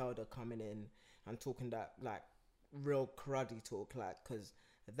like Griselda coming in and talking that like real cruddy talk, like because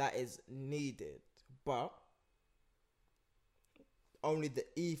that is needed, but only the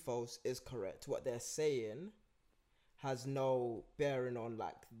ethos is correct. What they're saying has no bearing on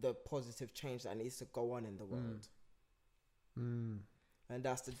like the positive change that needs to go on in the world. And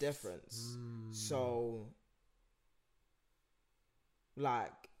that's the difference. So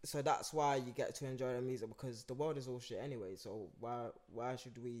that's why you get to enjoy the music, because the world is all shit anyway. So why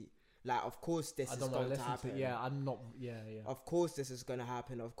should we, like, of course this is going to happen. Of course this is going to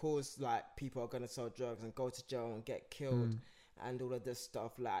happen. Of course, like, people are going to sell drugs and go to jail and get killed and all of this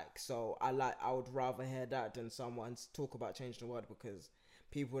stuff. Like, so I would rather hear that than someone talk about changing the world, because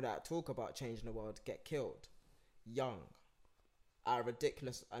people that talk about changing the world get killed young at a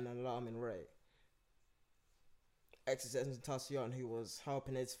ridiculous and alarming rate. XXXTentacion, who was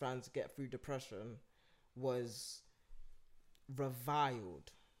helping his fans get through depression, was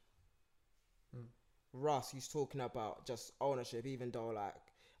reviled. Russ, he's talking about just ownership, even though, like,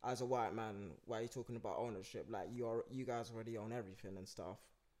 as a white man, why are you talking about ownership? Like, you guys already own everything and stuff.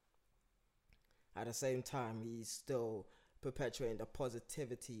 At the same time, he's still perpetuating the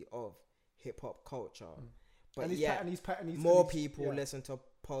positivity of hip hop culture. But more people listen to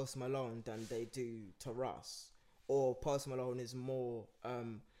Post Malone than they do to Russ. Or Post Malone is more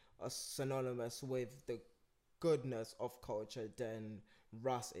synonymous with the goodness of culture than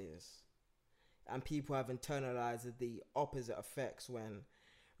Russ is. And people have internalized the opposite effects when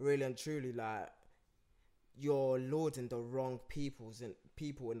really and truly, like, you're lauding the wrong people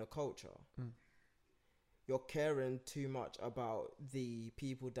in the culture. You're caring too much about the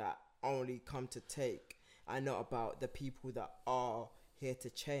people that only come to take and not about the people that are here to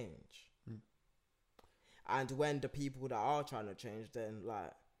change. And when the people that are trying to change, then,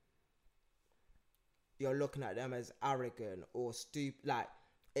 like, you're looking at them as arrogant or stupid. Like,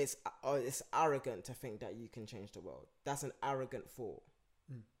 it's arrogant to think that you can change the world. That's an arrogant thought.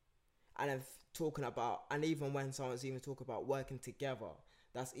 And then talking about, and even when someone's even talking about working together,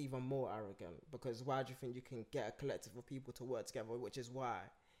 that's even more arrogant, because why do you think you can get a collective of people to work together? Which is why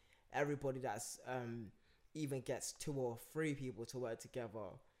everybody that's even gets 2 or 3 people to work together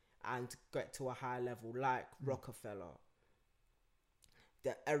and get to a high level, like Rockefeller,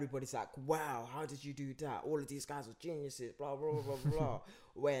 that everybody's like, wow, how did you do that? All of these guys are geniuses, blah, blah, blah, blah, blah.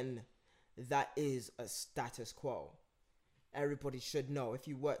 When that is a status quo. Everybody should know, if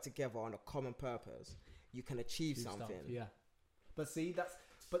you work together on a common purpose, you can achieve something. Stuff, yeah. But see,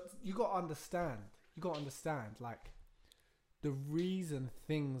 but you got to understand, like, the reason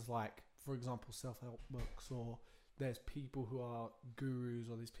things like, for example, self-help books, or there's people who are gurus,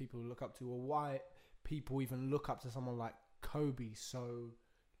 or these people who look up to, or why people even look up to someone like Kobe so,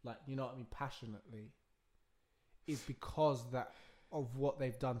 like, you know what I mean, passionately, is because of what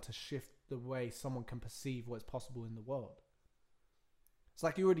they've done to shift the way someone can perceive what's possible in the world. It's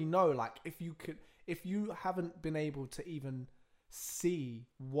like, you already know, like, if you haven't been able to even see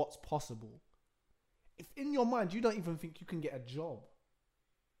what's possible, if in your mind you don't even think you can get a job,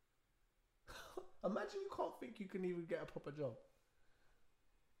 Imagine you can't think you can even get a proper job.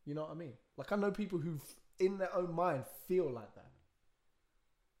 You know what I mean? Like, I know people who, in their own mind, feel like that.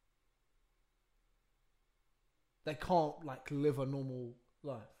 They can't, like, live a normal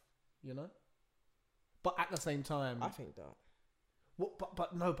life, you know? But at the same time... I think that. What?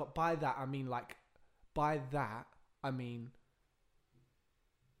 But by that, I mean, like... By that, I mean...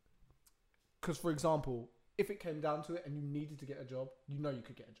 Because, for example, if it came down to it and you needed to get a job, you know you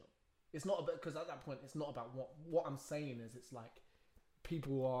could get a job. It's not about... Because at that point, it's not about what I'm saying is, it's like...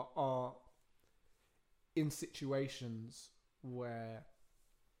 People are in situations where...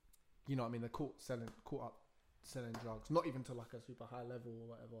 You know what I mean? They're caught up selling drugs, not even to like a super high level or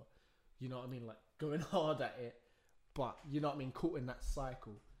whatever, you know what I mean, like going hard at it, but you know what I mean, caught in that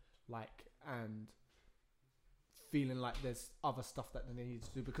cycle, like, and feeling like there's other stuff that they need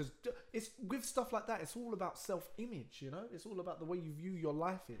to do, because it's with stuff like that, it's all about self-image, you know, it's all about the way you view your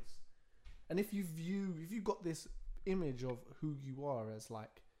life is. And if you got this image of who you are as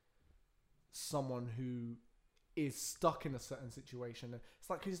like someone who is stuck in a certain situation, it's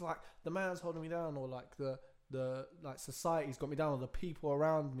like he's like, the man's holding me down, or like the like society's got me down, or the people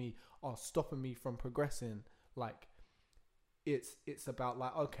around me are stopping me from progressing. Like it's about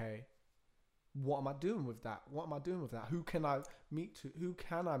like, okay, what am I doing with that? Who can I meet? Who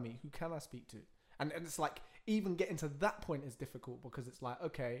can I speak to? And it's like, even getting to that point is difficult, because it's like,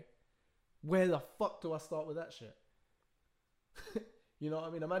 okay, where the fuck do I start with that shit? You know what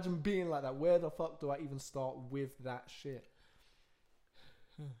I mean? Imagine being like that. Where the fuck do I even start with that shit?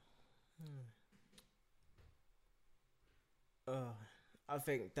 I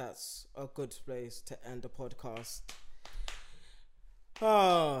think that's a good place to end the podcast.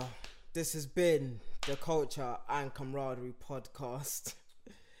 This has been the Culture and Camaraderie podcast.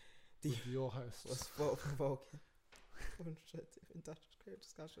 With your host was thought-provoking, industrial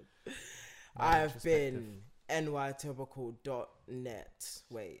discussion. I have been nytypical.net.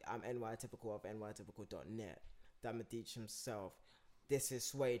 Wait, I'm nytypical of nytypical.net. Damadich himself. This is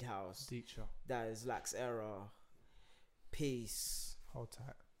Suede House. Teacher. That is Lax Error. Peace. Hold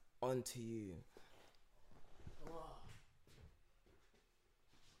tight. On to you.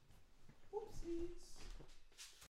 Oopsies.